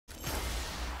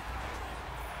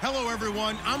Hello,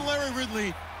 everyone. I'm Larry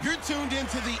Ridley. You're tuned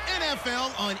into the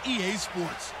NFL on EA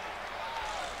Sports.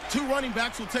 Two running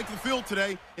backs will take the field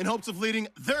today in hopes of leading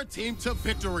their team to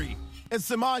victory. It's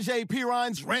Samaje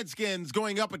Perine's Redskins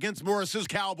going up against Morris's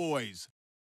Cowboys.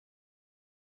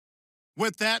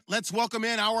 With that, let's welcome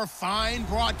in our fine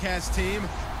broadcast team.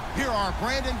 Here are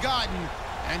Brandon Gaudin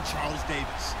and Charles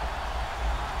Davis.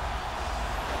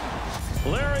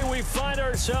 Larry, we find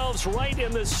ourselves right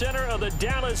in the center of the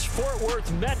Dallas-Fort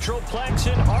Worth Metroplex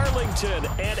in Arlington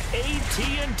at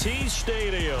AT&T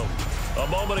Stadium. A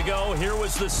moment ago, here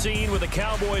was the scene with the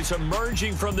Cowboys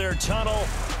emerging from their tunnel.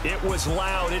 It was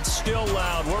loud. It's still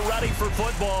loud. We're ready for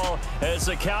football as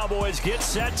the Cowboys get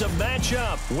set to match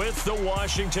up with the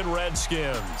Washington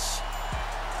Redskins.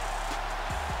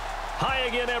 Hi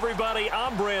again, everybody.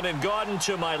 I'm Brandon Gaudin.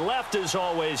 To my left, as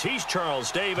always, he's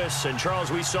Charles Davis. And, Charles,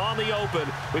 we saw in the open,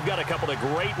 we've got a couple of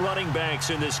great running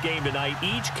backs in this game tonight,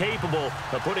 each capable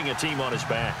of putting a team on his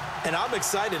back. And I'm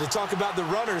excited to talk about the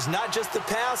runners, not just the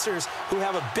passers, who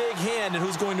have a big hand and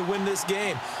who's going to win this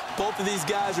game. Both of these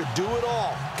guys are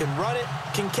do-it-all. Can run it,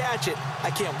 can catch it. I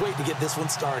can't wait to get this one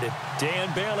started.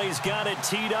 Dan Bailey's got it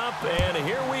teed up, and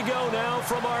here we go now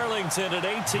from Arlington at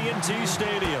AT&T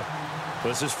Stadium.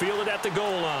 This is fielded at the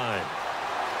goal line.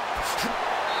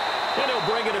 And he'll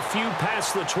bring it a few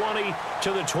past the 20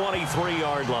 to the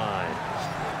 23-yard line.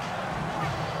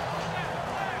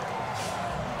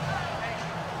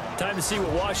 Time to see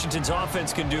what Washington's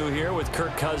offense can do here with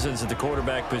Kirk Cousins at the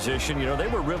quarterback position. You know, they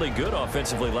were really good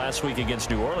offensively last week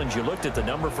against New Orleans. You looked at the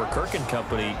number for Kirk and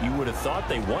company, you would have thought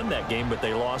they won that game, but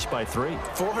they lost by 3.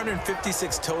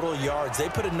 456 total yards. They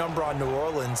put a number on New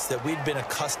Orleans that we'd been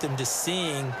accustomed to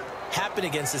seeing happen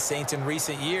against the Saints in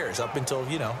recent years, up until,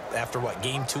 you know, after,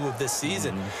 game 2 of this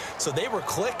season. So they were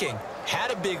clicking,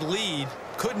 had a big lead,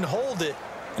 couldn't hold it,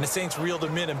 and the Saints reeled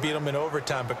them in and beat them in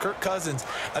overtime. But Kirk Cousins,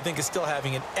 I think, is still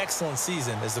having an excellent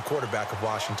season as the quarterback of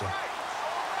Washington.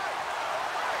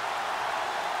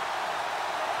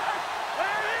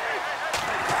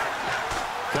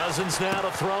 Cousins now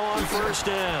to throw on first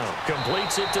down.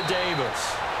 Completes it to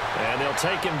Davis. And they'll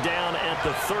take him down at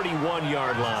the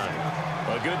 31-yard line.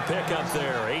 A good pickup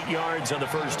there. 8 yards on the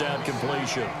first down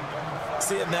completion.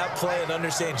 Seeing that play and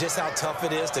understanding just how tough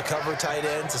it is to cover tight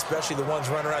ends, especially the ones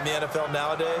running around the NFL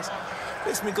nowadays,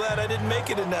 makes me glad I didn't make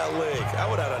it in that league. I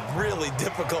would have had a really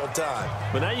difficult time.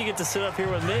 But now you get to sit up here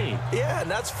with me. Yeah,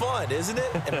 and that's fun, isn't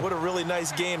it? And what a really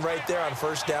nice gain right there on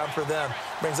first down for them.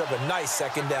 Brings up a nice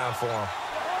second down for them.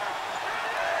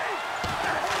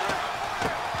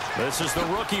 This is the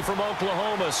rookie from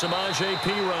Oklahoma, Samaje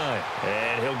Perine.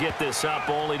 And he'll get this up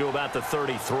only to about the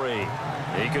 33.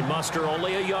 He can muster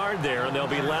only a yard there, and they'll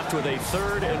be left with a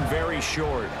third and very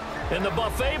short. And the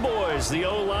Buffet boys, the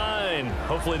O-line,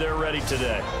 hopefully they're ready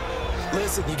today.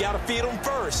 Listen, you got to feed them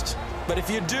first. But if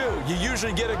you do, you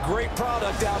usually get a great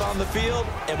product out on the field.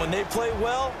 And when they play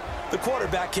well, the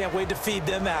quarterback can't wait to feed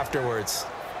them afterwards.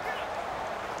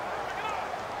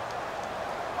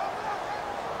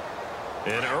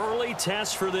 An early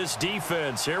test for this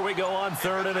defense. Here we go on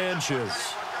 3rd and inches.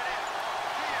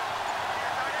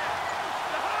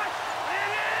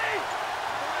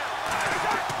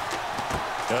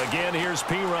 Again, here's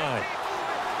Perine.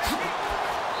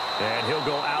 And he'll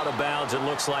go out of bounds, it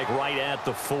looks like, right at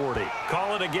the 40.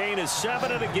 Call it a gain of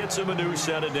 7, and it gets him a new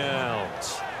set of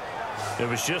downs. It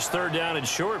was just 3rd down and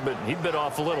short, but he bit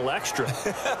off a little extra.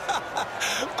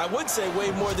 I would say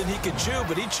way more than he could chew,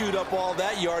 but he chewed up all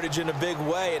that yardage in a big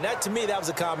way. And that, to me, that was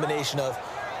a combination of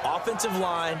offensive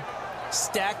line,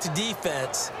 stacked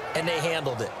defense, and they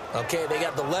handled it. Okay, they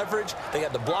got the leverage, they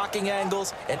got the blocking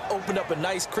angles, and opened up a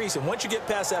nice crease. And once you get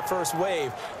past that first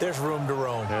wave, there's room to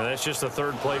roam. Yeah, that's just the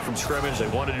 3rd play from scrimmage. They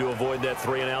wanted to avoid that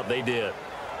 3-and-out. They did.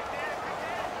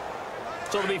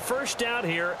 So it'll be first down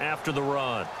here after the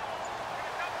run.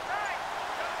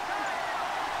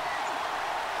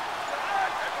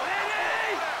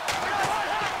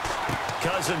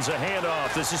 Cousins a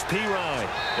handoff. This is Perine.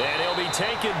 And he'll be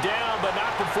taken down, but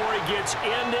not before he gets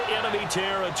into enemy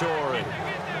territory.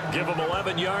 Give him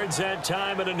 11 yards that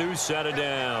time and a new set of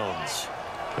downs.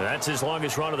 That's his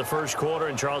longest run of the first quarter.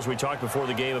 And, Charles, we talked before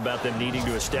the game about them needing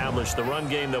to establish the run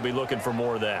game. They'll be looking for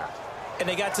more of that. And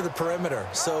they got to the perimeter.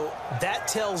 So that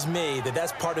tells me that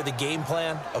that's part of the game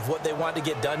plan of what they want to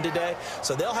get done today.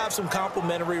 So they'll have some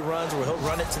complementary runs where he'll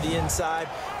run it to the inside.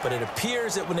 But it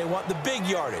appears that when they want the big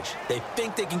yardage, they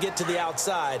think they can get to the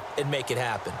outside and make it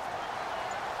happen.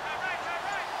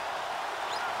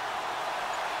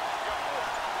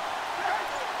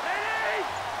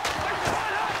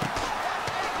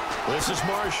 This is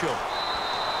Marshall.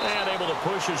 And able to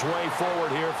push his way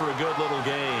forward here for a good little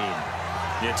gain.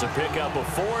 It's a pickup of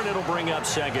 4, and it'll bring up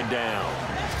second down.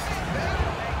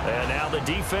 And now the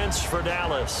defense for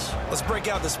Dallas. Let's break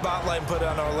out the spotlight and put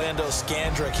on Orlando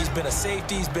Scandrick. He's been a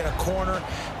safety. He's been a corner.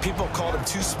 People called him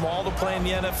too small to play in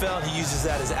the NFL, and he uses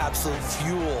that as absolute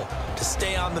fuel to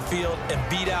stay on the field and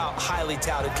beat out highly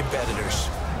touted competitors.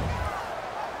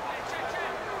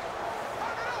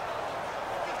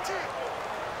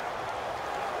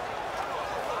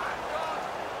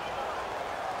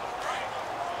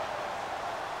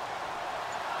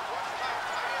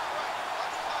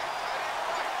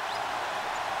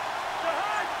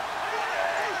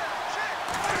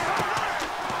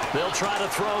 They'll try to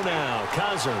throw now.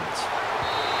 Cousins.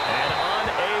 And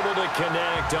unable to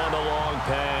connect on the long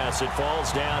pass. It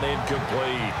falls down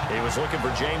incomplete. He was looking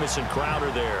for Jamison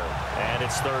Crowder there. And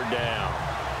it's third down.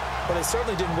 Well, they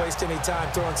certainly didn't waste any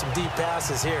time throwing some deep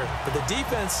passes here. But the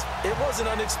defense, it wasn't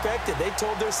unexpected. They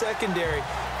told their secondary,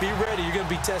 be ready. You're going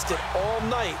to be tested all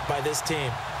night by this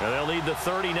team. And they'll need the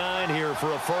 39 here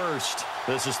for a first.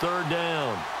 This is third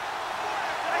down.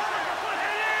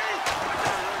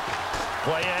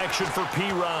 Play action for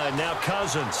P-Ryan. Now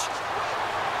Cousins.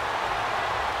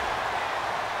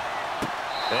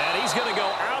 And he's going to go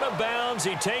out of bounds.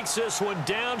 He takes this one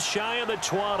down shy of the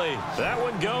 20. That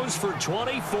one goes for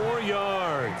 24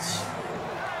 yards.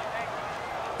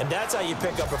 And that's how you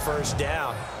pick up a first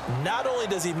down. Not only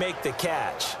does he make the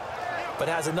catch, but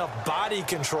has enough body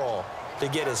control to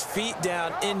get his feet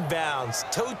down inbounds,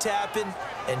 toe tapping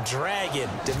and dragging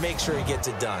to make sure he gets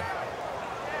it done.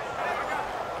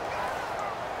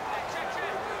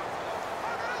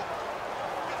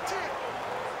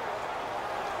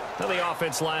 Now the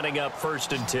offense lining up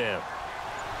 1st and 10.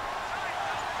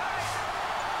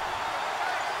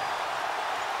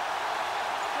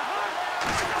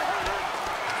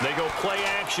 They go play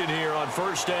action here on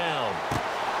first down.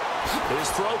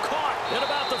 His throw caught at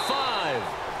about the 5.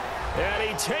 And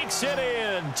he takes it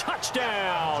in.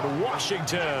 Touchdown,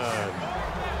 Washington.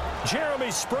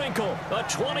 Jeremy Sprinkle, a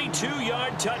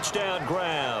 22-yard touchdown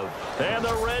grab. And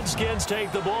the Redskins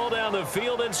take the ball down the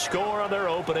field and score on their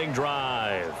opening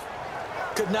drive.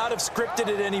 Could not have scripted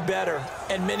it any better.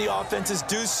 And many offenses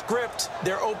do script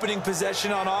their opening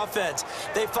possession on offense.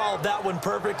 They followed that one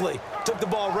perfectly. Took the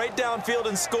ball right downfield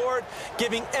and scored,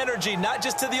 giving energy not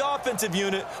just to the offensive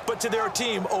unit, but to their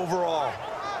team overall.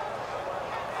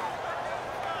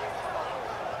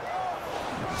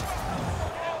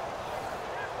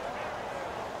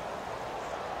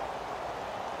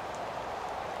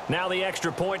 Now the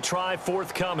extra point try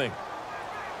forthcoming.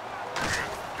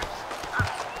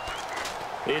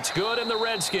 It's good, and the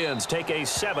Redskins take a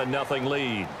 7-0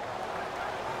 lead.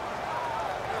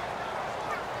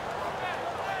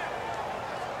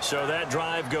 So that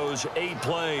drive goes 8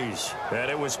 plays, and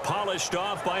it was polished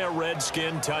off by a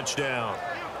Redskin touchdown.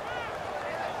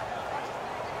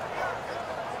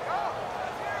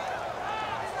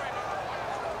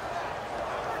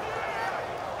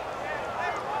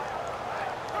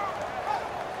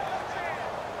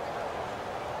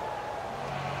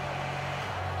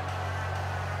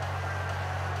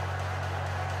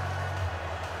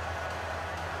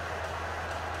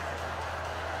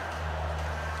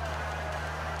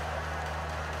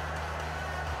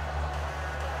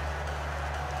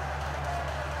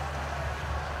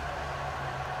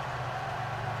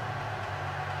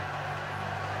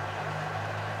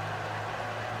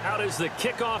 Out is the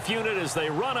kickoff unit as they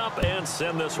run up and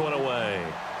send this one away.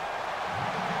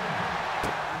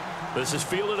 This is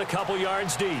fielded a couple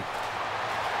yards deep.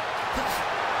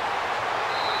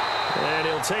 And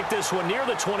he'll take this one near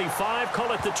the 25,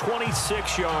 call it the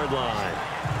 26-yard line.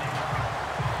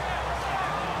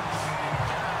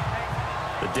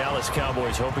 The Dallas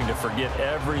Cowboys hoping to forget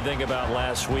everything about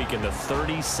last week in the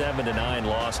 37-9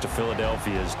 loss to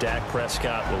Philadelphia as Dak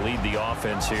Prescott will lead the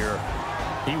offense here.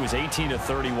 He was 18 of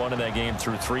 31 in that game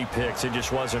through 3 picks. It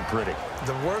just wasn't pretty.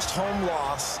 The worst home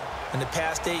loss in the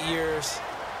past 8 years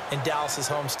in Dallas's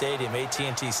home stadium,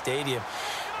 AT&T Stadium.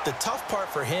 The tough part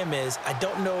for him is I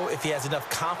don't know if he has enough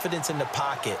confidence in the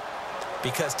pocket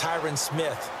because Tyron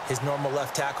Smith, his normal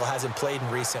left tackle, hasn't played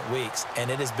in recent weeks, and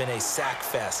it has been a sack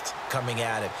fest coming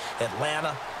at him.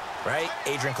 Atlanta, right?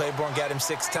 Adrian Claiborne got him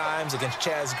 6 times against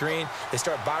Chaz Green. They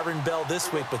start Byron Bell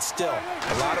this week, but still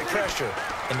a lot of pressure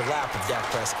in the lap of Dak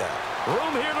Prescott.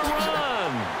 Room here to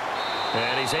run.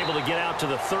 And he's able to get out to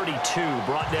the 32,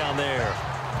 brought down there.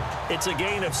 It's a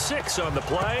gain of 6 on the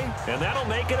play, and that'll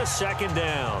make it a 2nd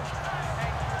down.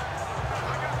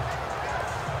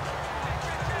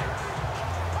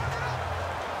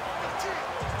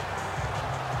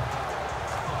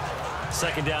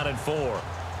 Second down and 4.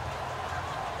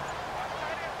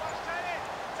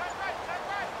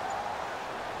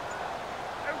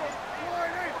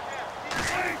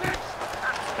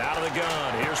 out of the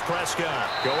gun. Here's Prescott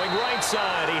going right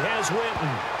side. He has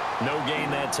Witten. No gain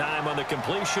that time on the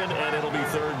completion, and it'll be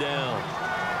third down.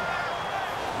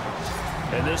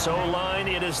 And this O-line,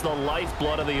 it is the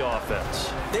lifeblood of the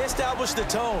offense. They establish the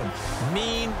tone.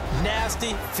 Mean,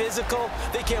 nasty, physical.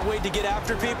 They can't wait to get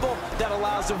after people. That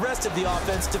allows the rest of the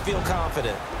offense to feel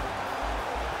confident.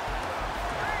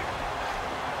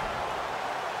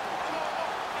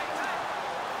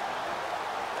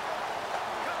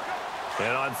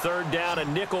 And on third down, a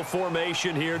nickel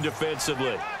formation here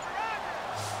defensively.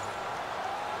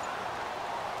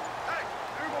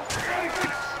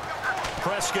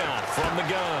 Prescott from the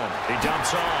gun. He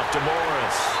dumps off to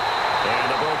Morris. And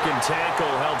a broken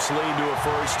tackle helps lead to a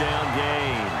first down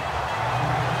gain.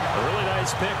 A really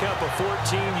nice pickup of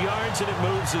 14 yards, and it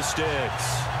moves the sticks.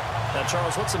 Now,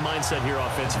 Charles, what's the mindset here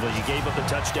offensively? You gave up the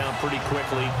touchdown pretty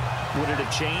quickly. Would it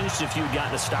have changed if you had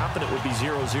gotten a stop and it would be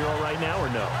 0-0 right now, or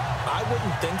no? I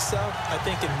wouldn't think so. I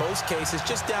think in most cases,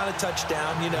 just down a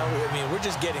touchdown, you know, I mean, we're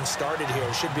just getting started here.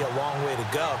 It should be a long way to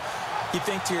go. You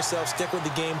think to yourself, stick with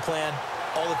the game plan,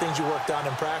 all the things you worked on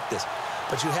in practice.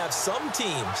 But you have some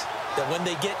teams that when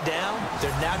they get down,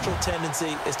 their natural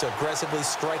tendency is to aggressively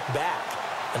strike back.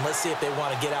 And let's see if they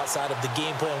want to get outside of the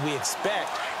game plan we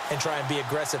expect and try and be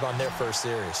aggressive on their first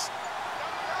series.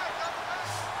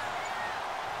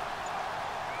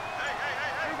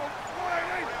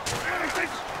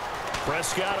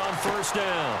 Prescott on first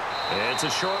down. It's a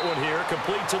short one here,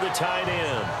 complete to the tight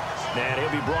end. And he'll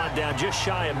be brought down just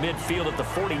shy of midfield at the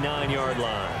 49-yard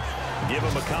line. Give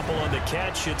him a couple on the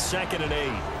catch. It's 2nd and 8.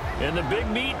 And the big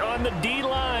meat on the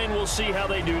D-line. We'll see how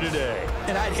they do today.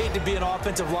 And I'd hate to be an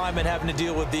offensive lineman having to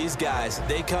deal with these guys.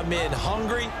 They come in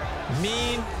hungry,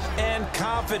 mean, and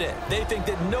confident. They think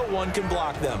that no one can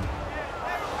block them.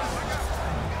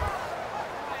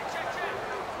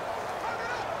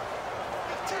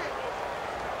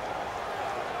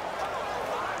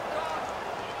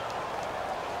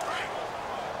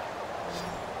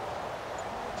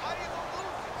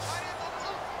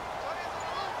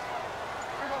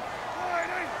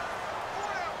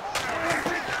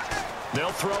 They'll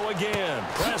throw again.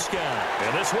 Prescott.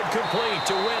 And this one complete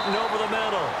to Witten over the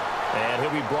middle. And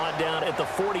he'll be brought down at the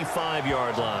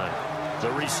 45-yard line. The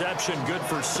reception good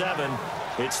for 7.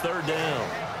 It's third down.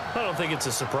 I don't think it's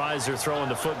a surprise they're throwing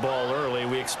the football early.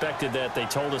 We expected that. They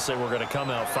told us they were going to come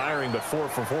out firing, but 4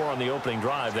 for 4 on the opening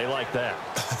drive. They like that.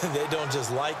 They don't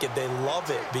just like it. They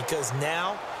love it because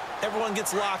now everyone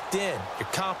gets locked in. Your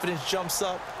confidence jumps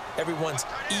up. Everyone's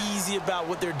easy about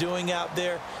what they're doing out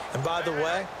there. And by the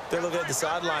way, they're looking at the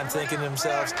sideline thinking to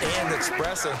themselves and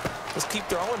expressing, let's keep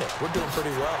throwing it. We're doing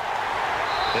pretty well.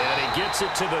 And he gets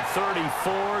it to the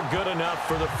 34. Good enough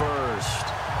for the first.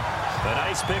 A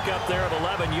nice pickup there of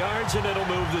 11 yards, and it'll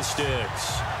move the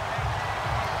sticks.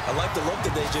 I like the look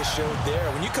that they just showed there.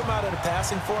 When you come out in a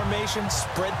passing formation,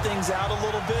 spread things out a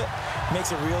little bit,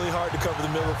 makes it really hard to cover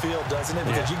the middle of the field, doesn't it?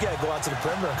 Because you got to go out to the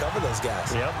perimeter and cover those guys.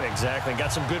 Yep, exactly.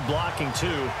 Got some good blocking,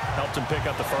 too. Helped him pick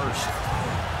up the first.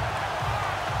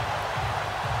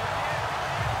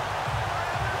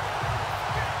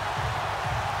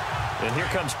 And here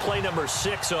comes play number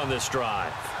 6 on this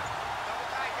drive.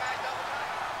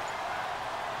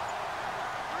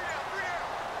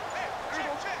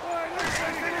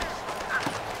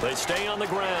 They stay on the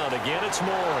ground. Again, it's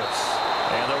Morris.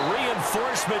 And the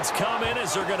reinforcements come in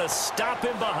as they're going to stop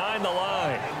him behind the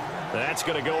line. That's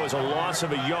going to go as a loss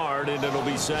of a yard, and it'll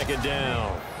be 2nd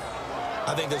down.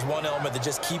 I think there's one element that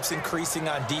just keeps increasing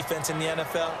on defense in the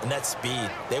NFL, and that's speed.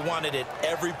 They want it at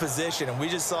every position, and we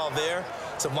just saw there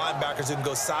some linebackers who can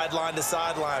go sideline to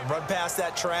sideline, run past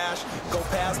that trash, go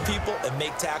past people, and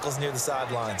make tackles near the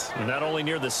sidelines. And not only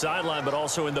near the sideline, but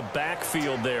also in the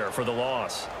backfield there for the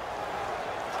loss.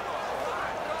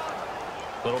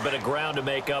 A little bit of ground to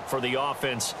make up for the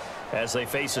offense as they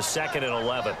face a 2nd and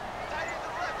 11.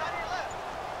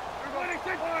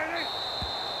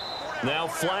 Now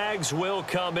flags will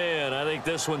come in. I think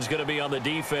this one's going to be on the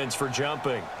defense for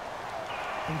jumping.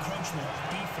 Encroachment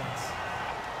defense.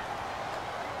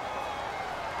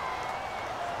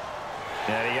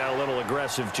 And he got a little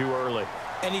aggressive too early.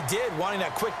 And he did, wanting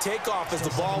that quick takeoff as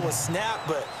the ball was snapped,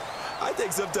 but I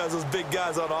think sometimes those big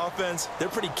guys on offense, they're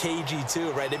pretty cagey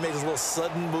too, right? They make those little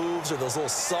sudden moves or those little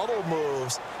subtle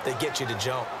moves that get you to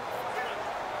jump.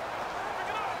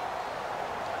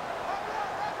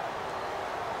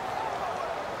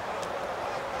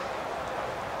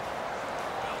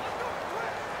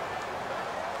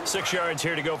 Six yards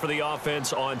here to go for the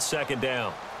offense on 2nd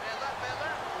down.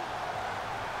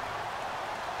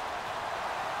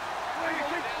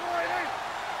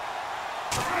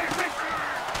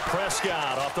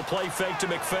 Prescott off the play fake to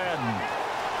McFadden.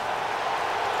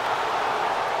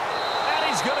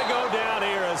 he's going to go down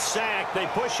here, a sack. They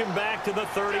push him back to the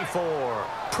 34.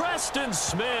 Preston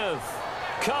Smith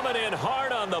coming in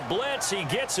hard on the blitz. He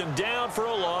gets him down for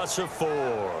a loss of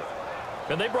 4.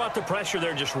 And they brought the pressure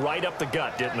there just right up the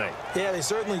gut, didn't they? Yeah, they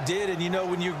certainly did. And, you know,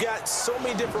 when you've got so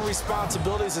many different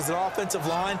responsibilities as an offensive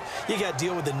line, you got to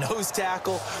deal with the nose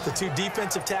tackle, the 2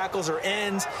 defensive tackles or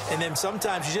ends, and then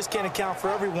sometimes you just can't account for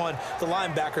everyone. The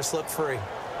linebacker slipped free.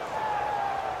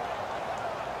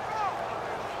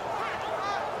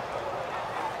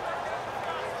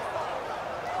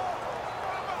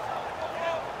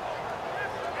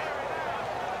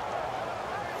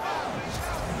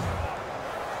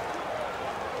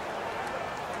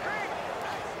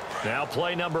 Now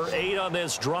play number 8 on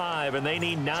this drive, and they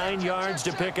need 9 yards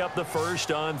to pick up the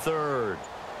first on 3rd.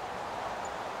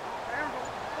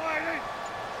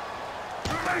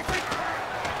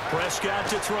 Prescott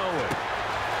to throw it.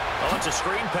 Oh, it's a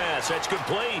screen pass. That's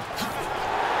complete.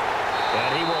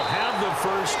 And he will have the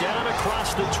first down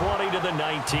across the 20 to the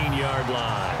 19-yard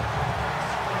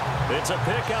line. It's a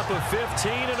pickup of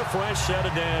 15 and a fresh set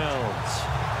of downs.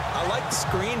 I like the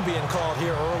screen being called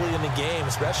here early in the game,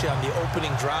 especially on the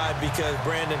opening drive, because,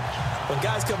 Brandon, when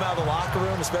guys come out of the locker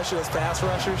room, especially those pass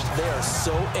rushers, they are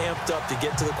so amped up to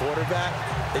get to the quarterback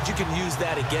that you can use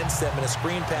that against them, and a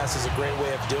screen pass is a great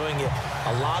way of doing it.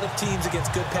 A lot of teams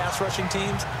against good pass rushing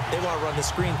teams, they want to run the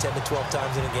screen 10 to 12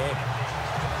 times in a game.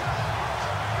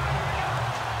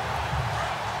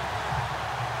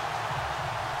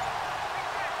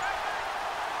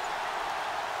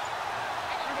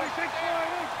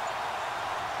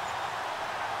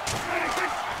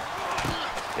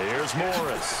 Here's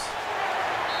Morris.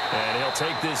 And he'll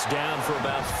take this down for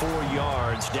about 4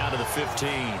 yards, down to the 15.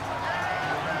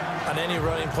 On any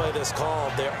running play that's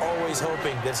called, they're always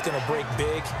hoping that it's going to break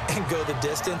big and go the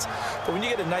distance. But when you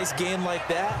get a nice gain like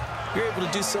that, you're able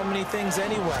to do so many things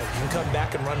anyway. You can come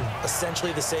back and run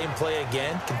essentially the same play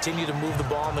again, continue to move the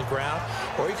ball on the ground,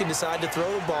 or you can decide to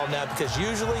throw the ball now because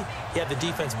usually you have the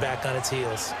defense back on its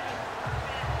heels.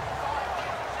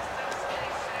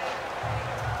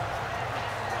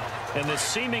 And this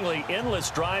seemingly endless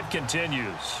drive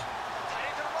continues.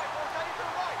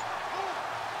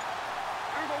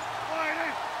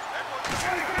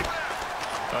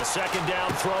 A second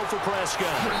down throw for Prescott.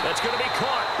 That's going to be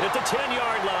caught at the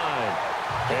 10-yard line.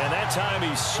 And that time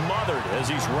he's smothered as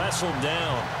he's wrestled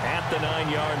down at the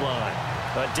 9-yard line.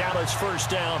 A Dallas first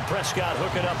down. Prescott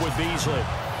hooking up with Beasley.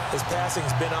 His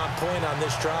passing's been on point on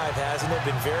this drive, hasn't it?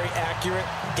 Been very accurate,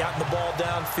 gotten the ball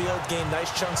downfield, gained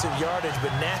nice chunks of yardage.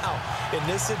 But now, in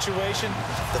this situation,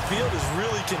 the field is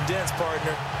really condensed,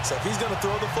 partner. So if he's going to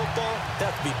throw the football,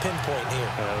 that has to be pinpoint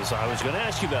here. I was going to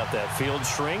ask you about that. Field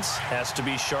shrinks, has to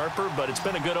be sharper, but it's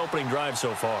been a good opening drive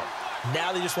so far.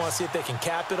 Now they just want to see if they can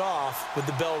cap it off with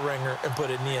the bell ringer and put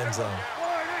it in the end zone.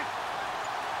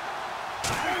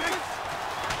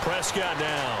 Prescott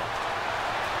down.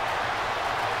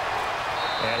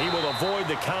 And he will avoid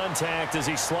the contact as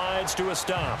he slides to a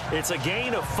stop. It's a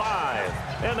gain of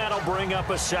 5, and that'll bring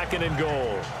up a 2nd and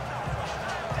goal.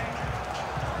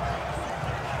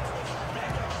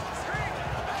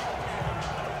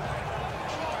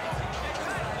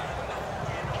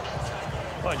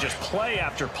 Well, just play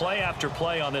after play after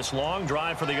play on this long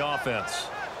drive for the offense.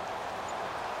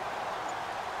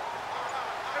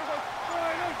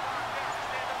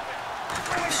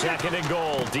 Second and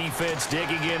goal. Defense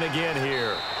digging in again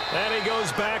here. And he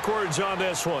goes backwards on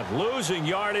this one. Losing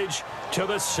yardage to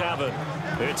the 7.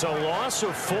 It's a loss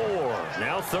of 4.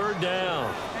 Now 3rd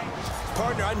down.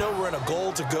 Partner, I know we're in a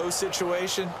goal-to-go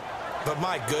situation, but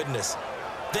my goodness.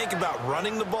 Think about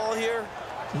running the ball here.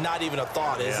 Not even a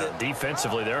thought, is it?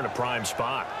 Defensively, they're in a prime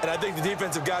spot. And I think the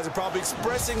defensive guys are probably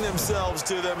expressing themselves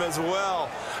to them as well.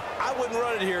 I wouldn't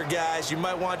run it here, guys. You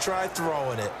might want to try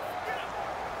throwing it.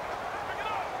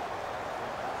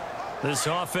 This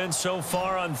offense so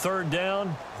far on 3rd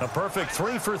down, a perfect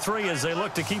 3 for 3 as they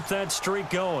look to keep that streak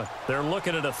going. They're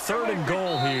looking at a 3rd and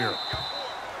goal here.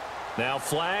 Now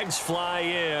flags fly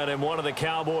in, and one of the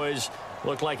Cowboys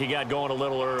looked like he got going a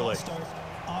little early.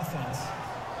 Offense.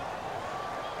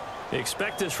 They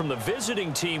expect this from the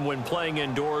visiting team when playing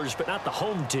indoors, but not the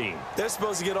home team. They're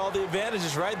supposed to get all the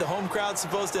advantages, right? The home crowd's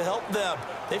supposed to help them.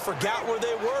 They forgot where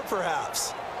they were,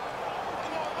 perhaps.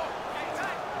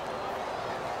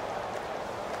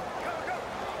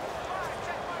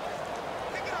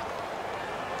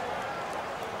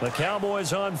 The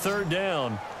Cowboys on 3rd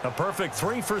down. A perfect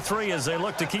 3 for 3 as they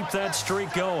look to keep that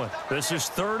streak going. This is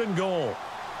 3rd and goal.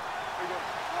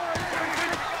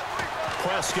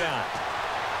 Prescott.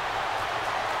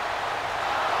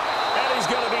 And he's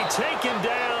going to be taken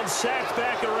down, sacked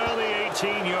back around the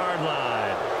 18-yard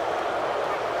line.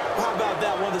 How about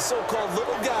that? One of the so-called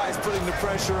little guys putting the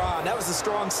pressure on. That was a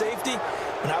strong safety.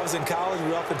 When I was in college,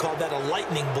 we often called that a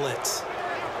lightning blitz.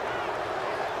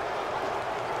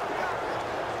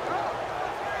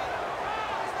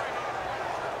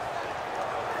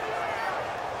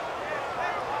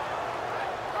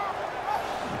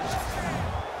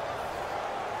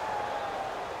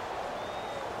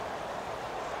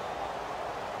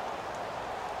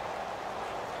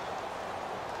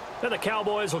 And the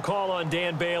Cowboys will call on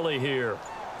Dan Bailey here.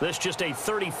 This just a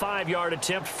 35-yard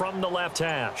attempt from the left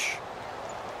hash.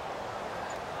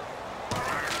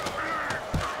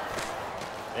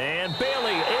 And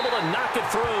Bailey able to knock it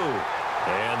through.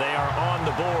 And they are on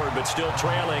the board, but still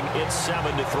trailing. It's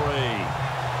 7-3.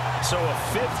 So a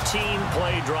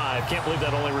 15-play drive. Can't believe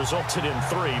that only resulted in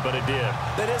 3, but it did.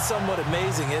 That is somewhat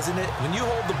amazing, isn't it? When you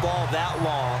hold the ball that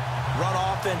long, run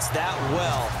offense that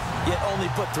well, yet only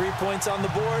put 3 points on the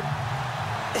board,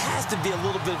 it has to be a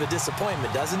little bit of a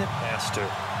disappointment, doesn't it? Has to.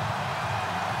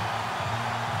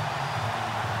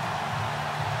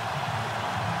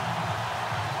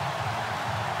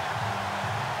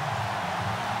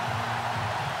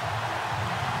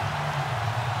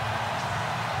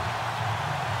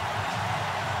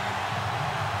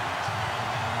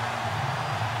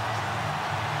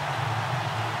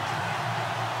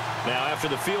 Now, after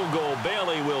the field goal,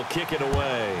 Bailey will kick it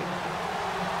away.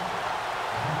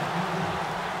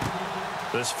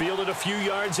 This fielded a few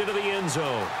yards into the end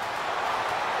zone.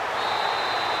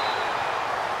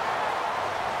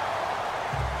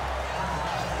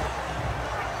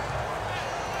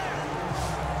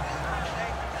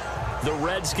 The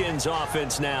Redskins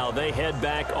offense now, they head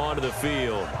back onto the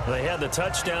field. They had the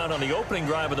touchdown on the opening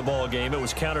drive of the ball game. It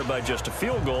was countered by just a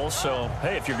field goal. So,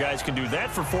 hey, if your guys can do that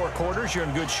for 4 quarters, you're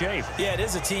in good shape. Yeah, it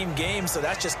is a team game, so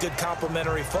that's just good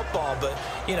complimentary football. But,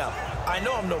 you know, I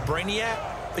know I'm no brainiac,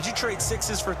 but you trade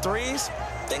 6s for 3s,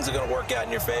 things are going to work out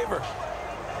in your favor.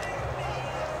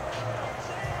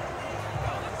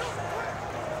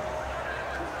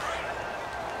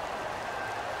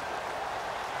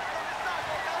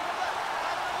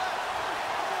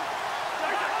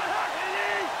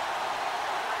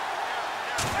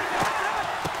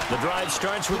 The drive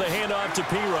starts with a handoff to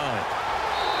Pirine.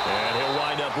 And he'll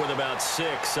wind up with about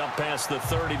 6, up past the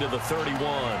 30 to the 31.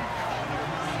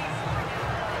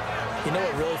 You know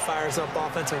what really fires up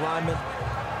offensive linemen?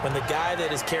 When the guy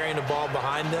that is carrying the ball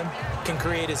behind them can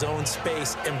create his own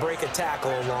space and break a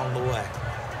tackle along the way.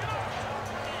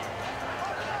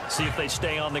 See if they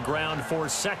stay on the ground for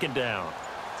 2nd down.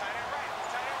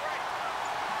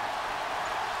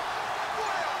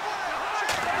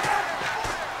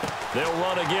 They'll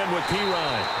run again with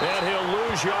Pirine. And he'll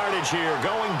lose yardage here,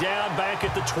 going down back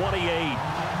at the 28.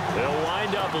 They'll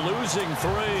wind up losing 3.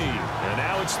 And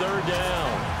now it's 3rd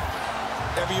down.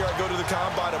 Every year I go to the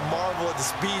combine and marvel at the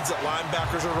speeds that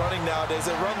linebackers are running nowadays.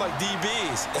 They run like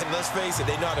DBs. And let's face it,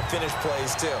 they know how to finish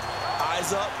plays too.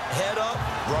 Eyes up, head up,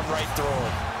 run right through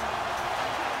them.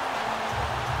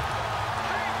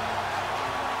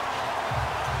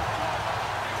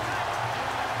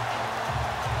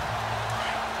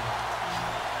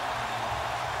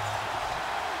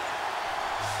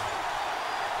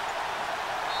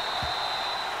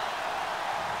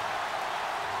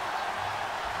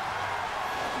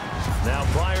 Now,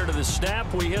 prior to the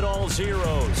snap, we hit all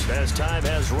zeros as time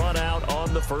has run out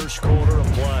on the first quarter of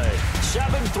play.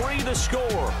 7-3 the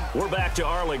score. We're back to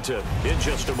Arlington in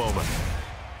just a moment.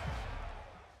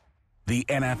 The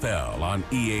NFL on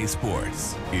EA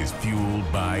Sports is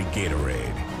fueled by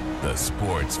Gatorade, the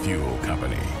sports fuel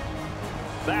company.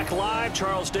 Back live,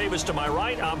 Charles Davis to my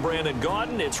right. I'm Brandon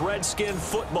Gaudin. It's Redskin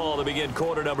football to begin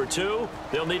quarter number 2.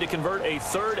 They'll need to convert a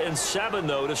 3rd and 7,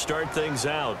 though, to start things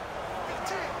out.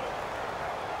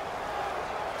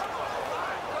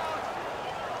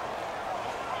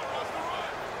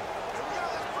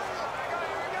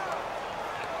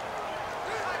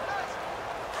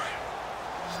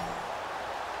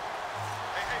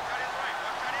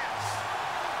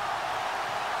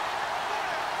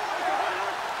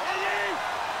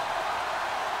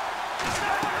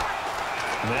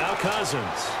 Now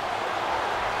Cousins.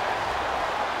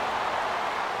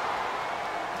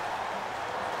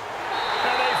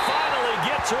 And they finally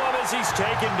get to him as he's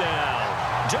taken down.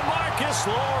 Jamarcus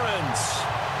Lawrence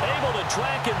able to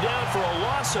track him down for a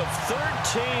loss of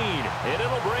 13. And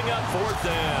it'll bring up 4th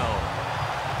down.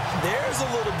 There's a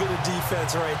little bit of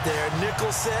defense right there.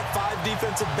 Nickel set, 5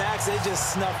 defensive backs. They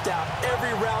just snuffed out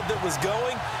every route that was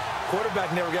going.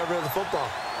 Quarterback never got rid of the football.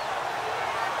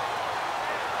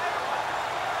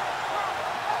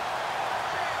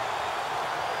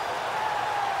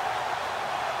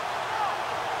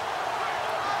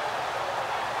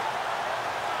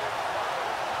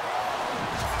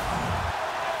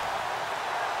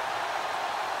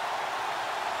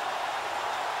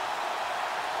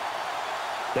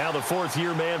 Now the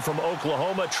fourth-year man from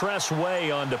Oklahoma, Tress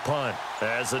Way, on to punt.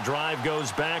 As the drive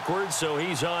goes backwards, so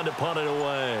he's on to punt it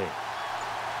away.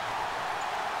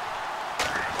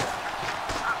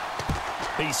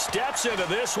 He steps into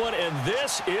this one, and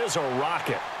this is a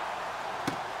rocket.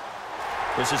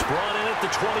 This is brought in at the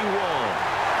 21.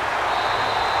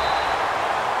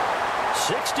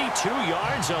 62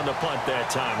 yards on the punt that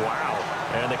time. Wow.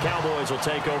 And the Cowboys will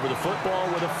take over the football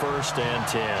with a 1st and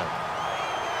 10.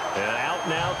 And out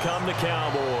now come the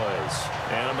Cowboys.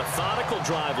 And a methodical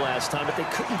drive last time, but they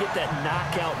couldn't get that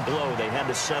knockout blow. They had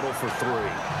to settle for 3.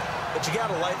 But you got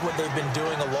to like what they've been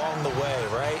doing along the way,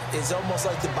 right? It's almost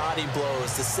like the body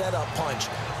blows, the setup punch.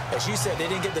 As you said, they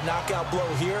didn't get the knockout blow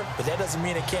here, but that doesn't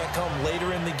mean it can't come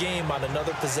later in the game on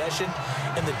another possession.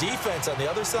 And the defense on the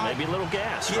other side, maybe a little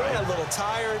gas, yeah, right? A little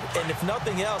tired. And if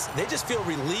nothing else, they just feel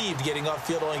relieved getting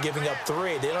upfield, only giving up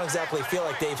 3. They don't exactly feel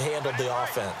like they've handled the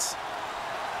offense.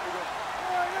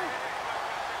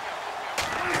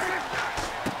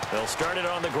 They'll start it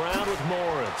on the ground with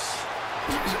Morris.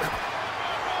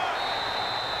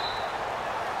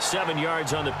 7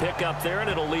 yards on the pickup there, and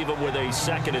it'll leave them with a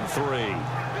 2nd and 3.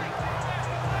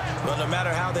 Well, no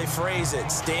matter how they phrase it,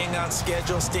 staying on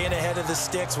schedule, staying ahead of the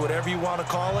sticks, whatever you want to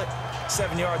call it,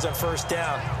 7 yards on 1st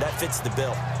down, that fits the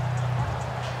bill.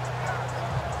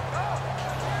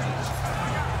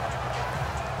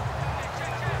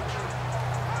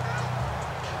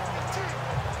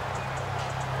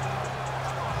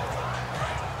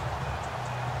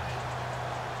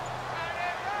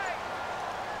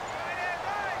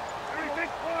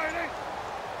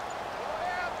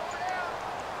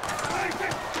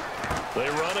 They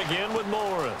run again with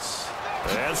Morris.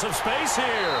 And some space here.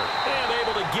 And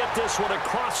able to get this one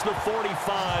across the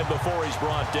 45 before he's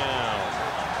brought down.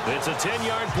 It's a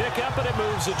 10-yard pickup, and it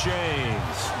moves the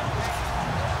chains.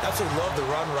 Absolutely love the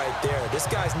run right there. This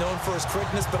guy's known for his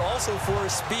quickness, but also for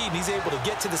his speed. And he's able to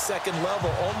get to the 2nd level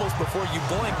almost before you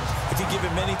blink if you give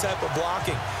him any type of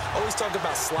blocking. Always talk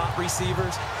about slot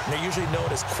receivers, and they're usually known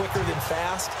as quicker than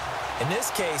fast. In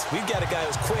this case, we've got a guy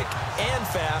who's quick and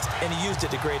fast, and he used it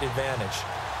to great advantage.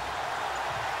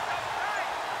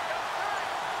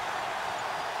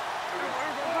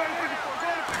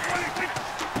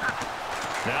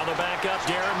 Now the backup,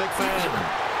 Darren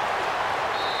McFadden.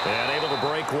 And able to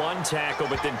break one tackle,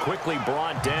 but then quickly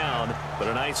brought down. But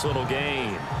a nice little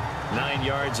gain. 9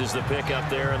 yards is the pickup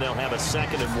there, and they'll have a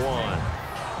 2nd and 1.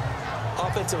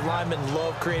 Offensive linemen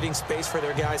love creating space for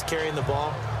their guys carrying the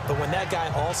ball. But when that guy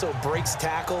also breaks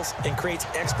tackles and creates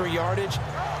extra yardage,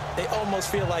 they almost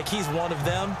feel like he's one of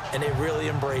them, and they really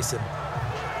embrace him.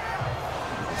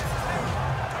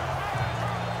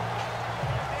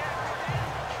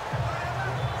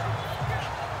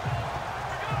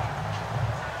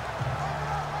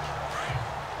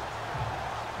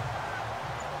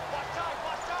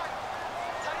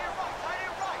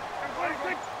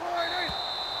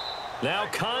 Now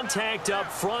contact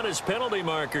up front as penalty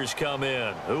markers come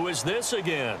in. Who is this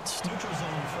against? Neutral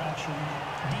zone infraction,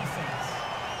 defense.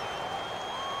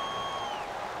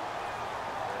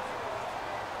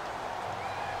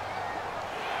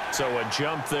 So a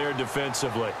jump there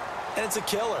defensively. And it's a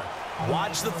killer.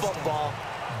 Watch the football.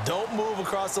 Don't move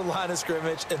across the line of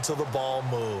scrimmage until the ball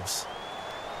moves.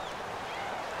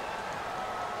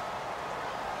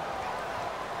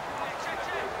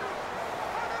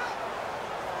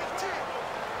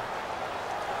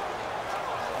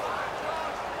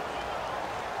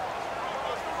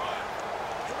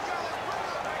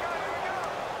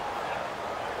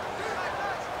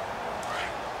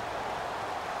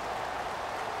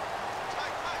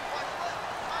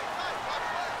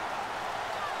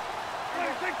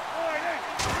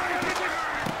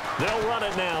 They'll run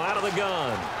it now out of the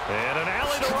gun. And an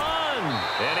alley to run.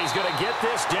 And he's going to get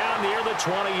this down near the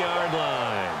 20-yard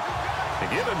line. To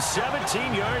give him 17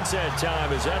 yards that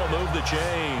time as that'll move the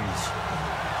chains.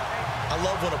 I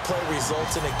love when a play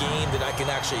results in a game that I can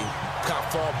actually kind of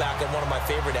fall back on one of my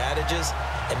favorite adages,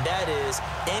 and that is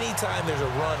anytime there's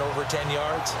a run over 10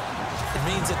 yards, it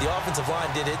means that the offensive line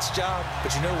did its job,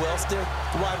 but you know who else did?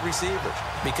 The wide receivers.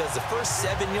 Because the first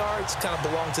 7 yards kind of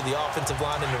belong to the offensive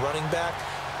line and the running back.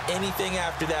 Anything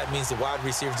after that means the wide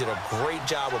receivers did a great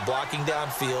job of blocking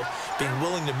downfield, being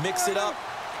willing to mix it up,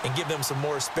 and give them some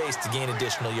more space to gain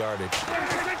additional yardage.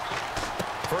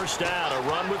 First down, a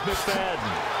run with McFadden.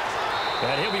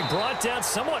 And he'll be brought down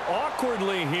somewhat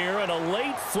awkwardly here, and a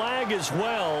late flag as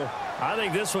well. I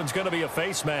think this one's going to be a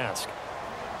face mask.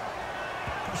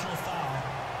 Personal foul.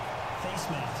 Face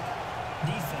mask.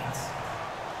 Defense.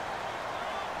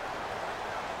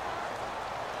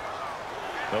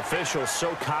 Officials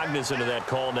so cognizant of that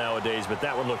call nowadays, but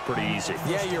that one looked pretty easy.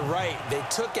 Yeah, you're right. They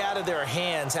took out of their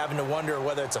hands having to wonder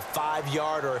whether it's a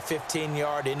 5-yard or a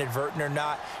 15-yard, inadvertent or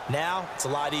not. Now, it's a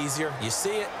lot easier. You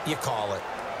see it, you call it.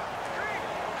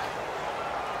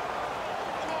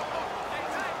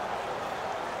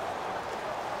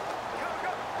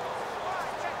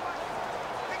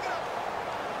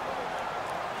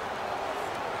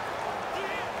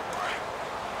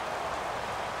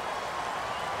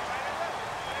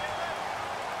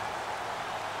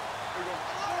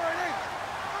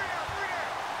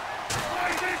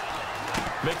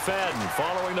 McFadden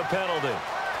following the penalty.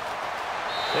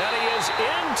 And he is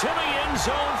into the end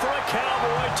zone for a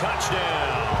Cowboy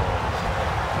touchdown.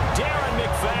 Darren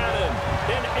McFadden,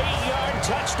 an 8-yard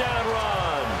touchdown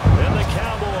run. And the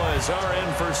Cowboys are in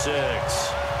for 6.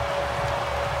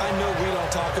 I know we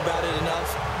don't talk about it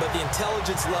enough, but the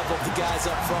intelligence level of the guys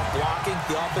up front blocking,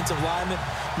 the offensive linemen,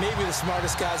 maybe the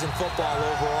smartest guys in football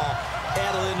overall.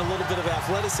 Add in a little bit of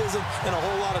athleticism and a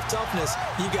whole lot of toughness,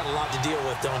 you got a lot to deal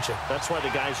with, don't you? That's why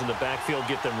the guys in the backfield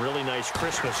get them really nice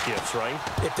Christmas gifts, right?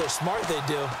 If they're smart, they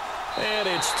do. And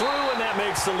it's through, and that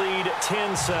makes the lead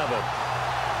 10-7.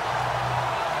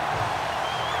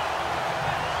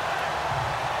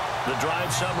 The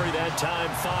drive summary that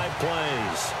time, 5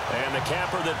 plays. And the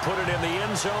capper that put it in the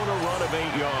end zone, a run of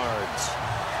 8 yards.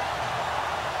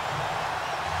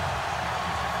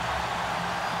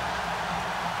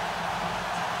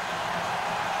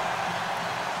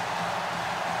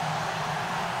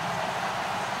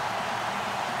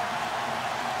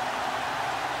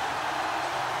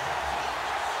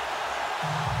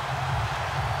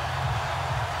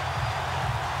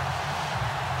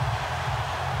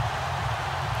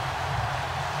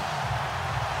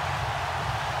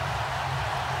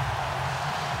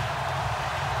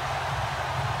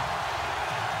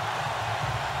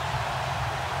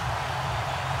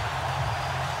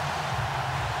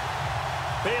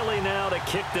 Bailey now to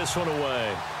kick this one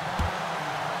away.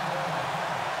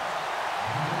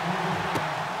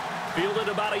 Fielded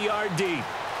about a yard deep.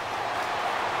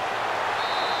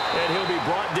 And he'll be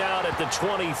brought down at the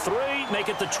 23, make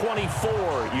it the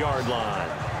 24-yard line.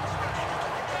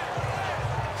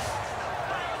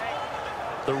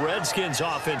 The Redskins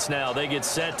offense now, they get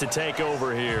set to take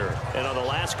over here. And on the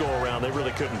last go-around, they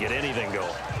really couldn't get anything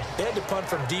going. They had to punt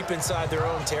from deep inside their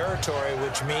own territory,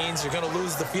 which means you're going to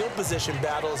lose the field position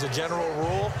battle as a general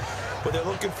rule. What they're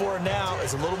looking for now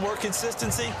is a little more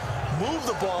consistency, move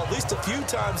the ball at least a few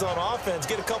times on offense,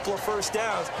 get a couple of first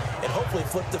downs, and hopefully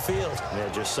flip the field. Yeah,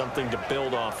 just something to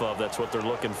build off of. That's what they're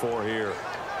looking for here.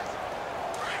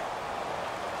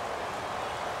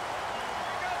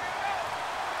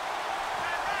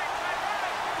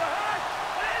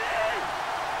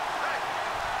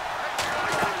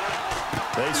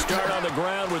 They start on the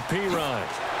ground with Pirine.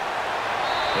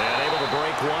 And able to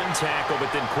break one tackle,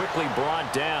 but then quickly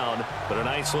brought down. But a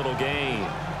nice little gain.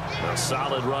 A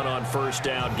solid run on first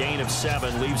down. Gain of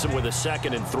 7 leaves them with a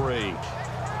 2nd and 3.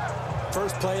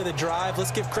 First play of the drive,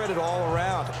 let's give credit all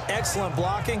around. Excellent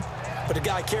blocking, but the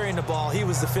guy carrying the ball, he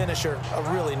was the finisher. A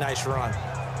really nice run.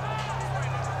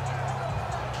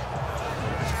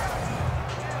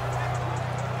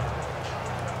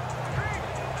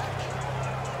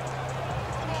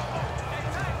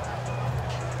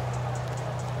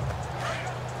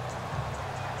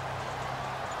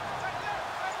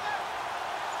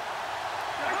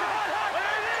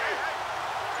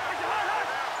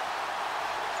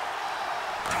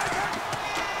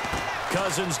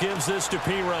 Cousins gives this to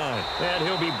Pirine, and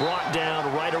he'll be brought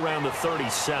down right around the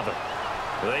 37.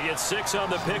 They get 6 on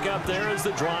the pickup there as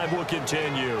the drive will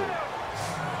continue.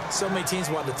 So many teams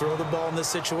want to throw the ball in this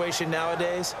situation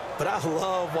nowadays, but I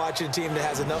love watching a team that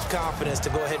has enough confidence to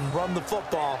go ahead and run the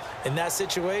football. In that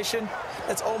situation,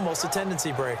 that's almost a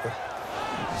tendency breaker.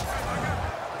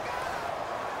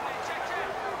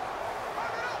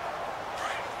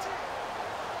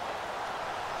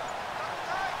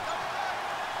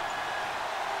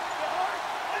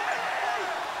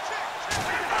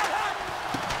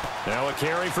 Now a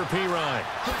carry for Pirine.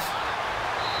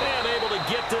 And able to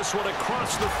get this one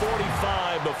across the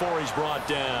 45 before he's brought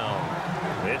down.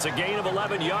 It's a gain of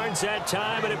 11 yards that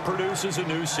time, and it produces a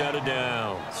new set of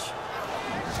downs.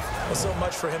 Well, so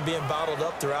much for him being bottled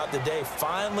up throughout the day.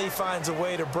 Finally finds a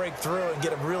way to break through and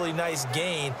get a really nice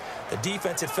gain. The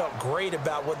defense had felt great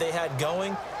about what they had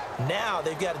going. Now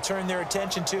they've got to turn their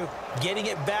attention to getting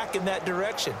it back in that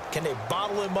direction. Can they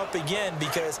bottle him up again?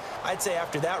 Because I'd say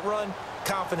after that run,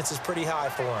 confidence is pretty high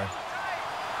for him.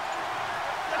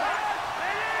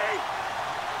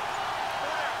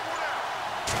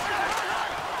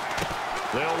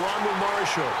 They'll run with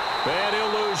Marshall. And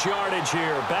he'll lose yardage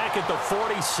here. Back at the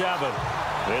 47.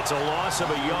 It's a loss of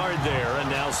a yard there, and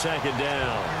now second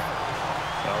down.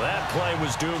 Well, that play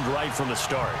was doomed right from the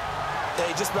start.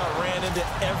 They just about ran into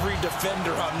every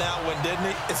defender on that one, didn't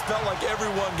he? It felt like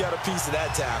everyone got a piece of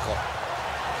that tackle.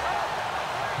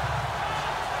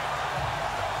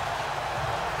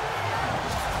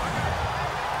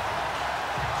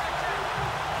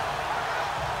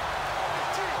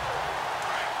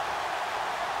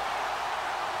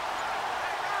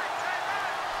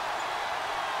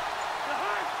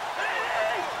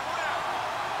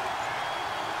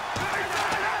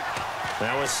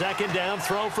 Now a second down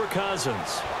throw for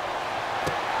Cousins.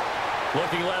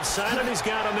 Looking left side, and he's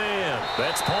got a man.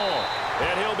 That's Paul.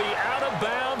 And he'll be out of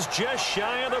bounds just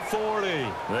shy of the 40.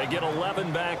 They get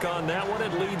 11 back on that one.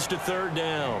 It leads to third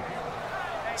down.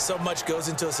 So much goes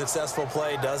into a successful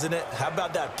play, doesn't it? How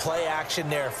about that play action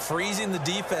there? Freezing the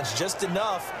defense just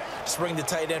enough to bring the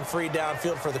tight end free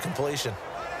downfield for the completion.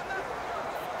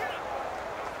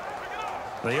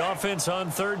 The offense on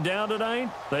third down tonight,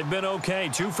 they've been okay.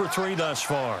 2 for 3 thus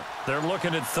far. They're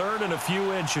looking at third and a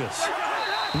few inches.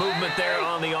 Movement there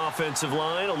on the offensive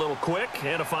line, a little quick,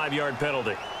 and a 5-yard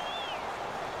penalty.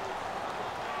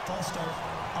 False start,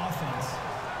 offense.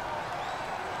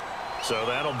 So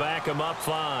that'll back them up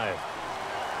 5.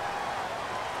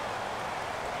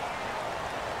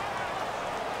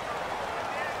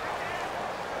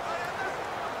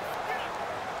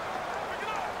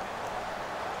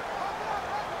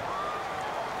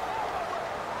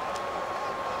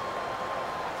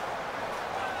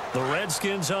 The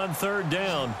Redskins on third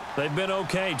down. They've been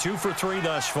okay. 2 for 3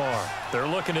 thus far. They're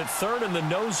looking at third and the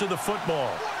nose of the football.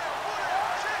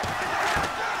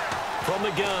 From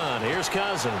the gun, here's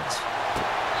Cousins.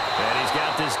 And he's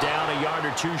got this down a yard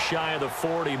or 2 shy of the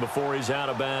 40 before he's out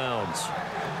of bounds.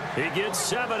 He gets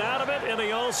 7 out of it, and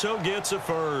he also gets a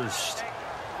first.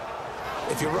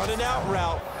 If you're running out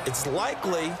route, it's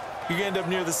likely you're going to end up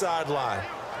near the sideline.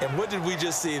 And what did we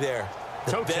just see there?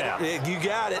 Toe tap. You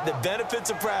got it. The benefits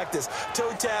of practice.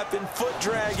 Toe tapping, foot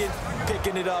dragging,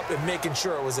 picking it up, and making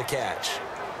sure it was a catch.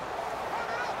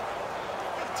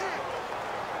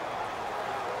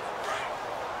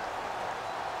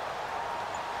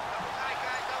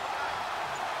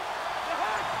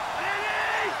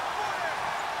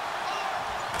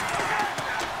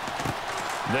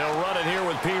 They'll run it here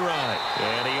with Pirine.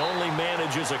 And he only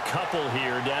manages a couple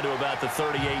here down to about the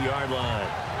 38-yard line.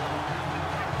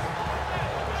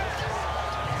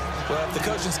 Well, if the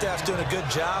coaching staff's doing a good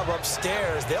job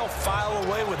upstairs, they'll file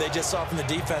away what they just saw from the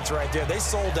defense right there. They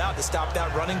sold out to stop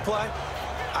that running play.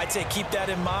 I'd say keep that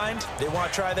in mind. They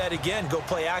want to try that again, go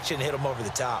play action, hit them over the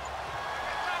top.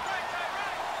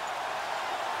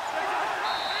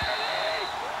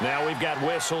 Now we've got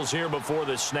whistles here before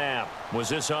the snap. Was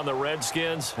this on the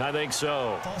Redskins? I think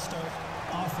so. False start,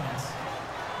 offense.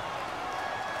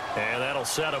 And that'll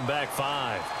set them back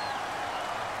 5.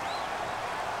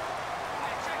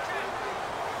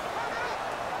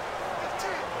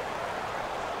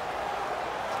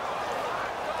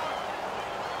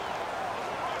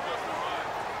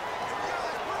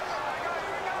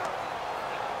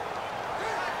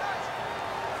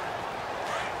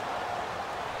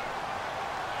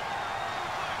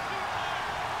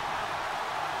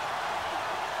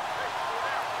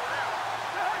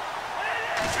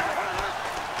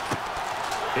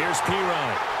 Here's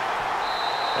Pirine.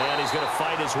 And he's going to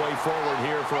fight his way forward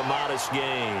here for a modest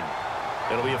gain.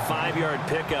 It'll be a 5-yard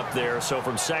pickup there. So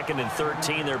from 2nd and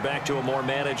 13, they're back to a more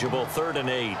manageable 3rd and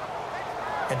 8.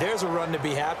 And there's a run to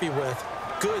be happy with.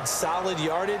 Good, solid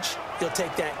yardage. He'll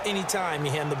take that anytime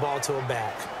you hand the ball to a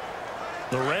back.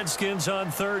 The Redskins on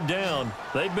third down.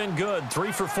 They've been good.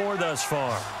 3 for 4 thus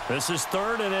far. This is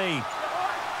 3rd and 8.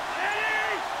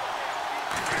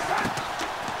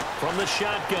 From the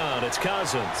shotgun, it's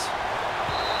Cousins.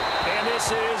 And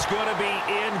this is going to be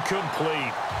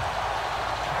incomplete.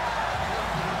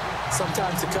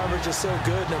 Sometimes the coverage is so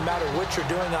good, no matter what you're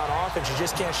doing on offense, you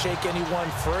just can't shake anyone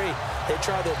free. They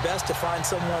try their best to find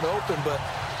someone open, but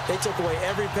they took away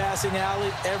every passing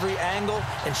alley, every angle,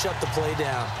 and shut the play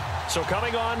down. So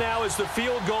coming on now is the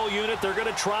field goal unit. They're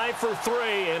going to try for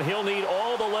 3, and he'll need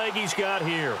all the leg he's got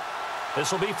here.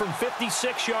 This will be from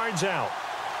 56 yards out.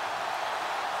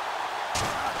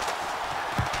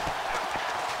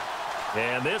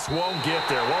 And this won't get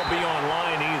there. Won't be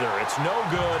online either. It's no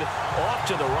good. Off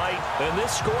to the right. And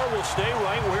this score will stay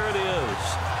right where it is.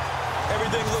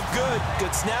 Everything looked good.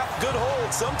 Good snap, good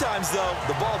hold. Sometimes, though,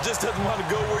 the ball just doesn't want to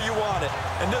go where you want it.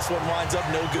 And this one winds up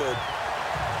no good.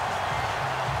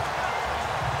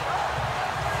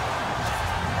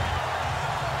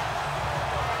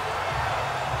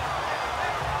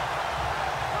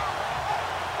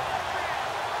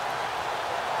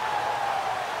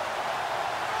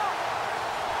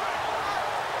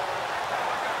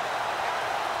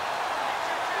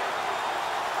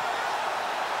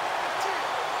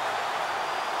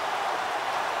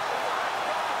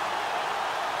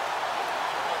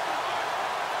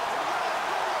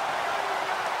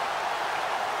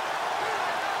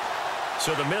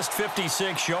 So the missed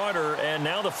 56-yarder, and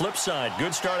now the flip side.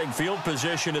 Good starting field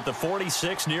position at the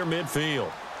 46 near midfield.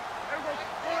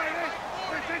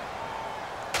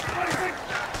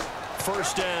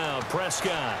 First down,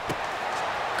 Prescott.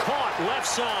 Caught left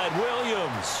side,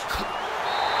 Williams.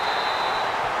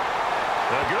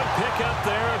 A good pickup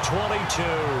there at 22.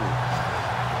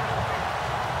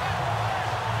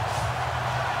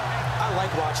 I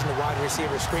like watching the wide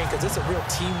receiver screen because it's a real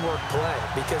teamwork play.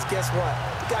 Because guess what?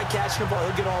 The guy catching the ball,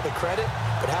 he'll get all the credit.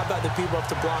 But how about the people up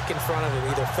to block in front of him,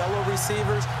 either fellow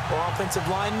receivers or offensive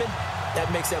linemen?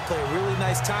 That makes that play a really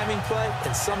nice timing play,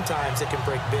 and sometimes it can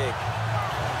break big.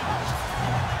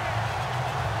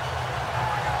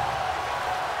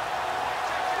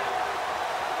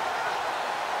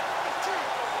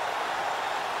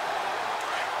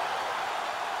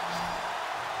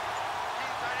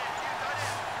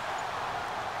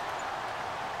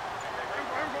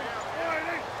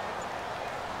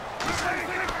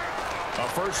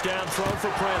 First down throw for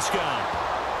Prescott.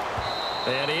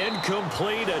 And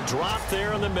incomplete, a drop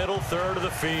there in the middle third of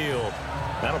the field.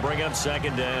 That'll bring up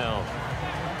second down.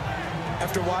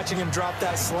 After watching him drop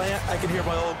that slant, I can hear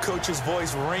my old coach's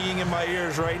voice ringing in my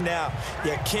ears right now.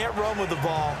 You can't run with the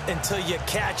ball until you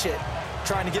catch it.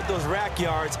 Trying to get those rack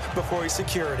yards before he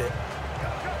secured it.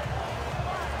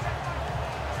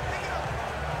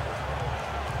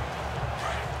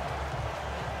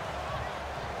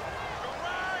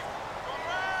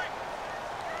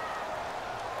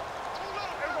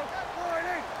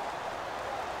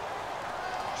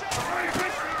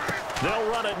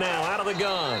 They'll run it now out of the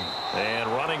gun. And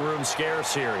running room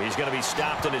scarce here. He's going to be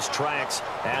stopped in his tracks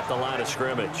at the line of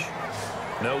scrimmage.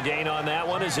 No gain on that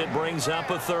one as it brings up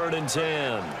a 3rd and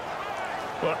 10.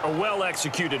 Well, a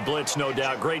well-executed blitz, no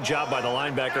doubt. Great job by the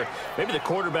linebacker. Maybe the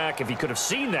quarterback, if he could have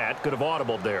seen that, could have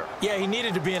audibled there. Yeah, he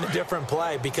needed to be in a different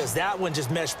play because that one just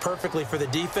meshed perfectly for the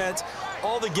defense.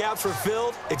 All the gaps were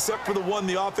filled except for the one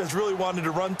the offense really wanted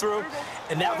to run through,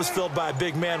 and that was filled by a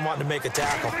big man wanting to make a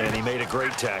tackle. And he made a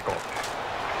great tackle.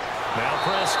 Now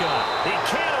Prescott. He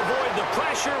can't avoid the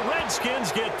pressure.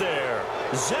 Redskins get there.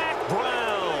 Zach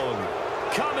Brown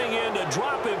coming in to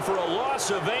drop him for a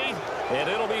loss of 8, and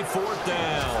it'll be 4th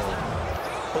down.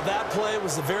 Well, that play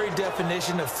was the very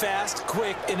definition of fast,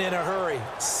 quick, and in a hurry.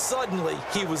 Suddenly,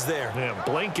 he was there. Yeah,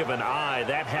 blink of an eye.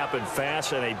 That happened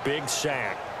fast, and a big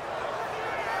sack.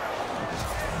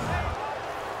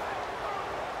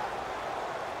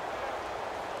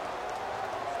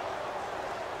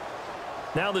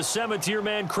 Now the Cemeteer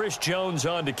man, Chris Jones,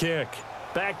 on to kick.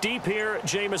 Back deep here,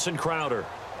 Jamison Crowder.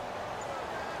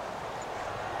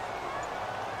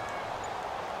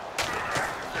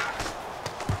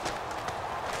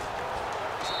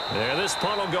 There, this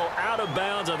punt will go out of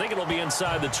bounds. I think it'll be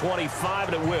inside the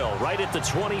 25, and it will. Right at the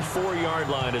 24-yard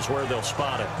line is where they'll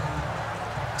spot it.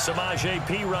 Samaje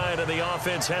Perine and the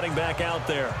offense heading back out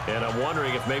there. And I'm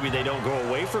wondering if maybe they don't go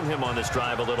away from him on this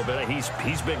drive a little bit.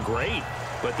 He's been great,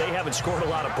 but they haven't scored a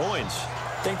lot of points.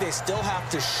 I think they still have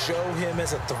to show him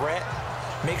as a threat.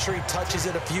 Make sure he touches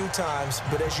it a few times.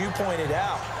 But as you pointed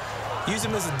out, use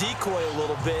him as a decoy a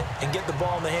little bit and get the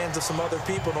ball in the hands of some other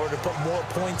people in order to put more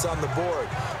points on the board.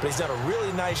 But he's done a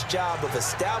really nice job of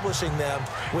establishing them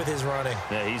with his running.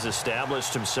 Yeah, he's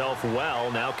established himself well.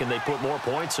 Now can they put more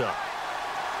points up?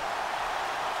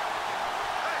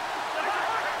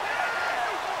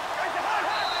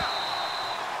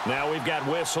 Now we've got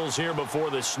whistles here before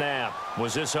the snap.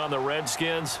 Was this on the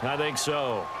Redskins? I think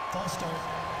so. False start,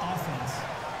 offense.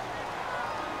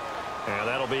 And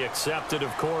that'll be accepted, of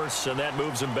course, and that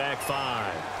moves him back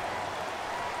 5.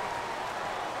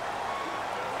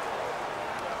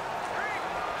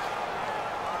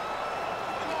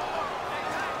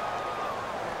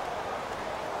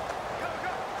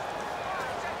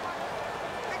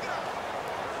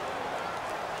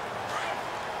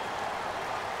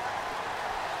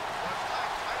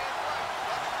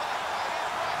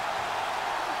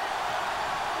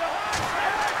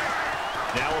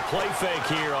 Play fake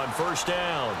here on first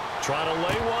down. Trying to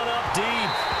lay one up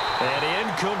deep. And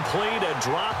incomplete. A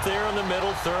drop there in the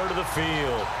middle third of the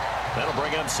field. That'll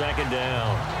bring up second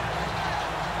down.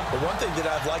 The one thing that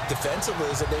I've liked defensively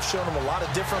is that they've shown them a lot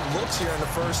of different looks here in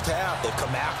the first half. They've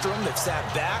come after them. They've sat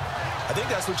back. I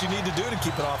think that's what you need to do to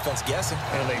keep an offense guessing.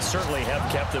 And they certainly have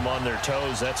kept them on their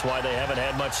toes. That's why they haven't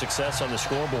had much success on the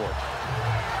scoreboard.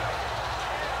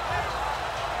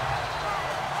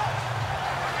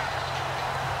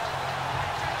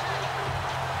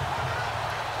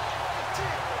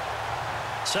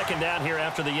 Second down here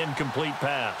after the incomplete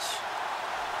pass.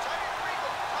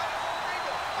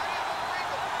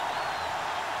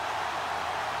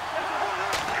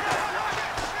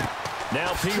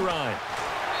 Now Perine.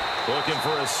 Looking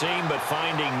for a seam, but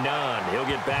finding none. He'll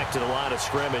get back to the line of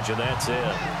scrimmage, and that's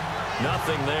it.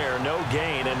 Nothing there, no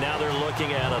gain, and now they're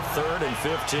looking at a 3rd and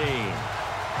 15.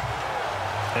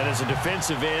 And as a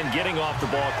defensive end, getting off the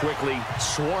ball quickly,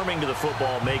 swarming to the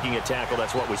football, making a tackle,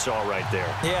 that's what we saw right there.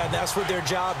 Yeah, and that's what their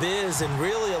job is, and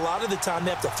really a lot of the time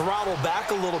they have to throttle back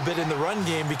a little bit in the run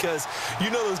game because you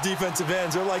know those defensive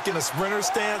ends, they're like in a sprinter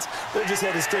stance. They're just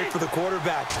headed straight for the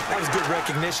quarterback. That was good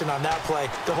recognition on that play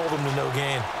to hold them to no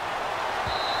gain.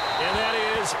 And that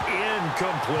is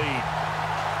incomplete.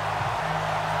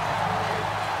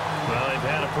 Well, they've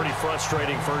had a pretty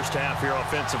frustrating first half here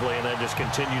offensively, and that just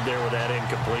continued there with that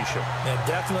incompletion. Yeah,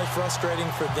 definitely frustrating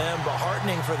for them, but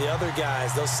heartening for the other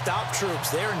guys. Those stop troops,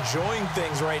 they're enjoying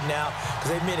things right now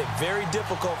because they've made it very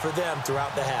difficult for them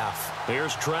throughout the half.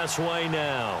 Here's Tressway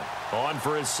now. On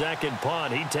for his second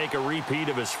punt. He'd take a repeat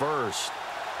of his first.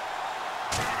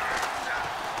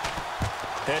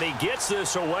 And he gets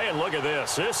this away, and look at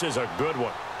this. This is a good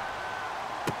one.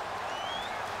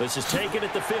 This is taken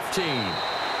at the 15.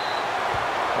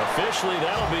 Officially,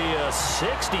 that'll be a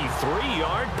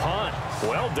 63-yard punt.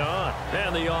 Well done.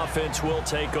 And the offense will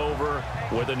take over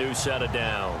with a new set of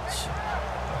downs.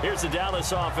 Here's the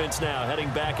Dallas offense now, heading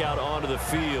back out onto the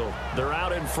field. They're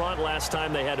out in front. Last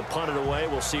time they had to punt it away.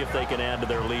 We'll see if they can add to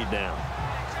their lead now.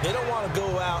 They don't want to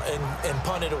go out and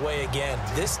punt it away again.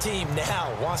 This team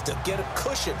now wants to get a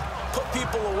cushion, put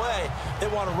people away. They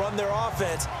want to run their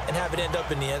offense and have it end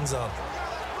up in the end zone.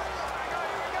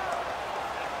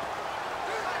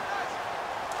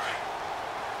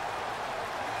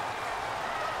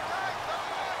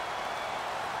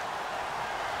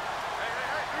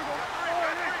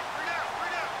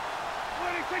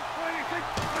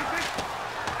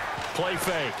 Play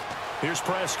fake. Here's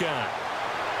Prescott.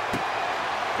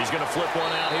 He's going to flip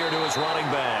one out here to his running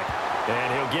back.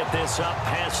 And he'll get this up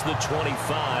past the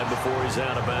 25 before he's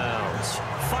out of bounds.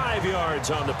 5 yards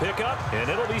on the pickup, and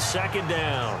it'll be second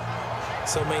down.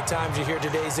 So many times you hear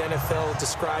today's NFL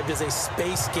described as a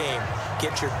space game.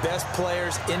 Get your best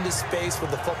players into space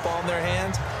with the football in their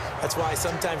hands. That's why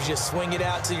sometimes you just swing it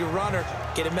out to your runner,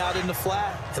 get him out in the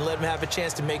flat, and let him have a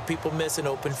chance to make people miss an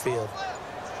open field.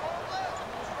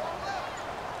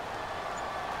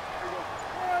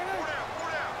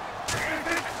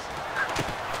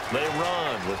 They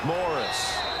run with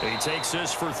Morris. He takes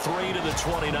this for 3 to the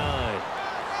 29.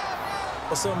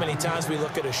 Well, so many times we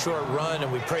look at a short run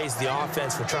and we praise the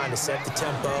offense for trying to set the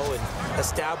tempo and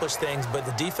establish things, but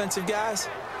the defensive guys,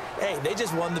 hey, they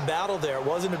just won the battle there. It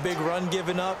wasn't a big run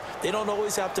given up. They don't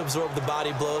always have to absorb the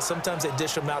body blows. Sometimes they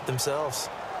dish them out themselves.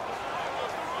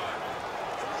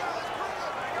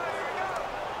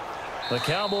 The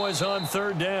Cowboys on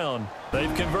third down.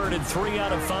 They've converted 3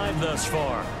 out of 5 thus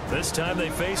far. This time they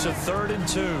face a 3rd and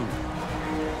 2.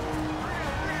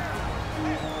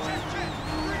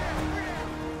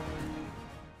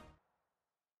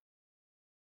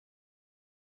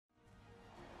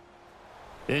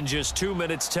 In just 2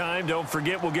 minutes' time, don't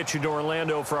forget we'll get you to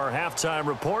Orlando for our halftime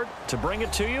report. To bring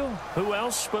it to you, who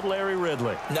else but Larry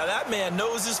Ridley? Now that man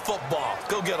knows his football.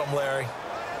 Go get him, Larry.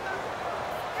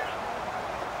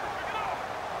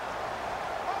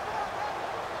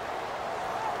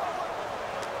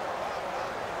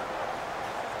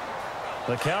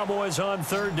 The Cowboys on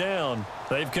third down.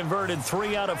 They've converted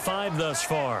 3 out of 5 thus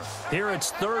far. Here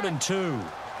it's 3rd and 2.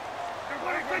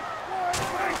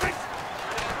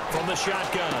 From the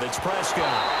shotgun, it's Prescott.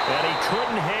 And he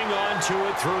couldn't hang on to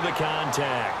it through the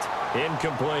contact.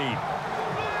 Incomplete.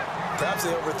 Perhaps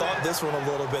they overthought this one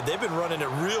a little bit. They've been running it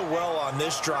real well on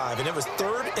this drive, and it was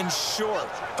 3rd and short,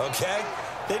 okay?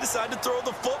 They decided to throw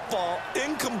the football.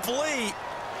 Incomplete.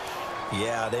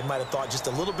 Yeah, they might have thought just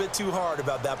a little bit too hard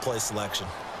about that play selection.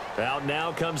 Out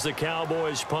now comes the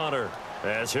Cowboys punter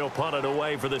as he'll punt it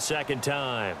away for the second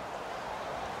time.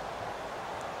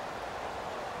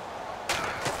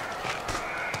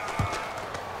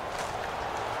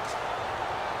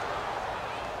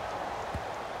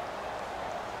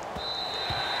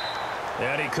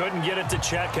 And he couldn't get it to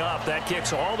check up. That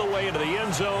kicks all the way into the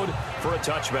end zone for a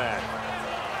touchback.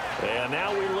 And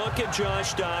now we look at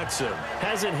Josh Doxson.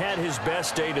 Hasn't had his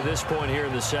best day to this point here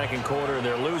in the second quarter, and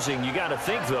they're losing. You got to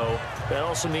think, though, that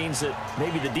also means that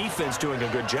maybe the defense doing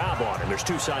a good job on him. There's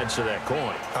two sides to that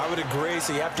coin. I would agree,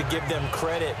 so you have to give them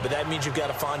credit, but that means you've got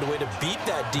to find a way to beat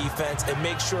that defense and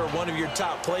make sure one of your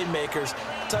top playmakers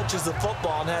touches the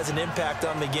football and has an impact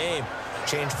on the game.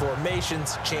 Change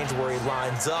formations, change where he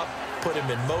lines up, put him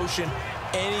in motion.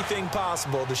 Anything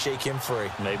possible to shake him free.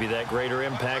 Maybe that greater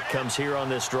impact comes here on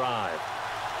this drive.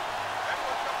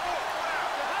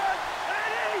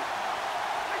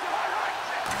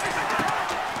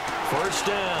 first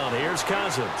down. Here's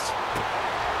Cousins.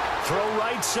 Throw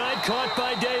right side, caught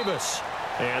by Davis.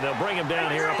 And they'll bring him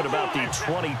down here up at about the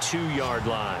 22-yard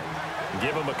line.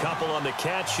 Give him a couple on the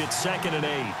catch. It's 2nd and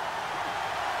 8.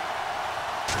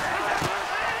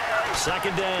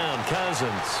 Second down,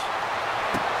 Cousins.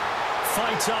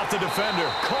 Fights off the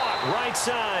defender. Caught right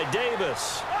side,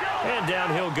 Davis. And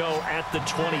down he'll go at the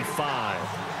 25.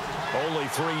 Only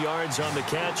 3 yards on the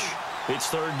catch.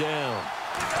 It's 3rd down.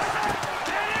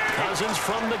 Cousins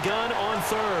from the gun on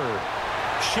 3rd.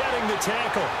 Shedding the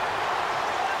tackle.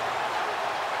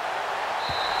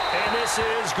 And this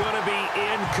is going to be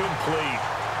incomplete.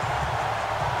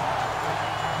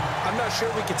 I'm not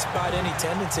sure we could spot any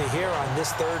tendency here on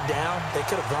this 3rd down. They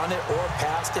could have run it or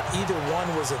passed it. Either one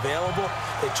was available.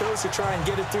 They chose to try and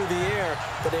get it through the air,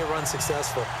 but they were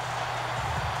unsuccessful.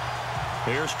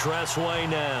 Here's Tressway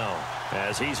now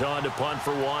as he's on to punt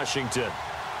for Washington.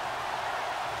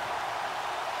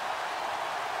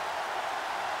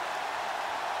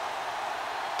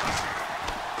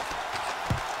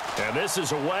 And this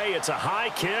is away. It's a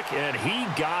high kick, and he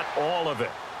got all of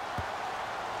it.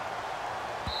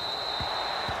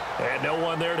 And no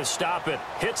one there to stop it.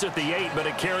 Hits at the 8, but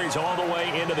it carries all the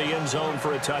way into the end zone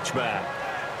for a touchback.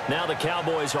 Now the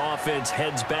Cowboys offense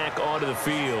heads back onto the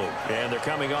field, and they're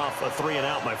coming off a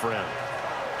 3-and-out, my friend.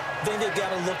 I think they've got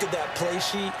to look at that play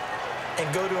sheet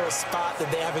and go to a spot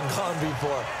that they haven't gone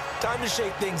before. Time to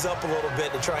shake things up a little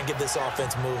bit to try and get this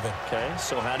offense moving. Okay,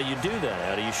 so how do you do that?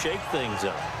 How do you shake things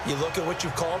up? You look at what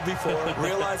you've called before,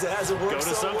 realize it hasn't worked Go to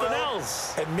so something well,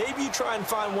 else. and maybe you try and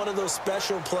find one of those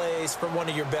special plays from one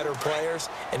of your better players,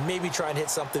 and maybe try and hit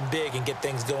something big and get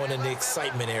things going in the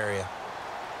excitement area.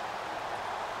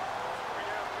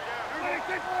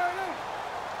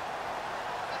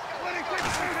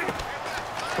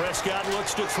 Prescott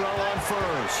looks to throw on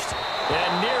first,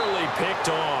 and nearly picked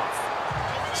off.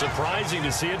 Surprising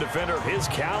to see a defender of his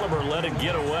caliber let it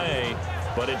get away,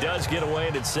 but it does get away,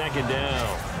 and it's 2nd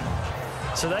down.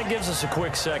 So that gives us a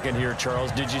quick second here,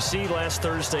 Charles. Did you see last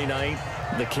Thursday night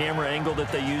the camera angle that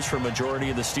they used for a majority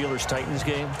of the Steelers-Titans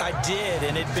game? I did,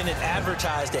 and it'd been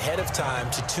advertised ahead of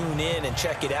time to tune in and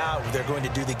check it out. They're going to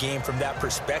do the game from that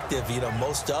perspective, you know,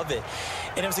 most of it.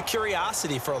 And it was a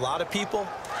curiosity for a lot of people.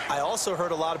 I also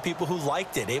heard a lot of people who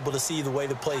liked it, able to see the way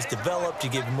the plays developed. You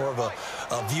give more of a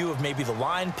view of maybe the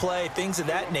line play, things of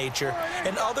that nature.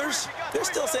 And others, they're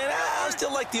still saying, I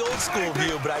still like the old school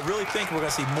view, but I really think we're going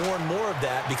to see more and more of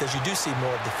that because you do see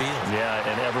more of the field. Yeah,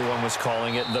 and everyone was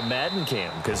calling it the Madden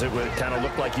cam because it would kind of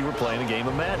look like you were playing a game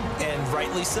of Madden. And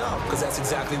rightly so, because that's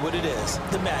exactly what it is,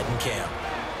 the Madden cam.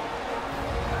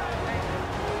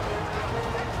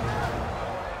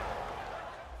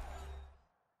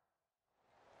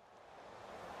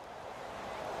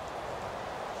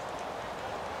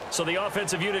 So the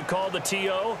offensive unit called the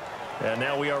TO, and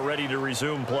now we are ready to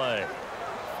resume play.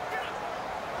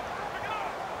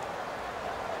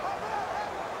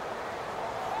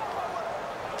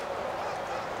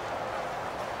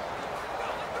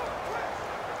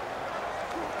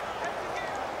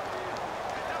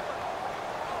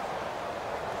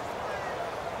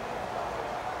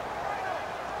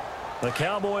 The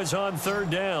Cowboys on 3rd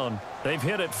down. They've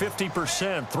hit it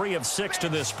 50%, 3 of 6 to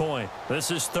this point. This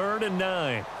is 3rd and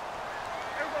 9.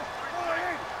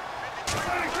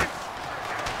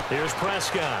 Here's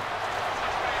Prescott.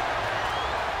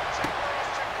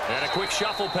 And a quick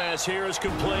shuffle pass here is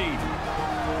complete.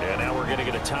 And now we're going to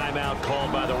get a timeout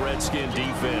called by the Redskin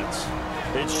defense.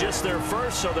 It's just their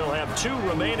first, so they'll have 2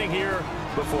 remaining here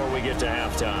before we get to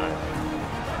halftime.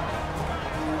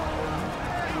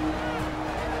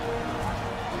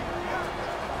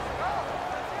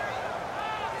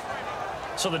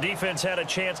 So the defense had a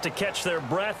chance to catch their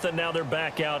breath, and now they're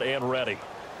back out and ready.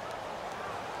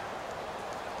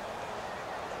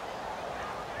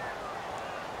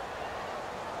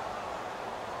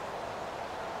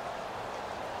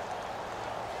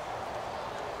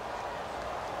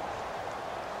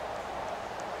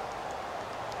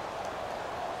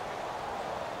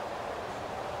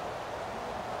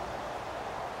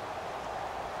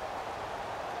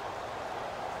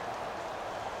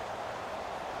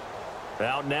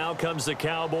 Out now comes the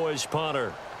Cowboys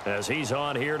punter as he's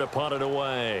on here to punt it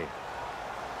away.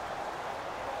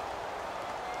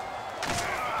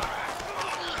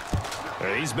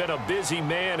 He's been a busy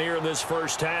man here in this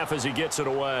first half as he gets it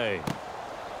away.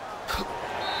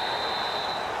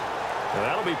 And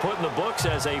that'll be put in the books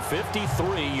as a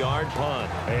 53-yard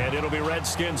punt. And it'll be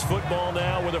Redskins football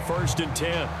now with a 1st and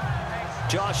 10.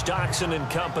 Josh Doxson and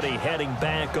company heading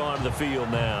back on the field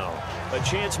now. A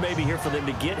chance maybe here for them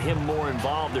to get him more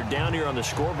involved. They're down here on the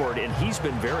scoreboard, and he's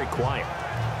been very quiet.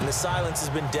 And the silence has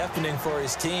been deafening for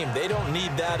his team. They don't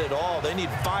need that at all. They need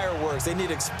fireworks. They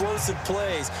need explosive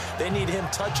plays. They need him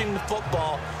touching the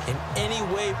football in any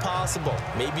way possible.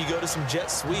 Maybe go to some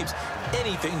jet sweeps.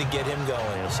 Anything to get him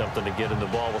going. Yeah, something to get in the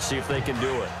ball. We'll see if they can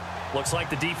do it. Looks like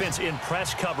the defense in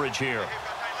press coverage here.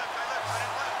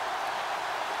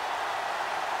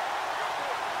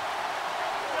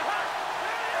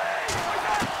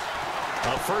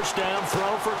 A first down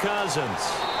throw for Cousins.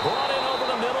 Brought in over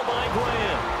the middle by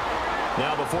Graham.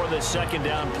 Now before this second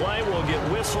down play, we'll get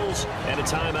whistles and a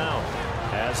timeout,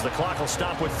 as the clock will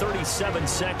stop with 37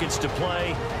 seconds to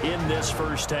play in this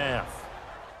first half.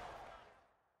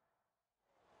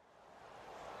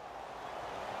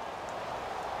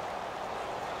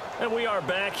 And we are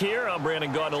back here. I'm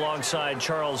Brandon Gaudin alongside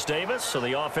Charles Davis. So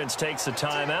the offense takes a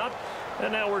timeout,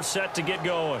 and now we're set to get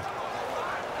going.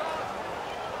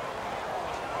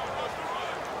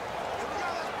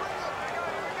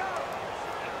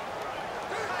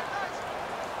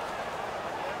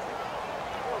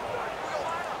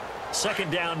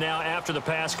 Second down now after the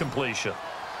pass completion.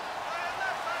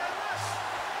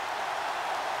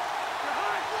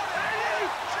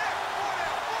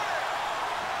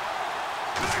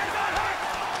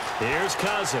 Here's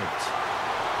Cousins.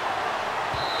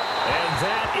 And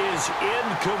that is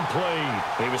incomplete.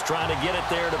 He was trying to get it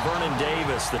there to Vernon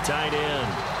Davis, the tight end.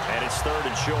 And it's third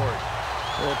and short.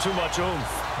 Well, too much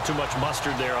oomph, too much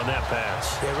mustard there on that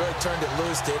pass. They really turned it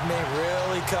loose, didn't they?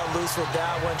 Really cut loose with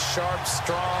that one. Sharp,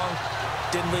 strong.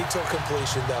 Didn't lead to a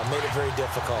completion, though. Made it very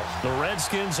difficult. The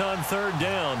Redskins on third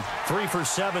down. 3 for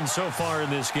 7 so far in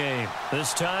this game.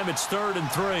 This time it's 3rd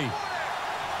and 3.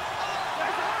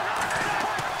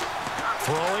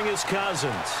 Throwing is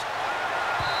Cousins.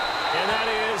 And that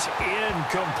is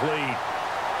incomplete.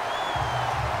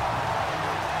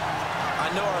 I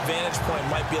know our vantage point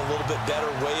might be a little bit better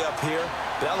way up here,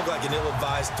 but that looked like an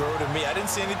ill-advised throw to me. I didn't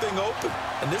see anything open,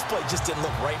 and this play just didn't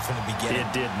look right from the beginning.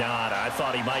 It did not. I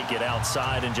thought he might get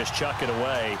outside and just chuck it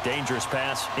away. Dangerous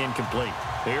pass, incomplete.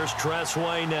 Here's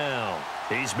Tressway now.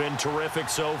 He's been terrific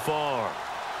so far.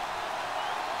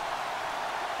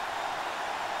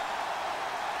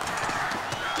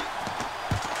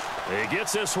 He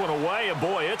gets this one away, and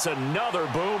boy, it's another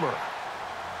boomer.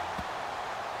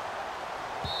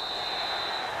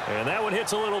 And that one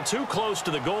hits a little too close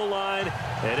to the goal line,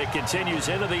 and it continues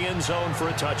into the end zone for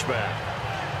a touchback.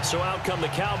 So out come the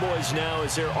Cowboys now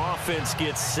as their offense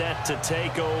gets set to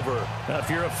take over. Now, if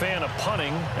you're a fan of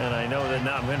punting, and I know that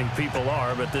not many people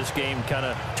are, but this game kind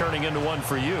of turning into one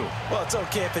for you. Well, it's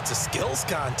okay if it's a skills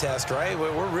contest, right?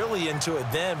 We're really into it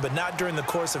then, but not during the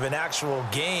course of an actual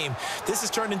game. This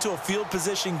has turned into a field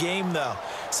position game, though.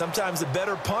 Sometimes a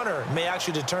better punter may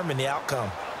actually determine the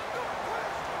outcome.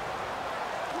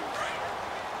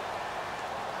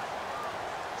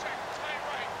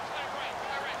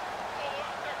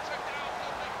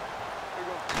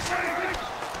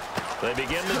 They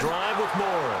begin the drive with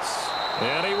Morris.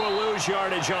 And he will lose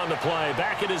yardage on the play.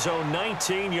 Back at his own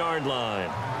 19-yard line.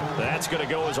 That's going to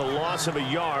go as a loss of a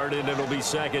yard, and it'll be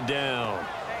second down.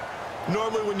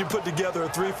 Normally when you put together a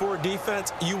 3-4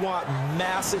 defense, you want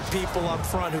massive people up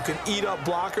front who can eat up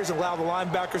blockers and allow the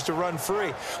linebackers to run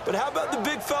free. But how about the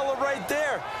big fella right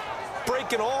there?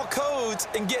 Breaking all codes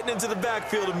and getting into the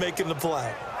backfield and making the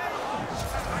play.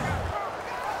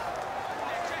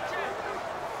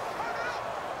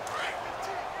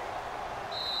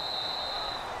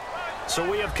 So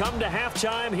we have come to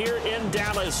halftime here in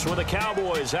Dallas with the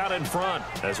Cowboys out in front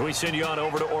as we send you on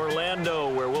over to Orlando,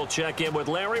 where we'll check in with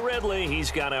Larry Ridley. He's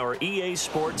got our EA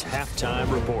Sports halftime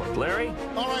report. Larry?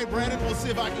 All right, Brandon, we'll see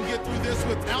if I can get through this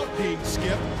without being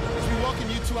skipped as we welcome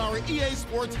you to our EA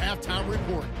Sports halftime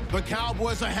report. The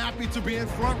Cowboys are happy to be in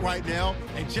front right now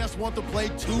and just want to play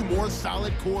 2 more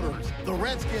solid quarters. The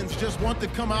Redskins just want to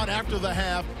come out after the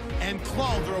half and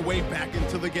claw their way back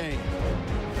into the game.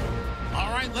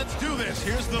 All right, let's do this.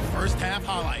 Here's the first half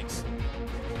highlights.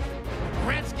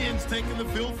 Redskins taking the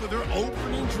field for their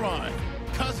opening drive.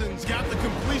 Cousins got the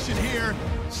completion here,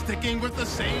 sticking with the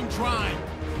same drive.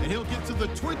 And he'll get to the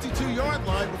 22-yard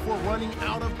line before running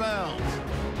out of bounds.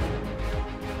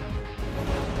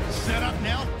 Set up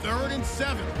now, 3rd and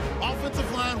 7. Offensive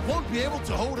line won't be able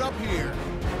to hold up here.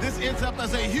 This ends up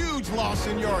as a huge loss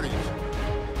in yardage.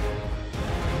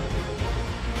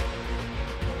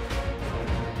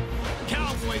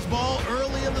 Cowboys ball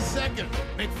early in the second.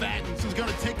 McFadden's is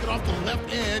going to take it off the left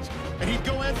edge, and he'd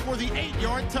go in for the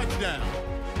 8-yard touchdown.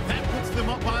 That puts them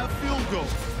up by a field goal.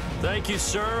 Thank you,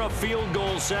 sir. A field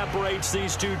goal separates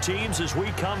these two teams as we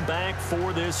come back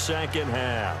for this second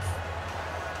half.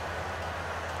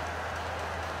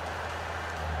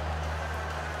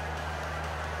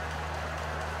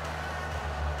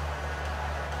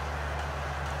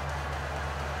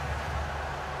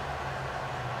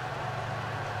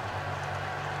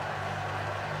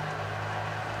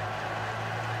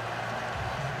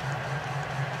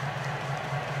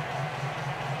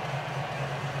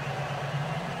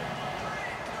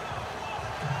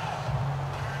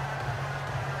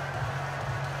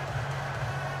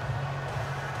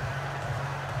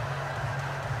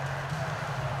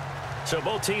 So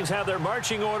both teams have their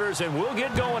marching orders, and we'll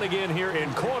get going again here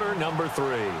in quarter number 3.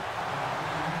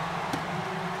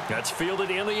 That's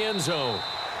fielded in the end zone.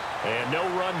 And no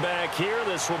run back here.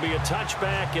 This will be a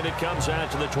touchback, and it comes out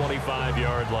to the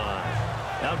 25-yard line.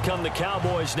 Out come the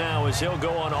Cowboys now as they'll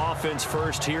go on offense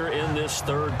first here in this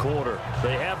third quarter.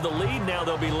 They have the lead. Now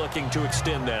they'll be looking to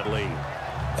extend that lead.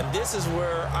 And this is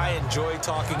where I enjoy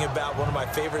talking about one of my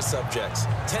favorite subjects,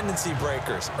 tendency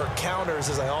breakers, or counters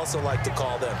as I also like to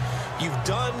call them. You've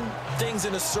done things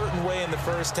in a certain way in the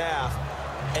first half,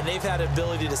 and they've had the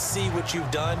ability to see what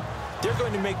you've done. They're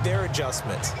going to make their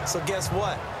adjustments. So guess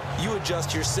what? You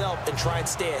adjust yourself and try and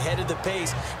stay ahead of the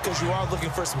pace because you are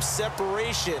looking for some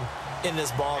separation in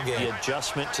this ball game. The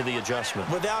adjustment to the adjustment.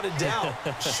 Without a doubt.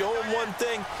 Show them one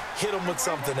thing, hit them with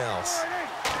something else.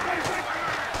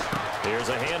 Here's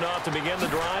a handoff to begin the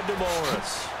drive to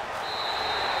Morris.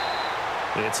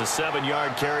 It's a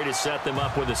 7-yard carry to set them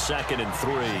up with a 2nd and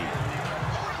 3.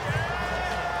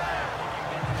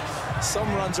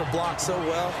 Some runs are blocked so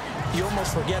well, you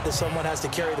almost forget that someone has to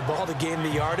carry the ball to gain the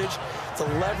yardage. The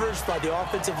leverage by the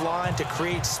offensive line to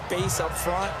create space up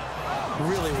front,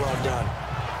 really well done.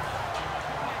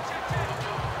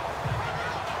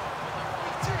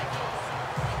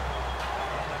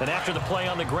 And after the play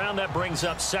on the ground, that brings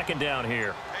up 2nd down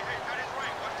here.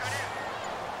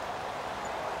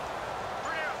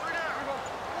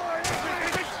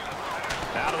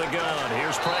 Out of the gun,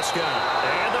 here's Prescott.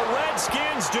 And the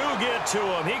Redskins do get to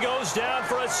him. He goes down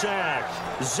for a sack.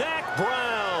 Zach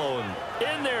Brown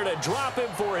in there to drop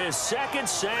him for his 2nd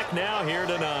sack now here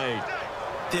tonight.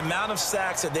 The amount of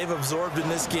sacks that they've absorbed in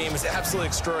this game is absolutely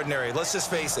extraordinary. Let's just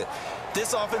face it.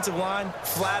 This offensive line,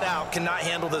 flat out, cannot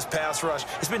handle this pass rush.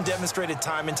 It's been demonstrated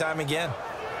time and time again.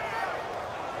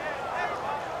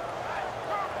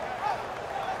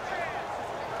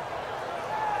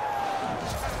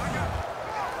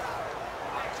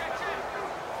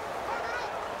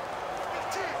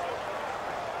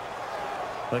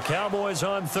 The Cowboys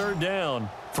on 3rd down.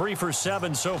 3 for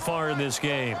 7 so far in this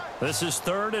game. This is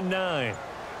 3rd and 9.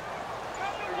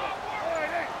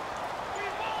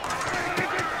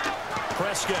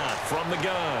 Prescott from the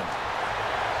gun.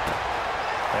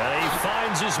 And he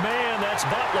finds his man. That's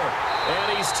Butler.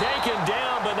 And he's taken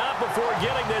down, but not before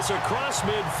getting this across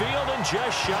midfield and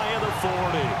just shy of the 40.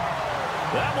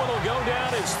 That one will go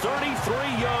down as 33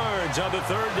 yards on the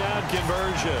 3rd down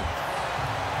conversion.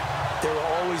 There will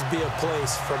always be a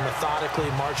place for methodically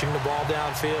marching the ball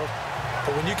downfield.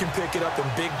 But when you can pick it up in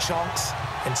big chunks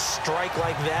and strike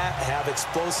like that, have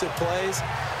explosive plays,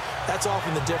 that's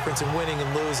often the difference in winning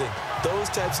and losing. Those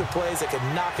types of plays that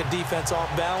can knock a defense off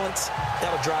balance,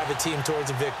 that'll drive a team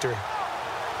towards a victory.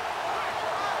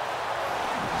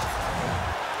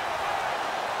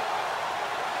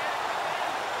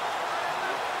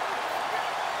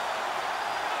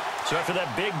 So after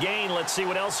that big gain, let's see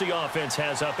what else the offense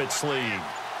has up its sleeve.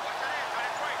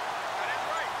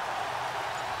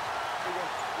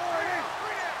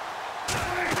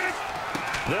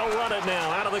 They'll run it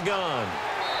now out of the gun.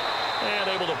 And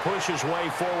able to push his way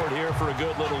forward here for a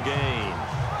good little gain.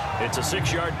 It's a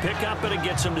 6-yard pickup, and it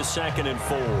gets him to 2nd and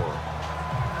 4.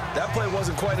 That play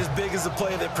wasn't quite as big as the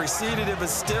play that preceded it, but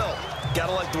still,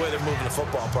 gotta like the way they're moving the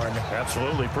football, partner.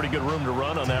 Absolutely. Pretty good room to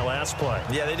run on that last play.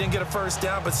 Yeah, they didn't get a 1st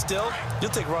down, but still, you'll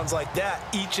take runs like that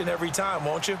each and every time,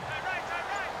 won't you?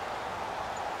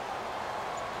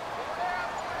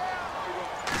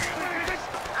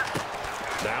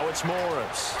 Now it's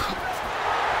Morris.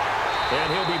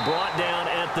 And he'll be brought down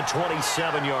at the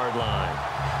 27-yard line.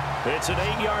 It's an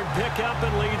 8-yard pickup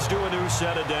and leads to a new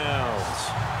set of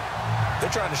downs. They're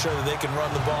trying to show that they can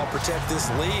run the ball, protect this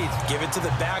lead, give it to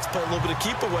the backs, play a little bit of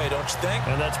keep away, don't you think?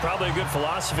 And that's probably a good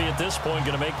philosophy at this point,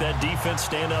 going to make that defense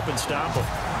stand up and stop them.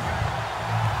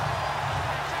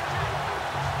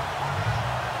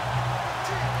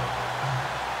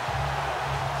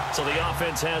 So the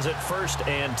offense has it 1st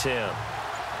and 10.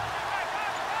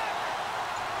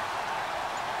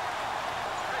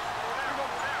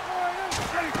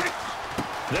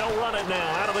 They'll run it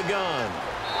now out of the gun.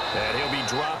 And he'll be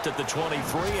dropped at the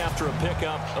 23 after a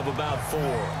pickup of about 4.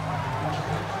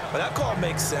 Well, that call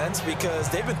makes sense because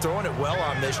they've been throwing it well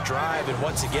on this drive, and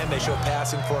once again they show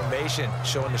passing formation,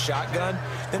 showing the shotgun.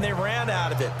 Then they ran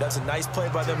out of it. That's a nice play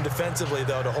by them defensively,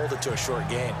 though, to hold it to a short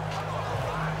gain.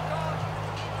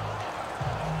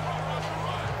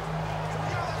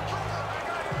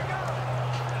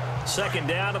 Second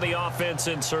down to the offense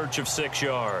in search of 6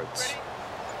 yards.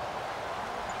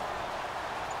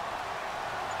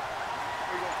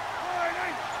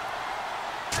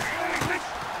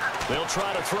 They'll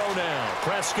try to throw now.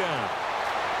 Prescott.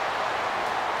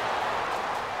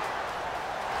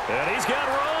 And he's got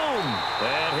room.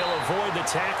 And he'll avoid the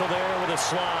tackle there with a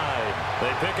slide.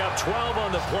 They pick up 12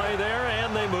 on the play there,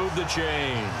 and they move the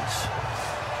chains.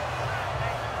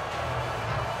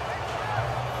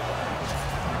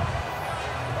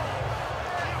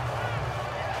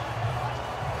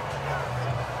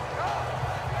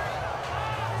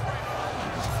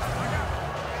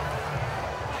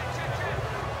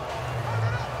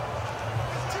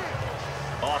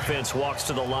 Offense walks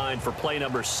to the line for play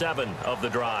number 7 of the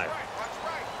drive.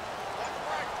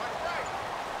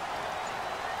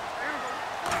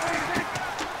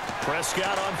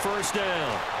 Prescott on first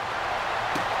down.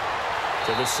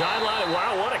 To the sideline.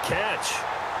 Wow, what a catch.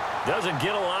 Doesn't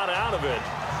get a lot out of it,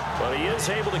 but he is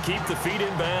able to keep the feet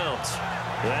in bounds.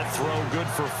 That throw good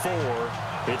for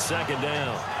 4. It's second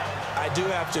down. I do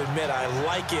have to admit, I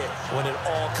like it when it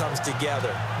all comes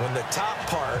together. When the top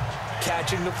part,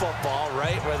 catching the football,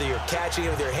 right, whether you're catching it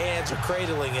with your hands or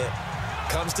cradling it,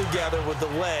 comes together with the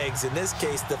legs, in this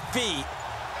case the feet,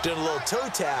 doing a little toe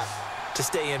tap to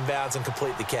stay in bounds and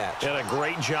complete the catch. And a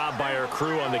great job by our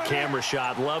crew on the camera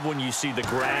shot. Love when you see the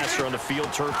grass or on the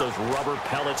field turf, those rubber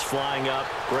pellets flying up.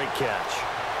 Great catch.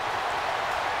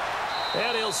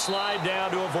 And he'll slide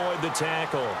down to avoid the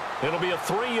tackle. It'll be a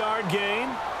 3-yard gain,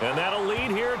 and that'll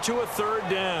lead here to a third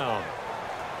down.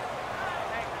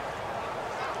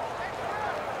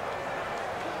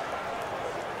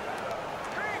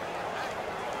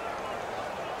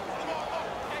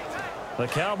 The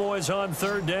Cowboys on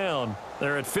third down.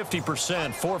 They're at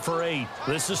 50%, 4 for 8.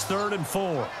 This is 3rd and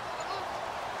 4.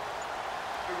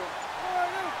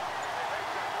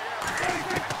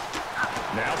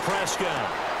 Now Prescott.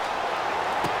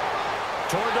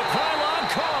 Toward the pylon,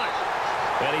 caught.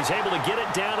 And he's able to get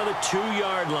it down to the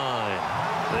 2-yard line.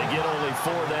 They get only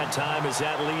 4 that time as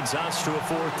that leads us to a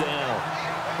 4th down.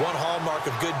 One hallmark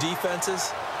of good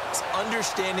defenses is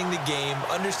understanding the game,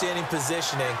 understanding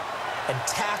positioning, and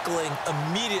tackling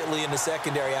immediately in the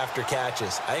secondary after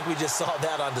catches. I think we just saw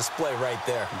that on display right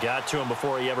there. Got to him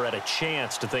before he ever had a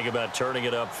chance to think about turning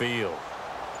it upfield.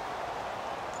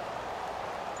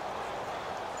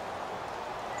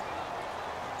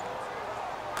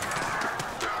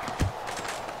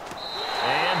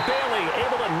 And Bailey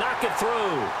able to knock it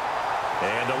through.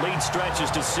 And the lead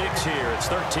stretches to 6 here. It's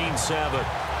 13-7.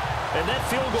 And that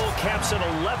field goal caps an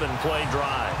 11-play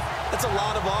drive. That's a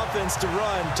lot of offense to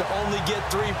run to only get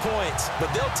 3 points, but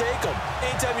they'll take them.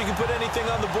 Anytime you can put anything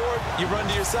on the board, you run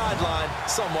to your sideline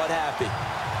somewhat happy.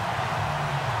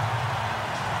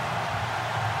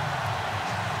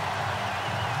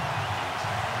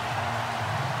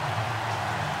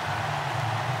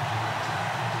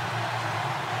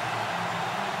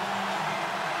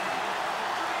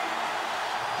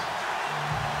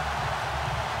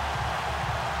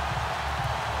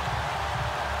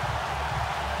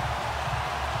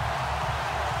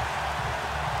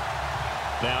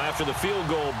 Now, after the field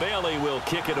goal, Bailey will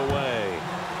kick it away.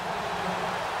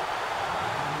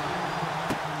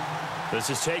 This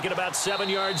is taken about 7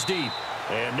 yards deep.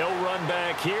 And no run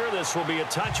back here. This will be a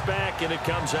touchback, and it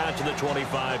comes out to the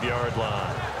 25-yard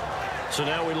line. So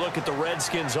now we look at the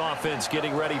Redskins offense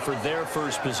getting ready for their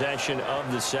first possession of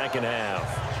the second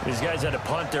half. These guys had to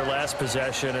punt their last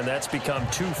possession, and that's become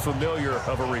too familiar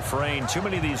of a refrain. Too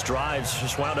many of these drives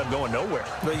just wound up going nowhere.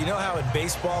 But you know how in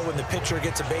baseball, when the pitcher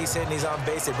gets a base hit and he's on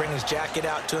base, they bring his jacket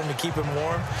out to him to keep him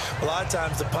warm? A lot of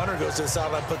times the punter goes to the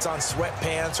sideline, puts on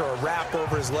sweatpants or a wrap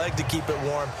over his leg to keep it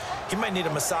warm. He might need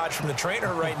a massage from the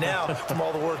trainer right now from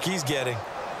all the work he's getting.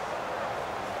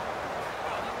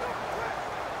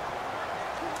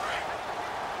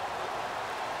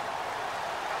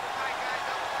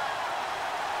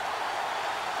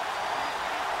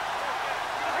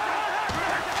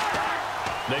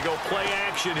 They go play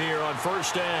action here on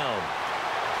first down.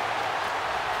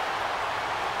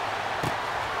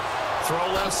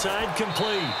 Throw left side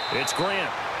complete. It's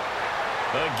Grant.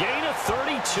 A gain of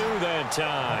 32 that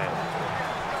time.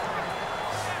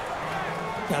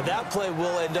 Now that play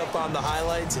will end up on the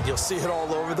highlights and you'll see it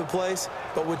all over the place.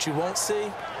 But what you won't see,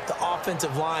 the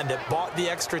offensive line that bought the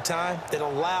extra time, that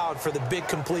allowed for the big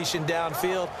completion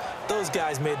downfield, those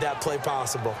guys made that play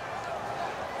possible.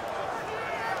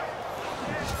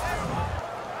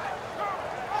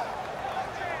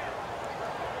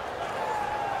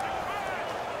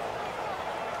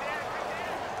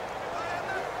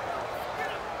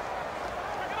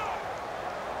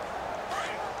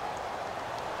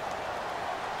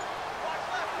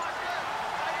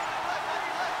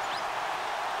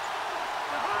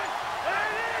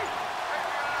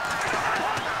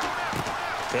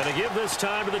 Going to give this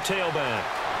time to the tailback.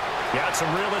 Got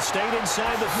some real estate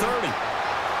inside the 30.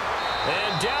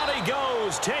 And down he goes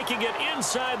Broncos taking it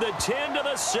inside the 10 to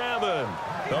the 7.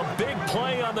 A big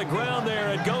play on the ground there.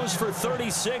 It goes for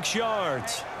 36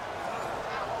 yards.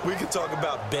 We can talk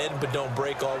about bend but don't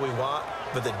break all we want,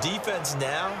 but the defense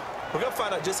now, we're going to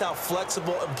find out just how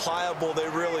flexible and pliable they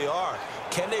really are.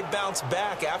 Can they bounce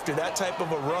back after that type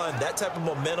of a run, that type of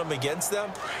momentum against them,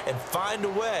 and find a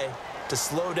way to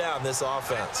slow down this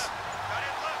offense?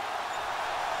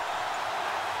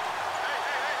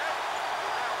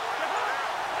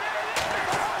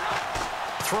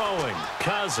 Throwing,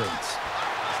 Cousins.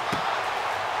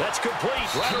 That's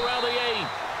complete right around the 8.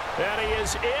 And he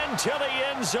is into the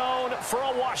end zone for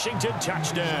a Washington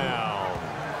touchdown.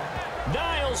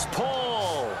 Niles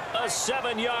Paul, a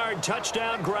 7-yard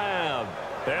touchdown grab.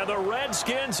 And the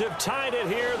Redskins have tied it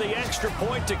here. The extra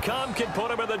point to come can put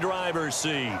them in the driver's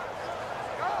seat.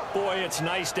 Boy, it's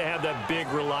nice to have that big,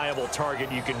 reliable target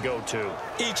you can go to.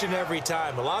 Each and every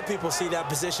time. A lot of people see that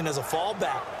position as a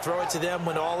fallback. Throw it to them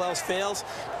when all else fails.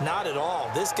 Not at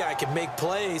all. This guy can make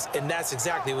plays, and that's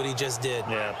exactly what he just did.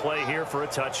 Yeah, play here for a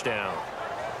touchdown.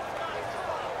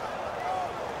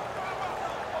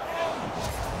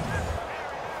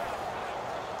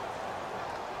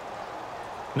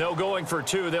 No going for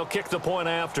 2. They'll kick the point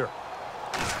after.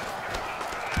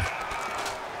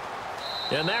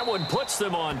 And that one puts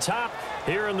them on top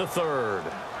here in the 3rd.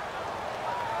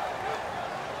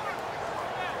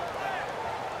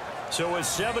 So a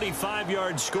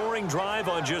 75-yard scoring drive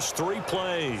on just 3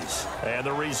 plays. And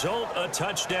the result, a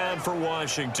touchdown for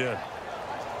Washington.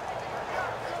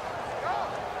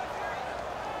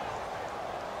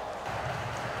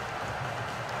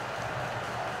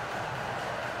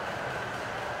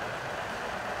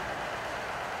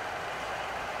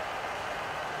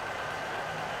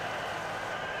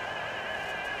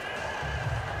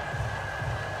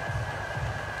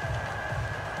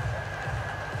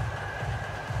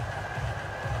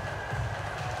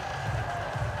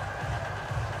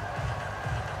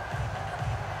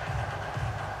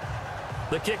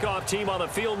 The kickoff team on the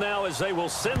field now as they will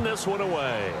send this one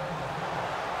away.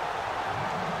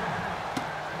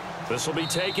 This will be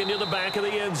taken to the back of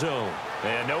the end zone.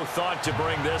 And no thought to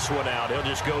bring this one out. He'll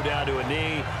just go down to a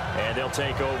knee, and they'll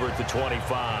take over at the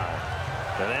 25.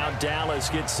 And now Dallas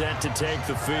gets set to take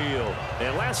the field.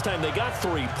 And last time they got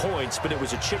 3 points, but it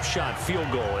was a chip shot field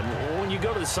goal. And when you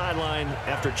go to the sideline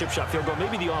after a chip shot field goal,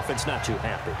 maybe the offense not too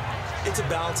happy. It's a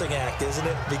balancing act, isn't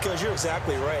it? Because you're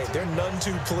exactly right. They're none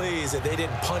too pleased that they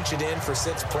didn't punch it in for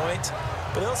 6 points.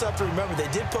 But they also have to remember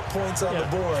they did put points on the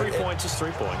board. 3 points is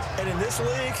 3 points. And in this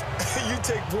league, you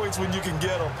take points when you can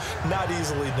get them. Not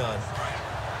easily done.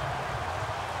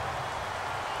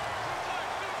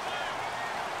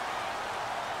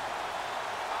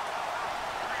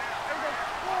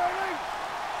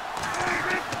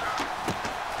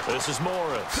 This is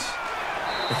Morris.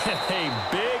 A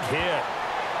big hit.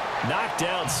 Knocked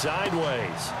down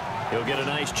sideways. He'll get a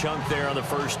nice chunk there on the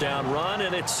first down run,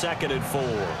 and it's 2nd and 4.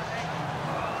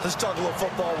 Let's talk a little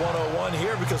football 101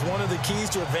 here, because one of the keys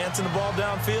to advancing the ball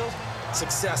downfield,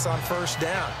 success on first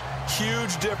down.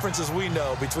 Huge difference, as we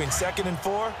know, between 2nd and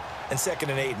 4 and 2nd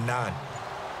and 8 and 9.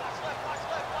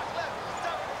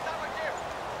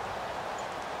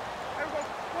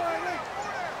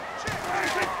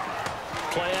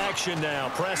 Play action now.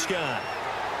 Prescott.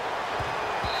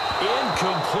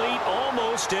 Incomplete,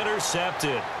 almost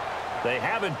intercepted. They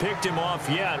haven't picked him off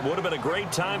yet. Would have been a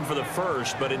great time for the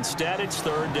first, but instead it's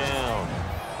 3rd down.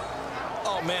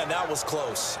 Oh, man, that was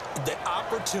close. The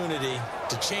opportunity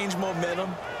to change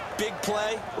momentum, big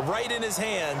play, right in his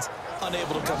hands,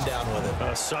 unable to come down with it.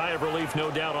 A sigh of relief,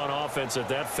 no doubt, on offense that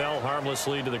that fell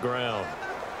harmlessly to the ground.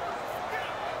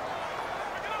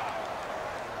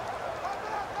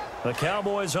 The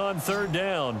Cowboys on 3rd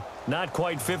down. Not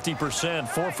quite 50%,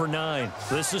 4 for 9.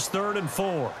 This is 3rd and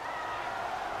 4.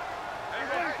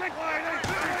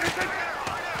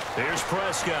 Here's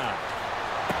Prescott.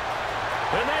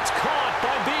 And that's caught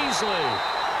by Beasley.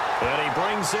 And he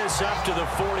brings this up to the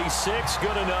 46.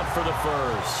 Good enough for the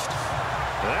first.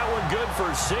 That one good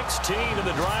for 16, and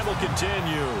the drive will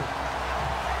continue.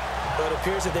 But it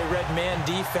appears that they read man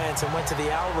defense and went to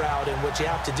the out route, and what you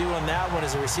have to do on that one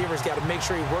is the receiver's got to make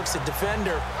sure he works the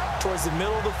defender towards the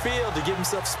middle of the field to give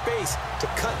himself space to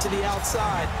cut to the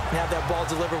outside and have that ball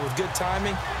delivered with good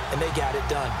timing, and they got it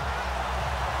done.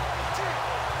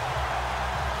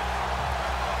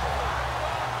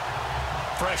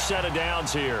 Fresh set of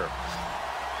downs here.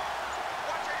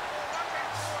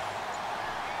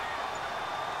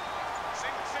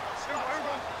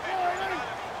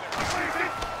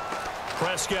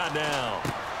 Prescott now.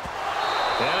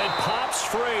 And it pops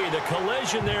free. The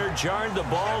collision there jarred the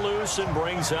ball loose and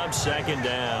brings up 2nd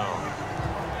down.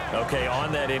 Okay,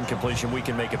 on that incompletion, we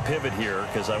can make a pivot here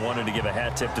because I wanted to give a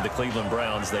hat tip to the Cleveland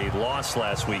Browns. They lost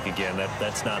last week again.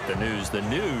 That's not the news. The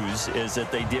news is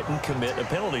that they didn't commit a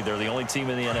penalty. They're the only team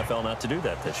in the NFL not to do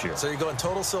that this year. So you're going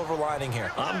total silver lining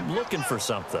here. I'm looking for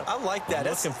something. I like that.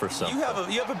 I'm looking for something. You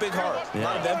have a big heart. Yeah. A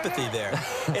lot of empathy there.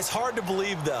 It's hard to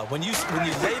believe, though. When you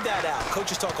lay that out,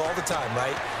 coaches talk all the time,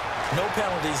 right? No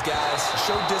penalties, guys.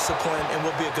 Show discipline, and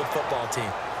we'll be a good football team.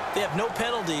 They have no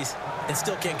penalties and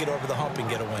still can't get over the hump and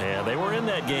get a win. Yeah, they were in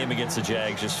that game against the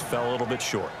Jags, just fell a little bit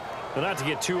short. But not to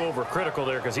get too overcritical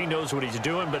there because he knows what he's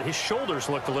doing, but his shoulders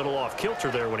looked a little off kilter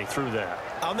there when he threw that.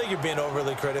 I don't think you're being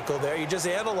overly critical there. You're just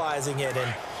analyzing it,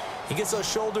 and he gets those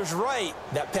shoulders right.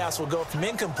 That pass will go from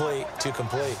incomplete to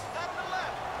complete.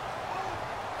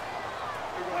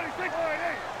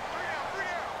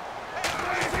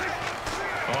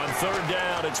 On third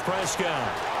down, it's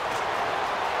Prescott.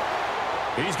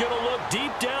 He's going to look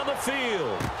deep down the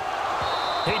field.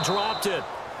 He dropped it.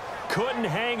 Couldn't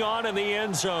hang on in the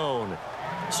end zone.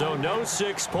 So no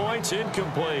 6 points,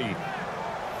 incomplete.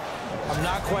 I'm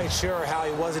not quite sure how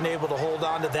he wasn't able to hold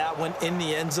on to that one in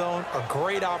the end zone. A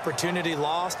great opportunity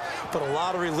lost, but a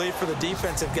lot of relief for the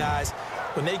defensive guys.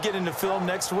 When they get into film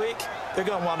next week, they're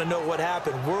going to want to know what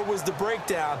happened. Where was the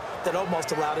breakdown that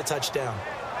almost allowed a touchdown?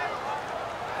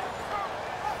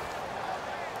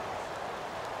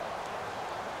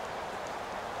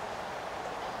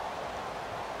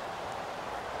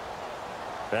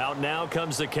 Out now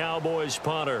comes the Cowboys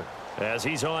punter as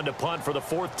he's on to punt for the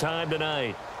 4th time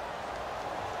tonight.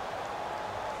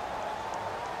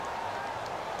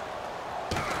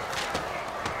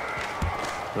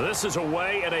 This is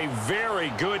away and a very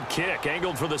good kick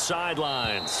angled for the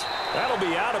sidelines. That'll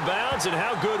be out of bounds, and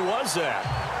how good was that?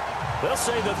 They'll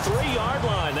say the 3-yard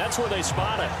line. That's where they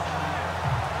spot it.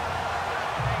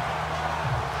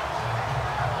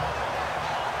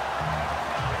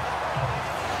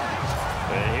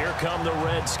 Come the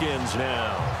Redskins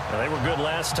now. They were good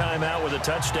last time out with a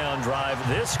touchdown drive.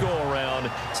 This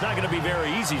go-around, it's not going to be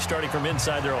very easy starting from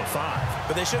inside their own 5.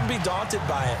 But they shouldn't be daunted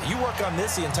by it. You work on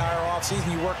this the entire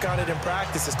offseason. You work on it in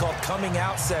practice. It's called coming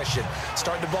out session.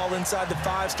 Start the ball inside the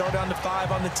 5, start on the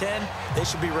 5, on the 10. They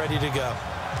should be ready to go.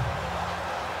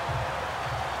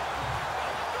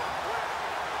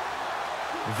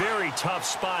 Very tough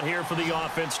spot here for the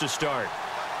offense to start.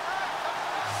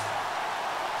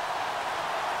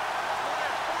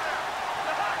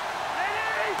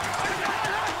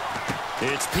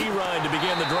 It's Pirine to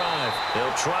begin the drive.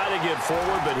 He'll try to get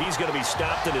forward, but he's going to be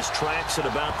stopped in his tracks at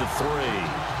about the 3.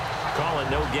 Calling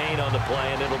no gain on the play,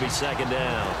 and it'll be 2nd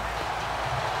down.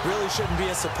 Really shouldn't be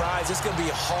a surprise. It's going to be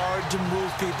hard to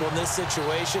move people in this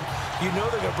situation. You know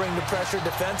they're going to bring the pressure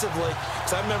defensively.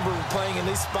 Because I remember playing in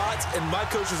these spots, and my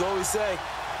coaches always say,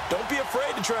 don't be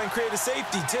afraid to try and create a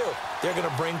safety, too. They're going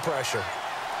to bring pressure.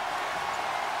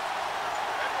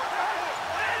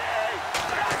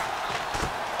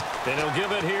 And he'll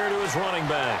give it here to his running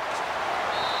back.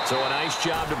 So a nice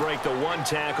job to break the 1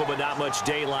 tackle, but not much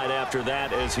daylight after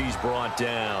that as he's brought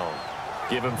down.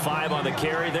 Give him 5 on the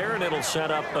carry there, and it'll set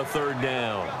up a 3rd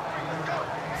down.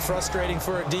 Frustrating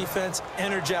for a defense,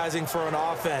 energizing for an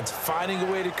offense. Finding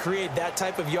a way to create that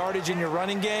type of yardage in your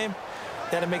running game,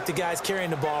 that'll make the guys carrying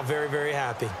the ball very, very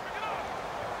happy.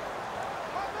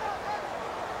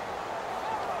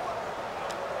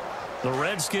 The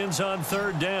Redskins on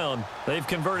 3rd down. They've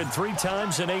converted 3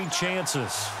 times in 8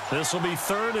 chances. This will be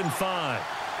 3rd and 5.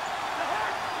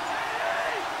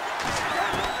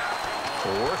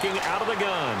 Working out of the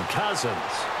gun, Cousins.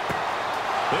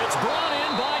 It's brought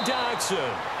in by Doubtful.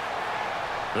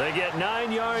 They get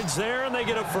 9 yards there, and they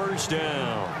get a 1st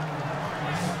down.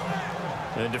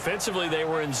 And defensively, they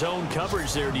were in zone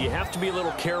coverage there. Do you have to be a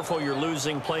little careful? You're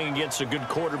losing playing against a good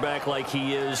quarterback like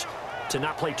he is to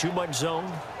not play too much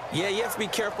zone? Yeah, you have to be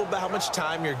careful about how much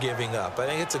time you're giving up. I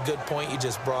think it's a good point you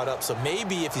just brought up. So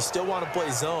maybe if you still want to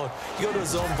play zone, you go to a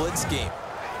zone blitz scheme.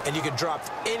 And you can drop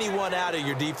anyone out of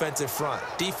your defensive front.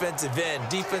 Defensive end,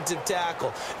 defensive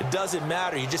tackle. It doesn't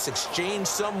matter. You just exchange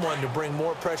someone to bring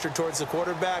more pressure towards the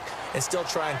quarterback and still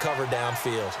try and cover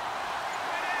downfield.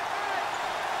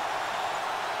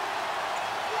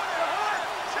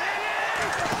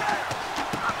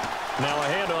 Now a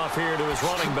handoff here to his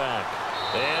running back.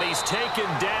 And he's taken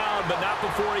down, but not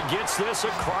before he gets this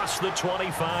across the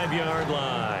 25-yard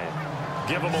line.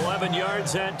 Give him 11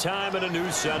 yards that time and a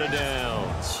new set of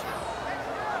downs.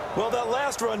 Well, that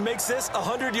last run makes this a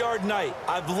 100-yard night.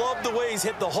 I've loved the way he's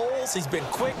hit the holes. He's been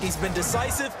quick, he's been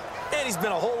decisive, and he's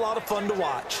been a whole lot of fun to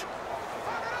watch.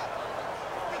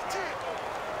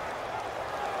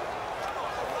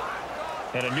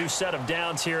 And a new set of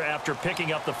downs here after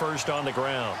picking up the first on the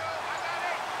ground.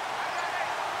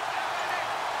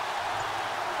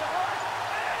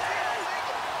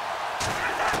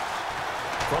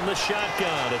 from the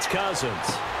shotgun. It's Cousins.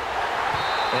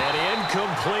 And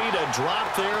incomplete, a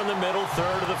drop there in the middle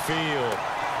third of the field.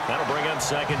 That'll bring up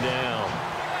second down.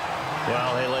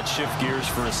 Well, hey, let's shift gears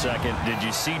for a second. Did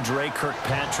you see Dre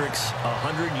Kirkpatrick's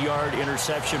 100-yard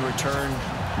interception return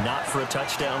not for a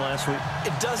touchdown last week?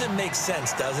 It doesn't make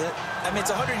sense, does it? I mean,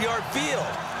 it's a 100-yard field.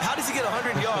 How does he get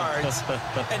 100 yards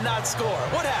and not score?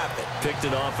 What happened? Picked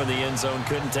it off in the end zone,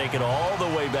 couldn't take it all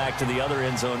the way back to the other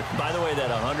end zone. By the way, that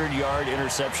 100-yard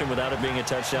interception without it being a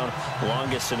touchdown,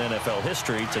 longest in NFL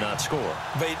history to not score.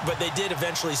 But they did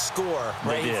eventually score,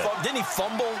 right? They did. Didn't he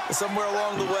fumble somewhere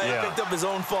along the way? Yeah. Picked up his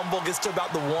own fumble, gets to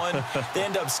about the one. They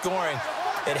end up scoring.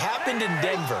 It happened in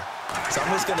Denver. So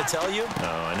I'm just going to tell you.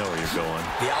 Oh, I know where you're going.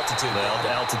 The altitude. The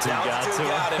altitude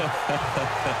got to him.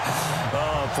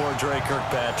 Oh, poor Dre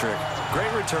Kirkpatrick.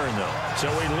 Great return, though. So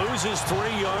he loses 3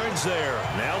 yards there.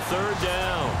 Now third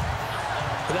down.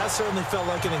 But that certainly felt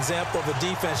like an example of the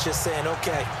defense just saying,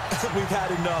 okay, we've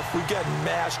had enough. We've gotten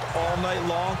mashed all night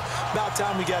long. About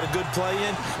time we got a good play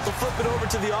in. But flip it over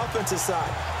to the offensive side.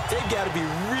 They've got to be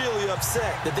really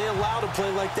upset that they allowed a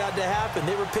play like that to happen.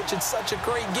 They were pitching such a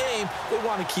great game. They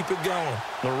want to keep it going.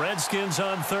 The Redskins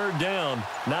on third down.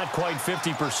 Not quite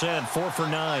 50%, 4 for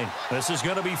 9. This is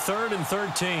going to be 3rd and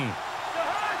 13.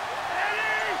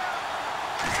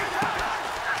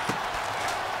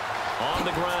 On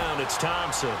the ground, it's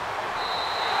Thompson.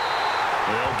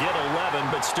 They'll get 11,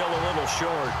 but still a little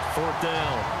short. 4th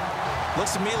down.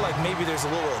 Looks to me like maybe there's a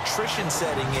little attrition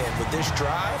setting in with this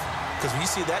drive. Because when you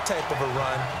see that type of a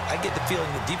run, I get the feeling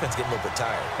the defense getting a little bit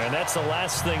tired. And that's the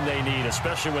last thing they need,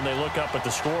 especially when they look up at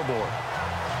the scoreboard.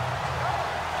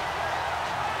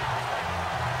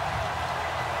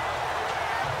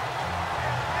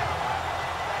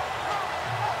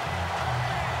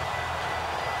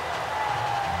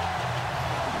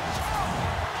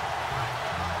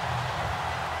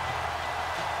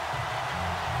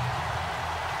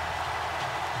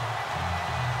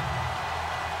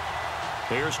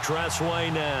 Here's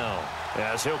Tressway now,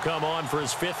 as he'll come on for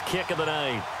his 5th kick of the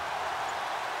night.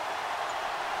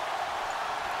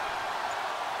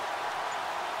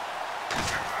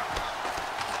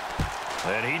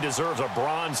 And he deserves a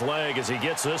bronze leg as he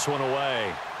gets this one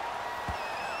away.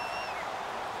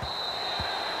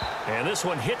 And this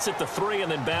one hits at the 3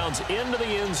 and then bounds into the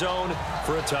end zone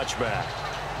for a touchback.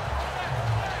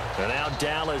 And now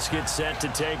Dallas gets set to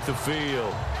take the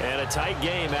field. And a tight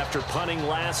game after punting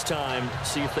last time.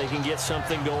 See if they can get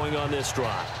something going on this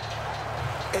drive.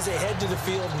 As they head to the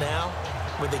field now,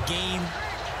 with the game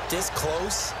this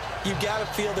close, you've got to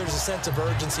feel there's a sense of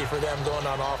urgency for them going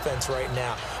on offense right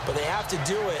now. But they have to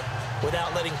do it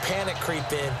without letting panic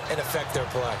creep in and affect their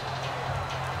play.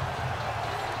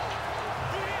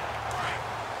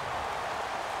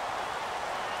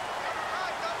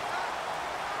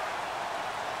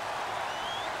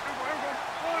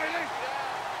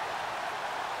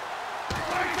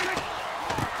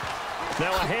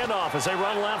 Now a handoff as they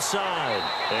run left side.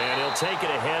 And he'll take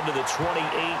it ahead to the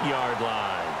 28-yard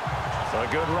line. A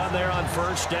good run there on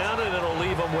 1st down, and it'll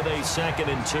leave them with a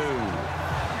 2nd and 2.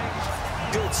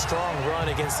 Good, strong run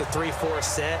against the 3-4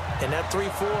 set. And that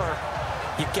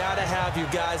 3-4, you got to have your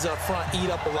guys up front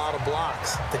eat up a lot of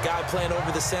blocks. The guy playing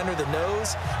over the center, the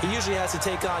nose, he usually has to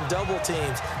take on double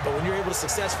teams. But when you're able to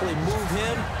successfully move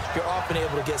him, you're often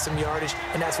able to get some yardage,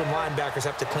 and that's when linebackers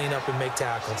have to clean up and make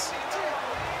tackles.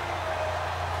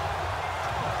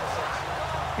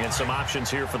 And some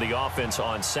options here for the offense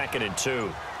on 2nd and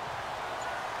 2.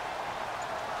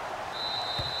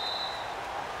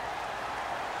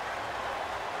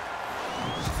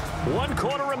 One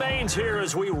quarter remains here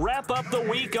as we wrap up the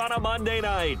week on a Monday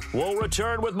night. We'll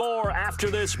return with more after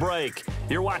this break.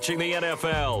 You're watching the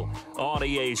NFL on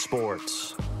EA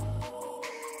Sports.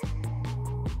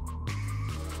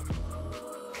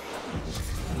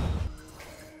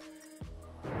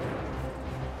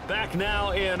 Back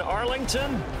now in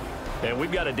Arlington, and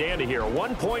we've got a dandy here. A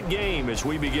 1-point game as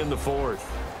we begin the 4th.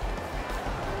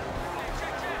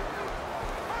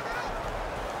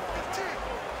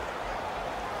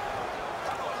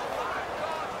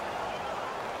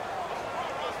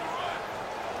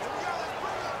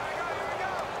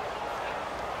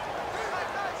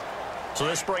 So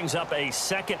this brings up a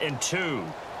 2nd and 2.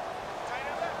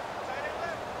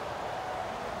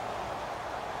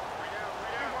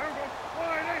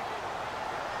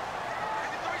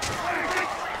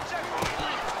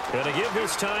 Going to give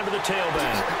this time to the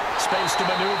tailback. Space to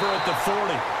maneuver at the 40.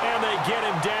 And they get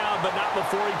him down, but not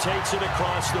before he takes it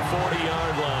across the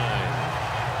 40-yard line.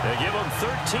 They give him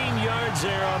 13 yards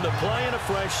there on the play and a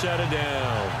fresh set of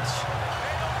downs.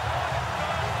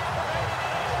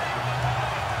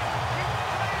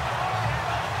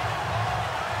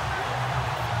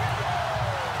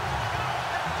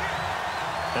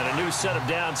 And a new set of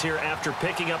downs here after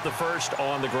picking up the first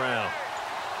on the ground.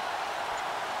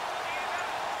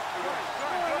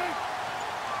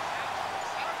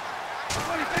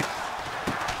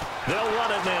 They'll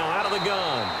run it now out of the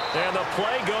gun. And the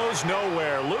play goes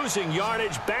nowhere. Losing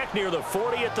yardage back near the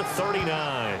 40 at the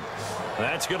 39.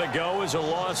 That's going to go as a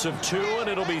loss of 2, and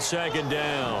it'll be second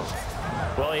down.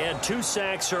 Well, he had 2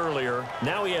 sacks earlier.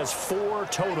 Now he has 4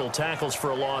 total tackles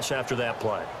for a loss after that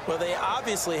play. Well, they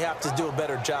obviously have to do a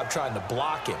better job trying to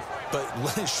block him. But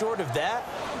short of that,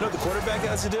 you know what the quarterback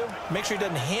has to do? Make sure he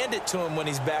doesn't hand it to him when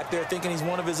he's back there thinking he's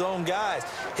one of his own guys.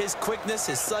 His quickness,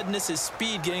 his suddenness, his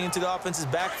speed getting into the offense's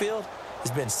backfield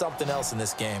has been something else in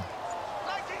this game.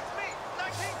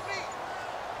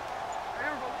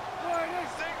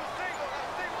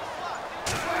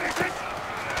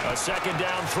 A second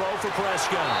down throw for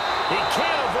Prescott. He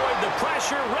can't avoid the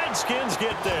pressure. Redskins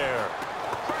get there.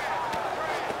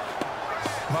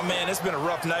 My man, it's been a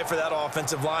rough night for that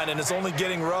offensive line, and it's only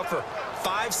getting rougher.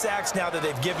 5 sacks now that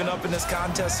they've given up in this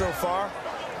contest so far.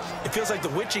 It feels like the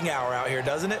witching hour out here,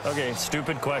 doesn't it? Okay,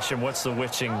 stupid question. What's the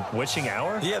witching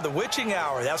hour? Yeah, the witching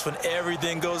hour. That's when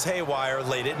everything goes haywire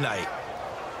late at night.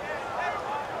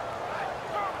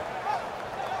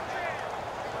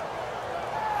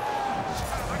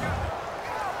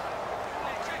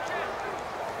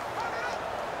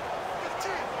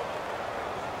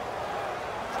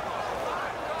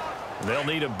 They'll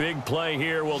need a big play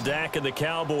here. Will Dak and the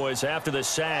Cowboys after the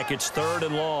sack. It's 3rd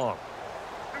and long.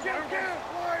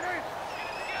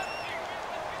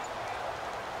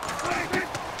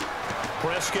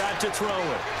 Prescott to throw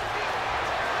it.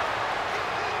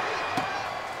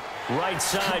 Right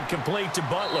side complete to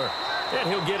Butler. And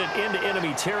he'll get it into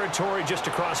enemy territory just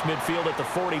across midfield at the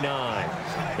 49.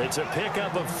 It's a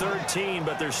pickup of 13,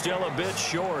 but they're still a bit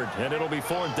short, and it'll be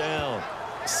 4th down.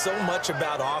 So much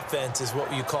about offense is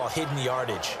what you call hidden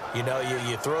yardage. You know,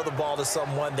 you throw the ball to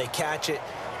someone, they catch it,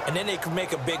 and then they can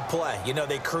make a big play. You know,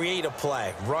 they create a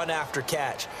play, run after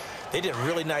catch. They did a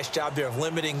really nice job there of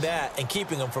limiting that and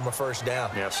keeping him from a first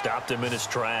down. Yeah, stopped him in his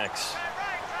tracks.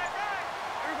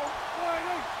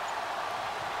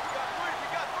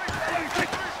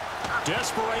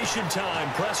 Desperation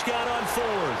time. Prescott on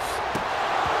 4th.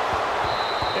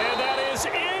 And that is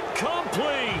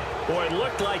incomplete. Boy, it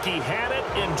looked like he had it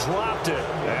and dropped it.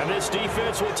 And this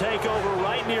defense will take over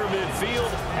right near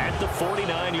midfield at the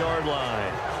 49-yard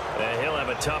line. And he'll have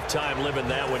a tough time living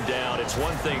that one down. It's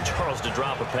one thing, Charles, to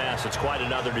drop a pass. It's quite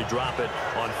another to drop it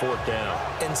on 4th down.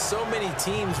 And so many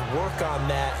teams work on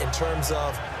that in terms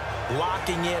of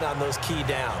locking in on those key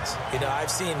downs. You know,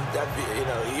 I've seen, you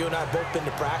know, you and I have both been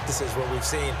to practices where we've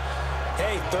seen,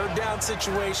 hey, 3rd down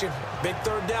situation, big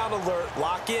 3rd down alert,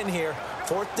 lock in here,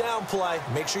 4th down play,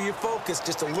 make sure you focus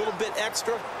just a little bit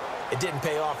extra. It didn't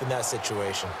pay off in that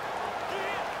situation.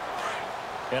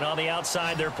 And on the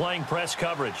outside, they're playing press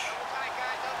coverage.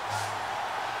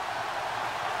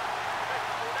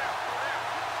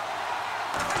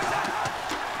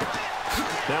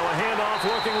 Now a handoff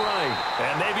looking right.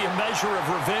 And maybe a measure of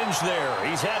revenge there.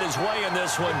 He's had his way in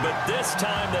this one, but this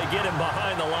time they get him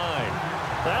behind the line.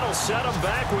 That'll set him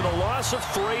back with a loss of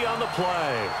 3 on the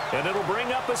play. And it'll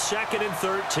bring up a 2nd and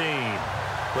 13.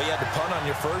 Well, you had to punt on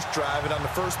your first drive, and on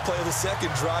the first play of the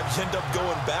second drive, you end up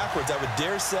going backwards. I would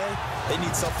dare say they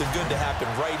need something good to happen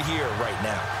right here, right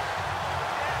now.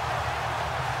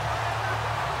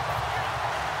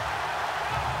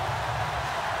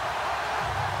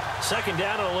 Second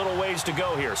down and a little ways to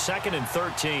go here. 2nd and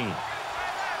 13.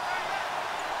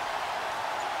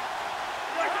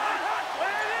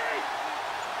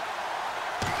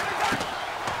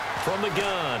 From the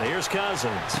gun, here's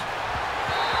Cousins.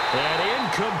 And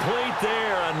incomplete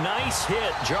there. A nice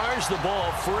hit. Jars the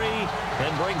ball free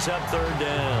and brings up 3rd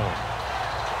down.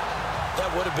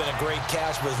 That would have been a great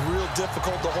catch, but it's real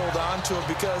difficult to hold on to it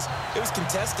because it was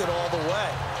contested all the way.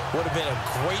 Would have been a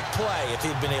great play if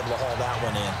he'd been able to haul that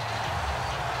one in.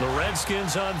 The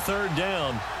Redskins on 3rd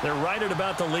down. They're right at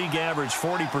about the league average,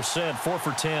 40%, 4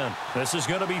 for 10. This is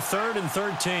going to be 3rd and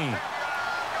 13.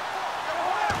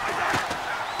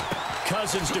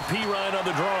 Cousins to Pirine on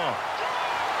the draw.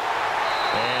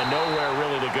 And nowhere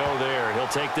really to go there. He'll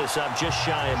take this up just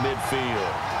shy of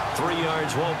midfield. 3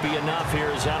 yards won't be enough here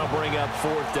as that'll bring up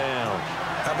 4th down.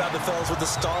 How about the fellas with the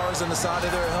stars on the side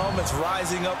of their helmets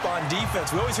rising up on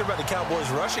defense? We always hear about the Cowboys'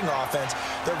 rushing offense.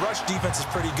 Their rush defense is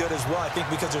pretty good as well, I think,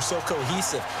 because they're so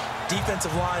cohesive.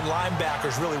 Defensive line,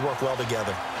 linebackers really work well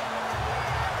together.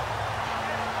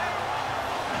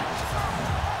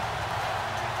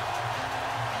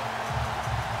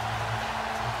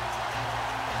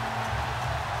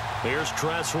 Here's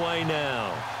Tressway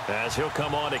now, as he'll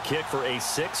come on to kick for a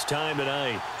 6th time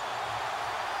tonight.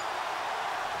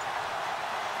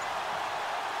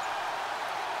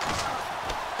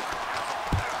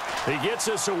 He gets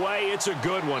us away. It's a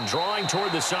good one, drawing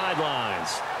toward the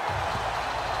sidelines.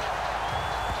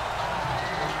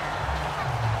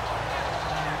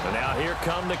 And now here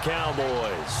come the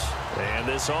Cowboys. And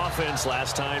this offense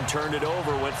last time turned it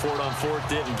over, went for it on fourth,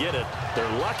 didn't get it.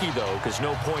 They're lucky, though, because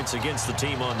no points against the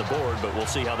team on the board, but we'll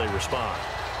see how they respond.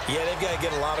 Yeah, they've got to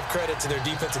get a lot of credit to their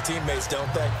defensive teammates,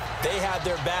 don't they? They had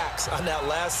their backs on that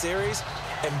last series,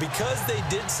 and because they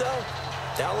did so,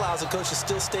 that allows the coach to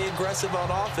still stay aggressive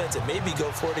on offense and maybe go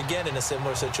for it again in a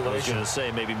similar situation. I was going to say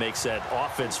maybe makes that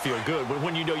offense feel good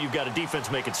when you know you've got a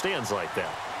defense making stands like that.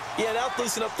 Yeah, that'll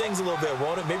loosen up things a little bit,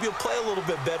 won't it? Maybe you'll play a little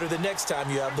bit better the next time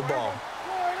you have the ball.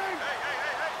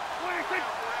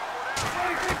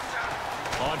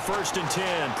 On 1st and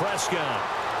 10, Prescott.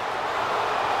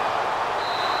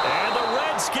 And the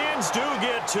Redskins do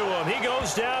get to him. He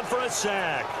goes down for a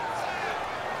sack.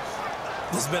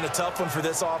 This has been a tough one for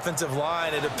this offensive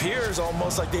line. It appears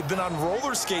almost like they've been on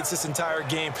roller skates this entire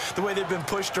game, the way they've been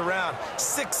pushed around.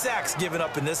 6 sacks given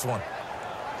up in this one.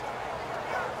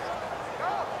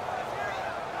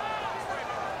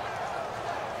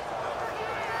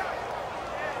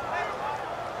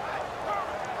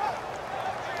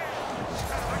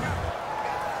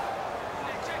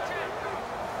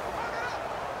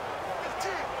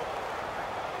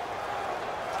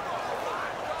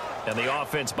 And the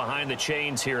offense behind the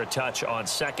chains here, a touch on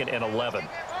 2nd and 11.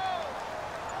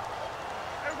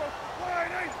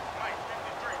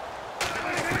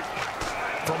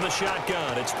 From the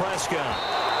shotgun, it's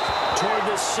Prescott. Toward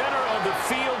the center of the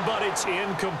field, but it's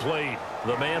incomplete.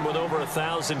 The man with over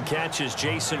 1,000 catches,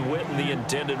 Jason Witten, the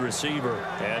intended receiver.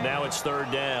 And now it's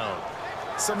 3rd down.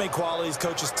 So many qualities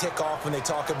coaches tick off when they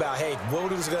talk about, hey,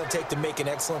 what is it going to take to make an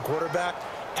excellent quarterback?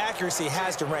 Accuracy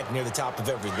has to rank near the top of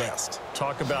every list.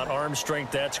 Talk about arm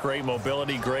strength, that's great.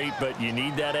 Mobility, great, but you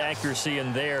need that accuracy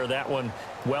in there. That one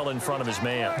well in front of his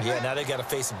man. Yeah, now they got to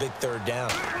face a big 3rd down.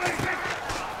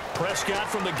 Prescott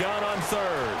from the gun on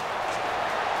 3rd.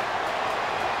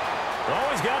 Oh,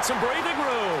 he's got some breathing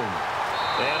room.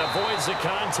 And avoids the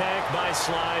contact by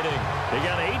sliding. He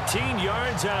got 18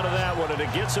 yards out of that one, and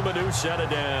it gets him a new set of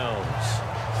downs.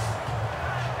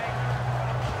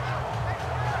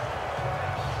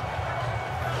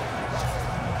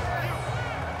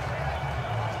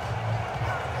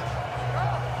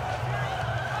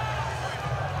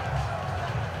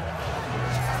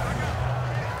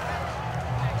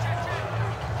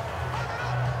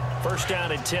 First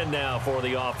down and 10 now for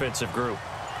the offensive group.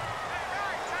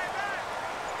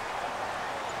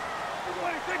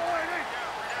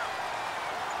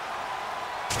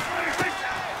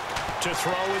 To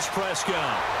throw is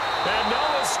Prescott. And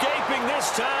no escaping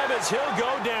this time as he'll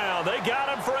go down. They got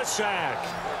him for a sack.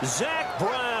 Zach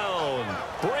Brown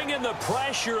bringing the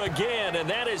pressure again, and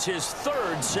that is his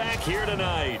 3rd sack here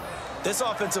tonight. This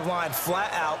offensive line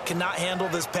flat out cannot handle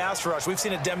this pass rush. We've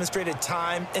seen it demonstrated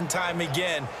time and time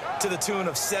again to the tune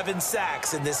of 7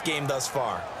 sacks in this game thus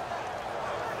far.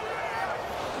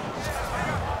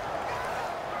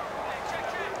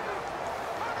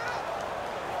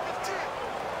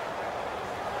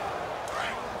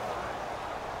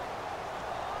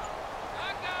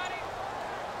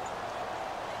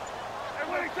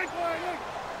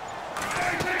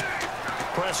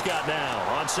 Prescott now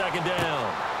on 2nd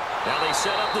down. Now they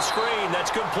set up the screen.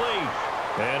 That's complete.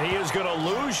 And he is going to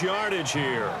lose yardage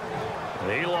here.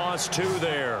 He lost 2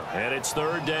 there, and it's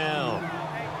 3rd down.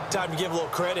 Time to give a little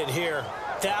credit here.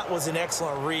 That was an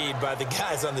excellent read by the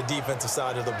guys on the defensive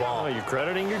side of the ball. Oh, you're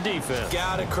crediting your defense.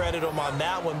 Got to credit them on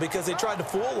that one because they tried to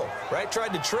fool them, right?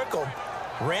 Tried to trick them,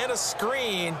 ran a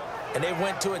screen, and they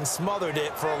went to it and smothered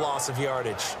it for a loss of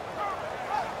yardage.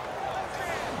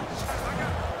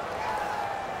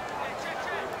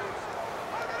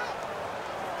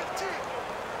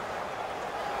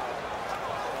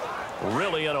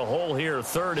 Really in a hole here,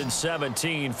 3rd and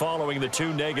 17 following the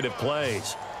 2 negative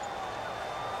plays.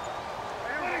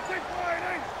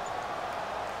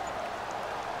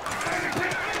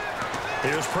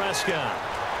 Here's Prescott.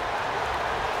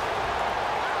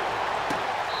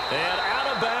 And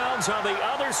out of bounds on the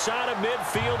other side of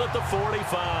midfield at the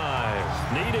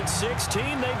 45. Needed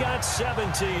 16, they got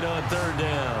 17 on 3rd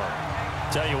down.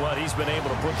 Tell you what, he's been able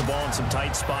to put the ball in some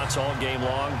tight spots all game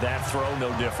long. That throw,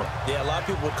 no different. Yeah, a lot of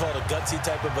people would call it a gutsy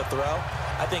type of a throw.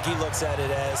 I think he looks at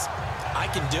it as, I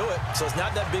can do it, so it's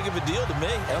not that big of a deal to me,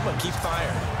 and I'm going to keep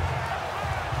firing.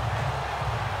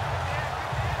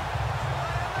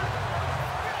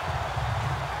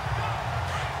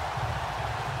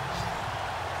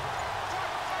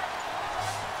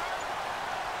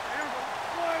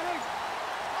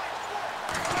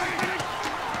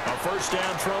 First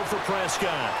down throw for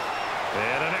Prescott.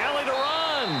 And an alley to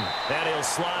run. run. And he'll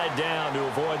slide down to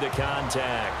avoid the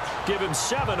contact. Give him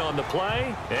 7 on the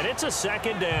play, and it's a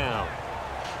second down.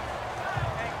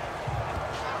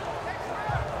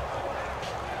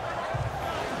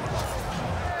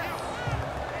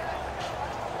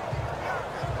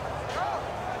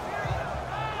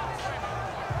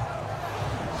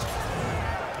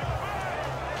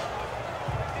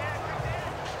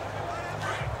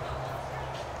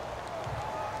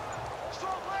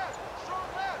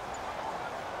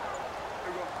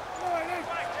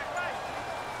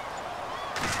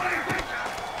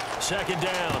 Second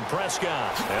down,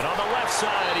 Prescott. And on the left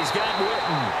side, he's got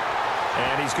Witten.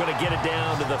 And he's going to get it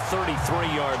down to the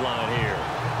 33-yard line here.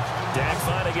 Dak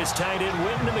finding his tight end,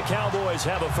 Witten, and the Cowboys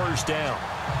have a first down.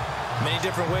 Many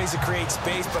different ways to create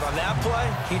space, but on that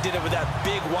play, he did it with that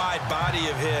big, wide body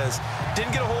of his.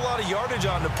 Didn't get a whole lot of yardage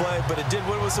on the play, but it did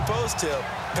what it was supposed to.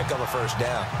 Pick up a first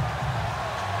down.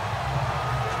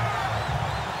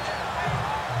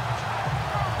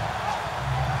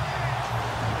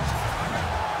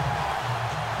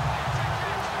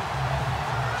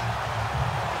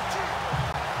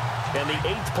 And the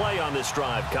 8th play on this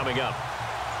drive coming up.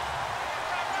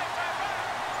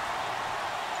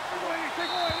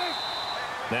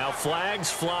 Now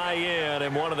flags fly in,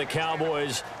 and one of the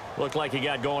Cowboys looked like he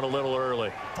got going a little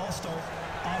early. False start,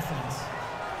 offense.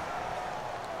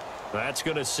 That's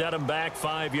going to set him back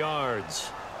 5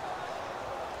 yards.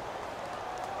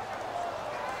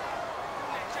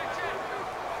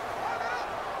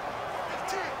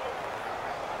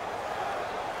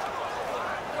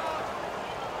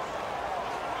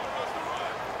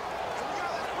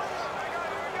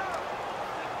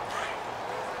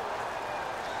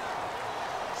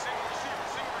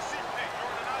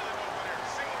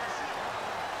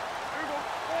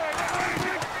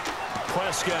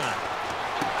 Prescott.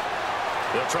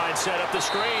 They'll try and set up the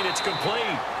screen. It's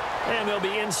complete. And they'll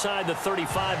be inside the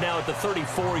 35 now at the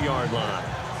 34-yard line.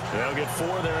 They'll get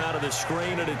 4 there out of the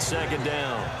screen, and it's second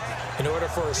down. In order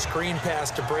for a screen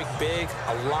pass to break big,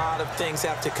 a lot of things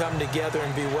have to come together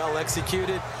and be well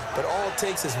executed. But all it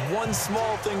takes is one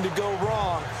small thing to go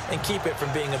wrong and keep it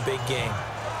from being a big game.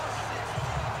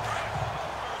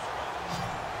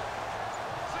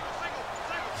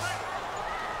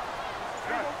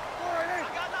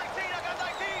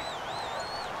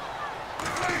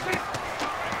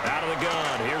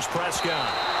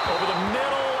 Prescott over the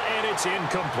middle, and it's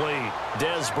incomplete.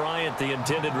 Dez Bryant, the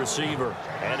intended receiver,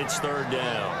 and it's third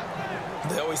down.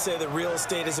 They always say that real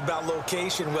estate is about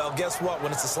location. Well, guess what?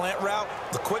 When it's a slant route,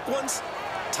 the quick ones,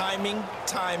 timing,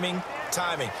 timing,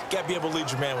 timing. Got to be able to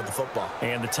lead your man with the football.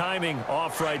 And the timing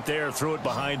off right there, threw it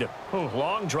behind him.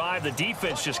 Long drive. The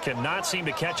defense just cannot seem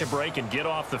to catch a break and get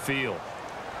off the field.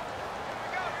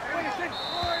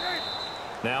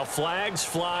 Now flags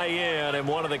fly in, and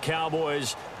one of the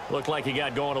Cowboys looked like he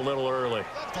got going a little early.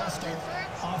 False start,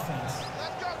 offense.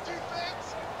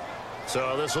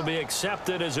 So this will be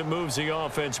accepted as it moves the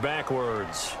offense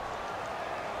backwards.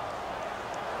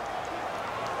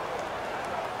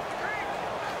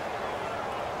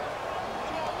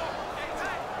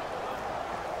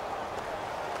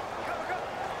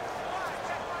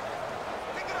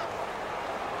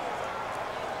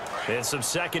 And some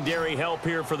secondary help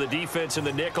here for the defense in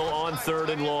the nickel on 3rd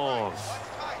and long.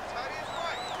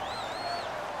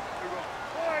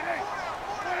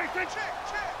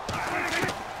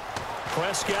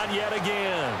 Prescott yet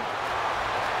again.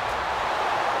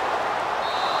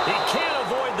 He can't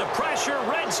avoid the pressure.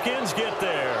 Redskins get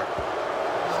there.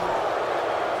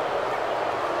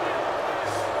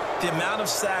 The amount of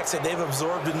sacks that they've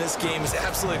absorbed in this game is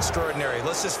absolutely extraordinary.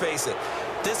 Let's just face it.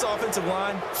 This offensive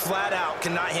line, flat out,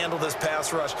 cannot handle this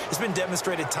pass rush. It's been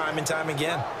demonstrated time and time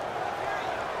again.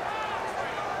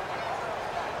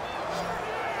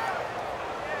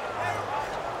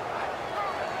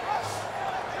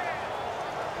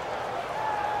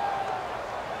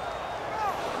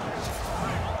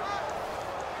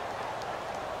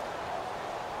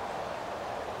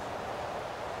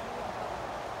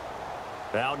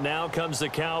 Out now comes the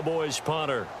Cowboys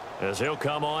punter as he'll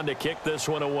come on to kick this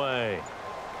one away.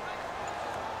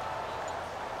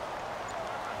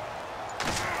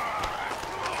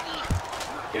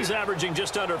 He's averaging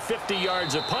just under 50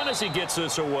 yards a punt as he gets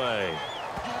this away.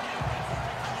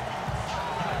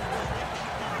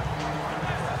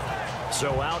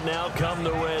 So out now come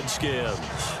the Redskins.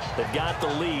 They've got the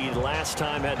lead. Last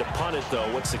time had to punt it,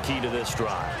 though. What's the key to this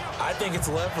drive? I think it's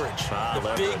leverage.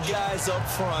 Leverage. Big guys up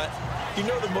front You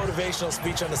know the motivational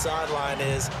speech on the sideline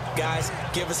is, guys,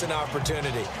 give us an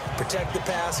opportunity. Protect the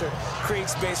passer, create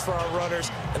space for our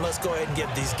runners, and let's go ahead and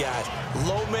get these guys.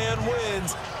 Low man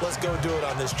wins. Let's go do it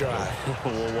on this drive.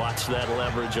 We'll watch that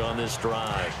leverage on this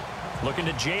drive. Looking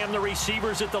to jam the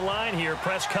receivers at the line here.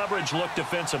 Press coverage look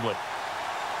defensively.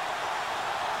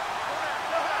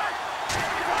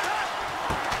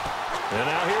 And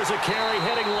now here's a carry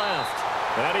heading left.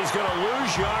 And he's going to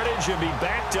lose yardage and be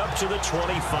backed up to the 25.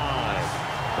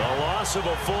 A loss of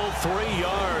a full 3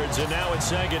 yards, and now it's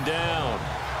second down.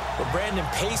 But Brandon,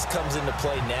 pace comes into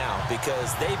play now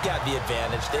because they've got the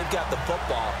advantage. They've got the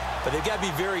football, but they've got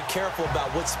to be very careful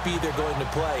about what speed they're going to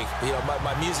play. You know,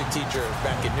 my music teacher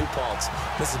back in New Paltz,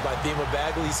 Mrs. Bima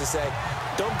Bagley, used to say,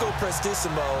 don't go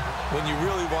prestissimo when you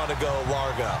really want to go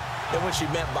largo. And what she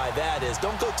meant by that is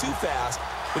don't go too fast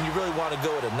when you really want to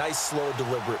go at a nice, slow,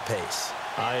 deliberate pace.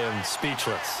 I am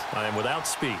speechless. I am without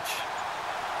speech.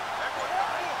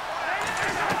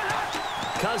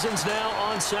 Cousins now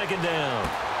on second down.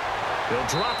 He'll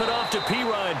drop it off to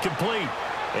P-Ride, complete.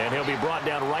 And he'll be brought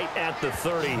down right at the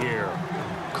 30 here.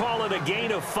 Call it a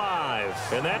gain of 5.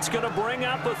 And that's going to bring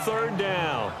up a third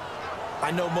down.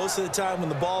 I know most of the time when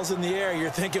the ball's in the air, you're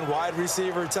thinking wide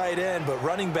receiver, tight end. But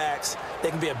running backs, they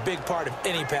can be a big part of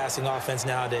any passing offense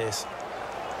nowadays.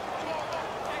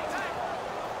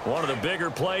 One of the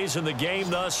bigger plays in the game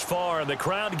thus far, and the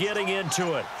crowd getting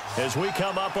into it as we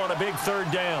come up on a big third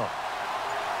down.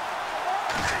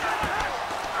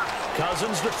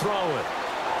 Cousins to throw it.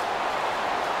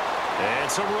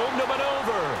 And some room to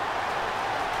maneuver.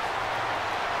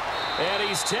 And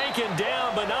he's taken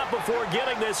down, but not before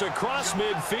getting this across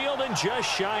midfield and just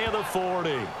shy of the 40.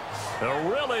 A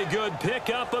really good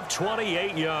pickup of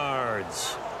 28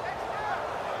 yards.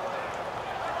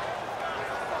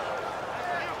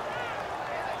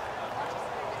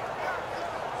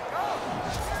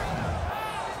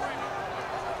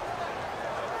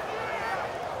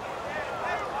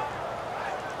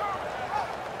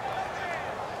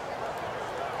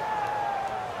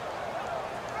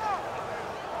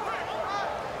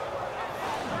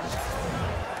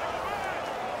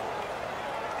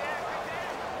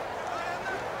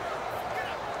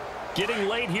 Getting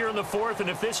late here in the fourth, and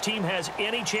if this team has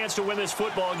any chance to win this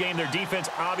football game, their defense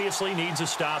obviously needs a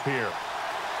stop here.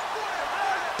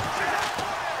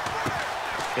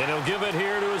 And he'll give it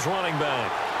here to his running back.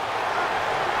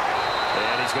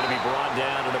 And he's going to be brought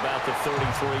down at about the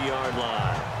 33-yard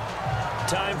line.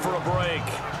 Time for a break.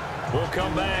 We'll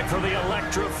come back for the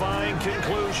electrifying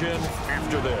conclusion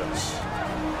after this.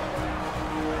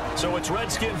 So it's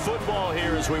Redskin football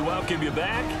here as we welcome you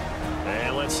back.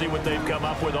 And let's see what they've come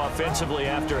up with offensively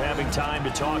after having time to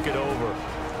talk it over.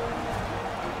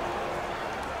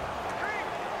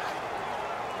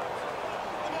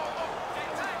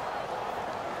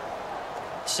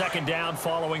 Second down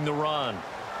following the run.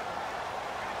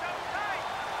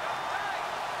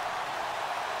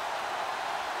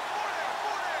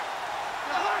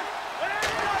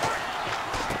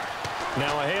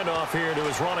 Now a handoff here to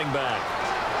his running back.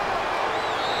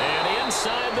 And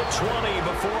inside the 20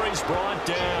 before he's brought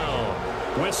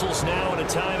down. Whistles now and a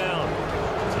timeout.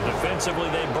 So defensively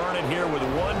they burn it here with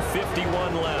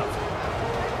 1:51 left.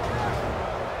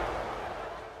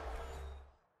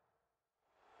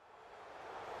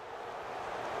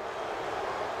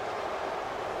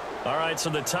 All right,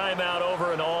 so the timeout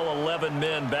over and all 11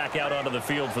 men back out onto the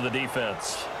field for the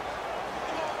defense.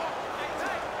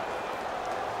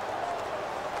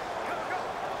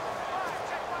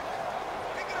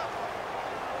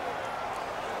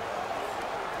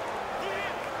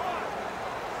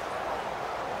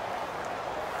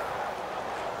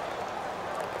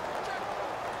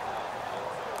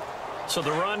 So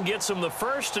the run gets them the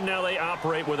first, and now they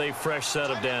operate with a fresh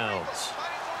set of downs.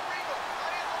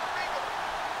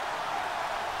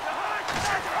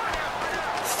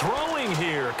 Throwing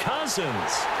here, Cousins.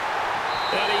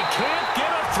 And he can't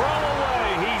get a throw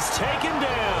away. He's taken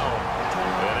down.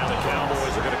 And now the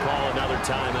Cowboys are going to call another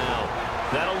timeout.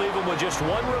 That'll leave them with just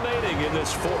one remaining in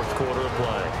this fourth quarter of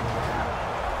play.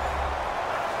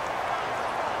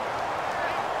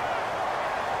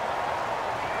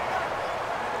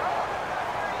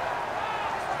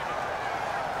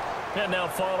 And now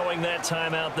following that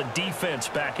timeout, the defense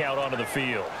back out onto the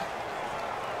field.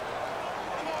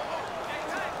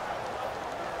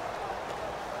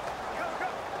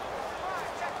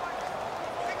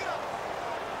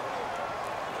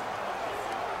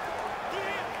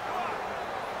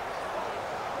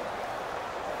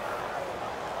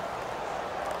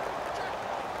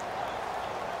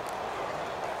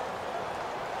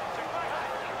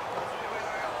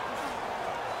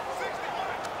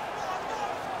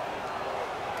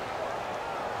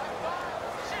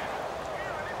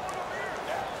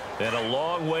 And a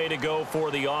long way to go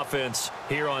for the offense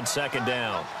here on second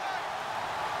down.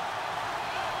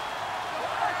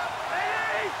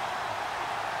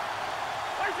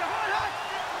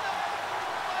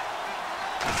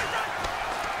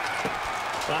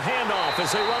 A handoff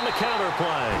as they run the counter play.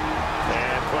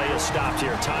 And play is stopped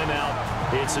here.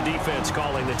 Timeout. It's the defense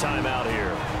calling the timeout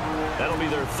here. That'll be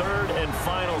their third and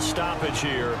final stoppage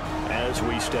here as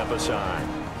we step aside.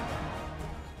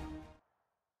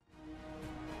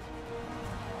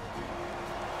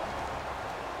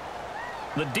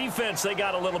 The defense, they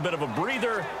got a little bit of a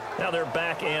breather. Now they're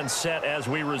back and set as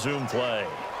we resume play.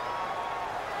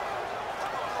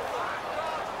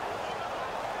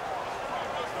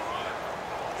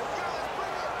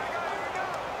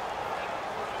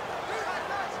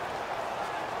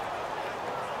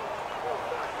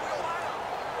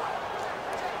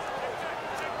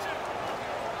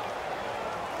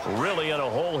 Really in a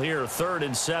hole here, 3rd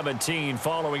and 17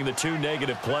 following the 2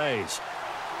 negative plays.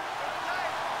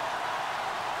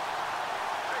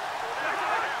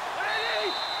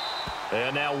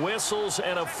 And now whistles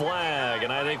and a flag,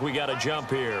 and I think we got a jump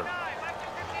here.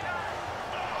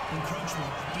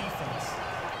 Encroachment, defense.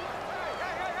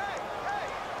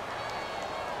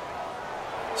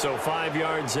 So 5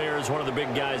 yards there as one of the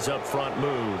big guys up front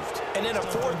moved. And in a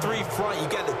 4-3 front, you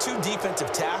got the 2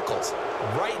 defensive tackles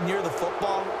right near the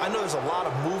football. I know there's a lot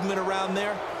of movement around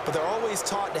there, but they're always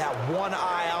taught to have one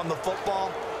eye on the football.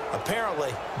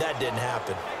 Apparently, that didn't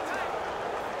happen.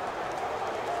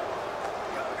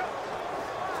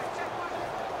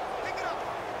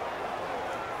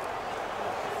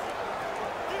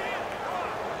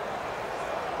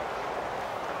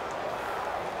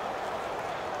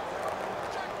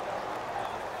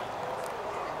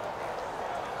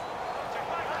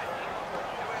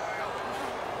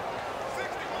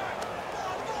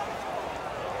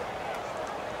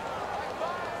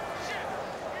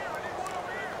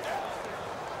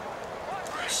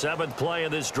 Seventh play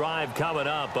of this drive coming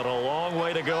up, but a long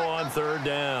way to go on 3rd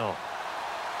down.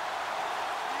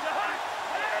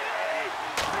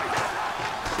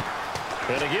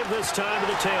 And to give this time to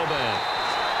the tailback.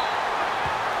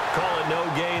 Call it no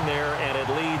gain there, and it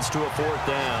leads to a 4th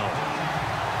down.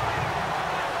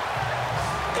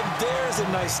 And there's a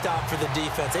nice stop for the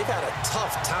defense. They've had a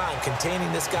tough time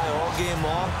containing this guy all game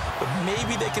long, but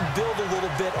maybe they can build a little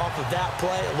bit off of that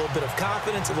play, a little bit of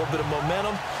confidence, a little bit of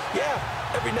momentum. Yeah,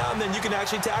 every now and then you can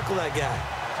actually tackle that guy.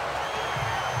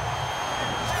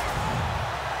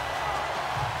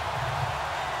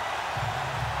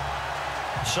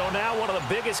 So now one of the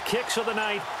biggest kicks of the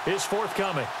night is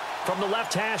forthcoming. From the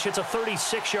left hash, it's a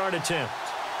 36-yard attempt.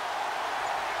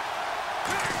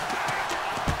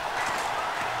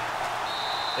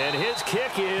 And his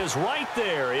kick is right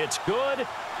there. It's good.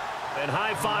 And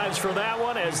high fives for that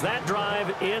one as that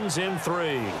drive ends in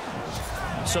 3.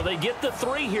 So they get the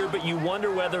 3 here, but you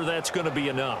wonder whether that's going to be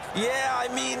enough. Yeah, I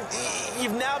mean,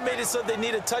 you've now made it so they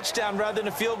need a touchdown rather than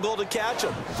a field goal to catch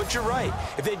them. But you're right.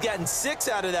 If they'd gotten 6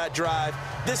 out of that drive,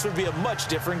 this would be a much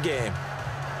different game.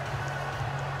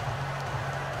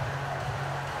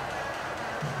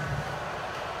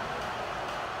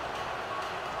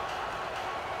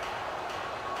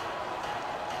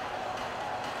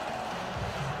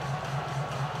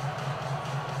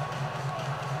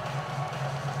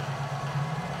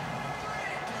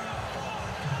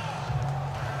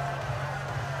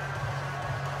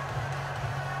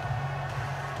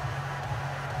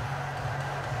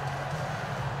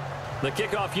 The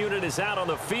kickoff unit is out on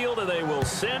the field, and they will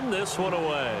send this one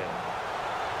away.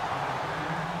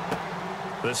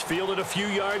 This fielded a few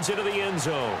yards into the end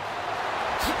zone.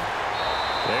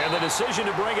 And the decision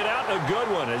to bring it out, a good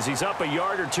one, as he's up a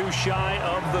yard or 2 shy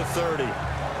of the 30.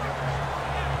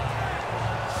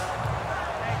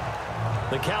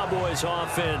 The Cowboys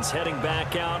offense heading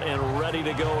back out and ready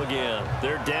to go again.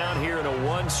 They're down here in a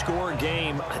 1-score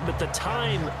game, but the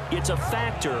time, it's a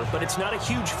factor, but it's not a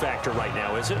huge factor right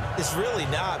now, is it? It's really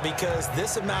not, because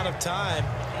this amount of time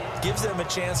gives them a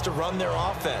chance to run their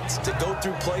offense, to go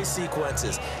through play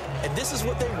sequences. And this is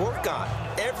what they work on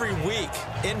every week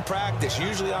in practice,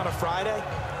 usually on a Friday.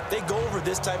 They go over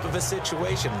this type of a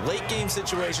situation, late game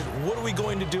situation. What are we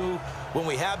going to do when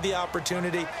we have the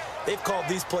opportunity? They've called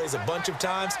these plays a bunch of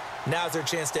times. Now's their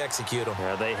chance to execute them.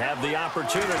 Yeah, they have the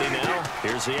opportunity now.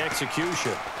 Here's the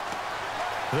execution.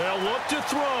 They'll look to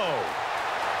throw.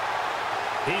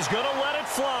 He's going to let it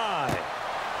fly.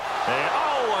 And,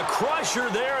 oh, a crusher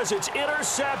there as it's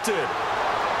intercepted.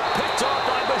 Picked off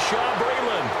by Bashaw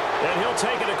Breeland. And he'll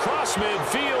take it across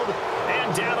midfield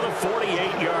and down to the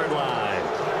 48-yard line.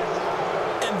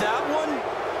 And that one,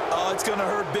 it's going to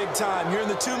hurt big time. You're in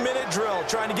the 2-minute drill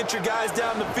trying to get your guys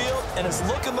down the field, and it's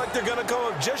looking like they're going to go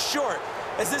up just short,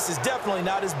 as this is definitely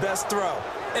not his best throw,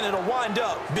 and it'll wind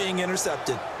up being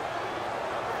intercepted.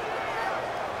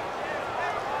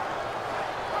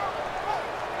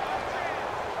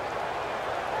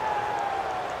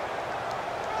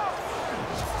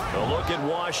 A look at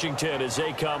Washington as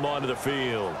they come onto the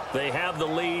field. They have the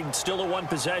lead, still a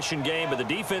one-possession game, but the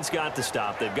defense got the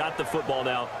stop. They've got the football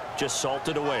now, just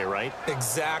salted away, right?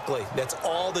 Exactly. That's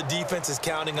all the defense is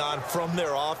counting on from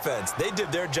their offense. They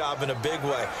did their job in a big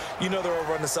way. You know they're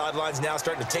over on the sidelines now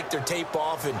starting to take their tape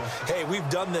off, and, hey, we've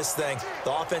done this thing.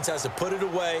 The offense has to put it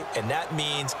away, and that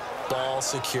means ball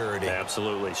security.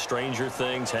 Absolutely. Stranger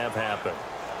things have happened.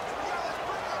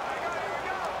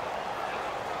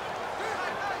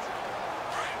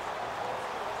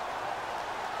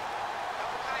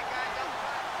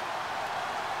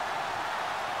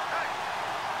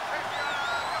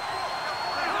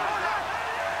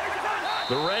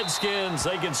 The Redskins,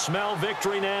 they can smell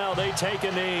victory now. They take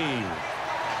a knee.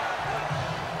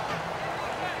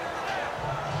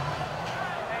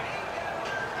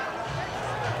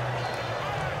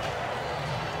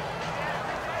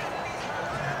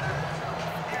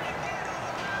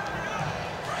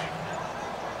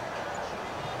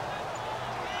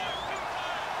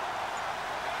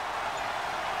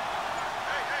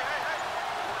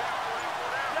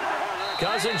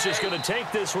 Cousins just going to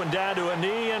take this one down to a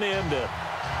knee and end it.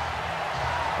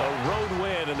 A road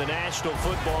win in the National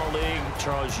Football League.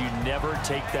 Charles, you never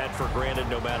take that for granted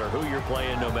no matter who you're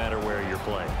playing, no matter where you're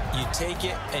playing. You take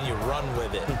it and you run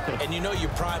with it. And you know you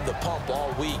primed the pump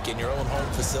all week in your own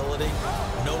home facility.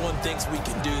 No one thinks we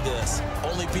can do this.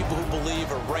 Only people who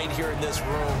believe are right here in this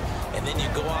room. And then you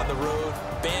go on the road,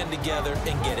 band together,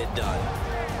 and get it done.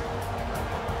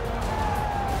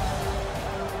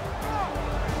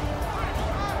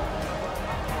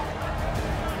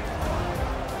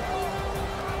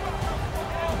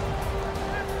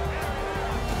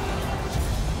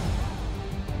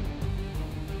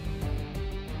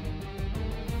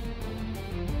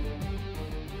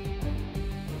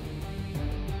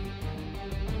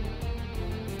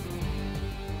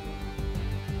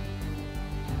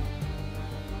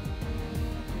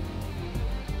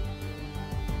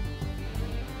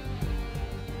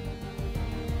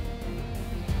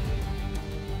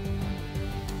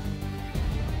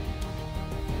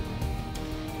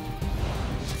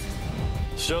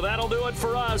 So that'll do it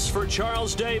for us. For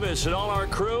Charles Davis and all our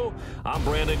crew, I'm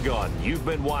Brandon Gunn. You've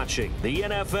been watching the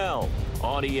NFL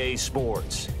on EA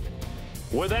Sports.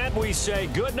 With that, we say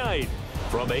good night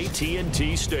from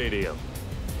AT&T Stadium.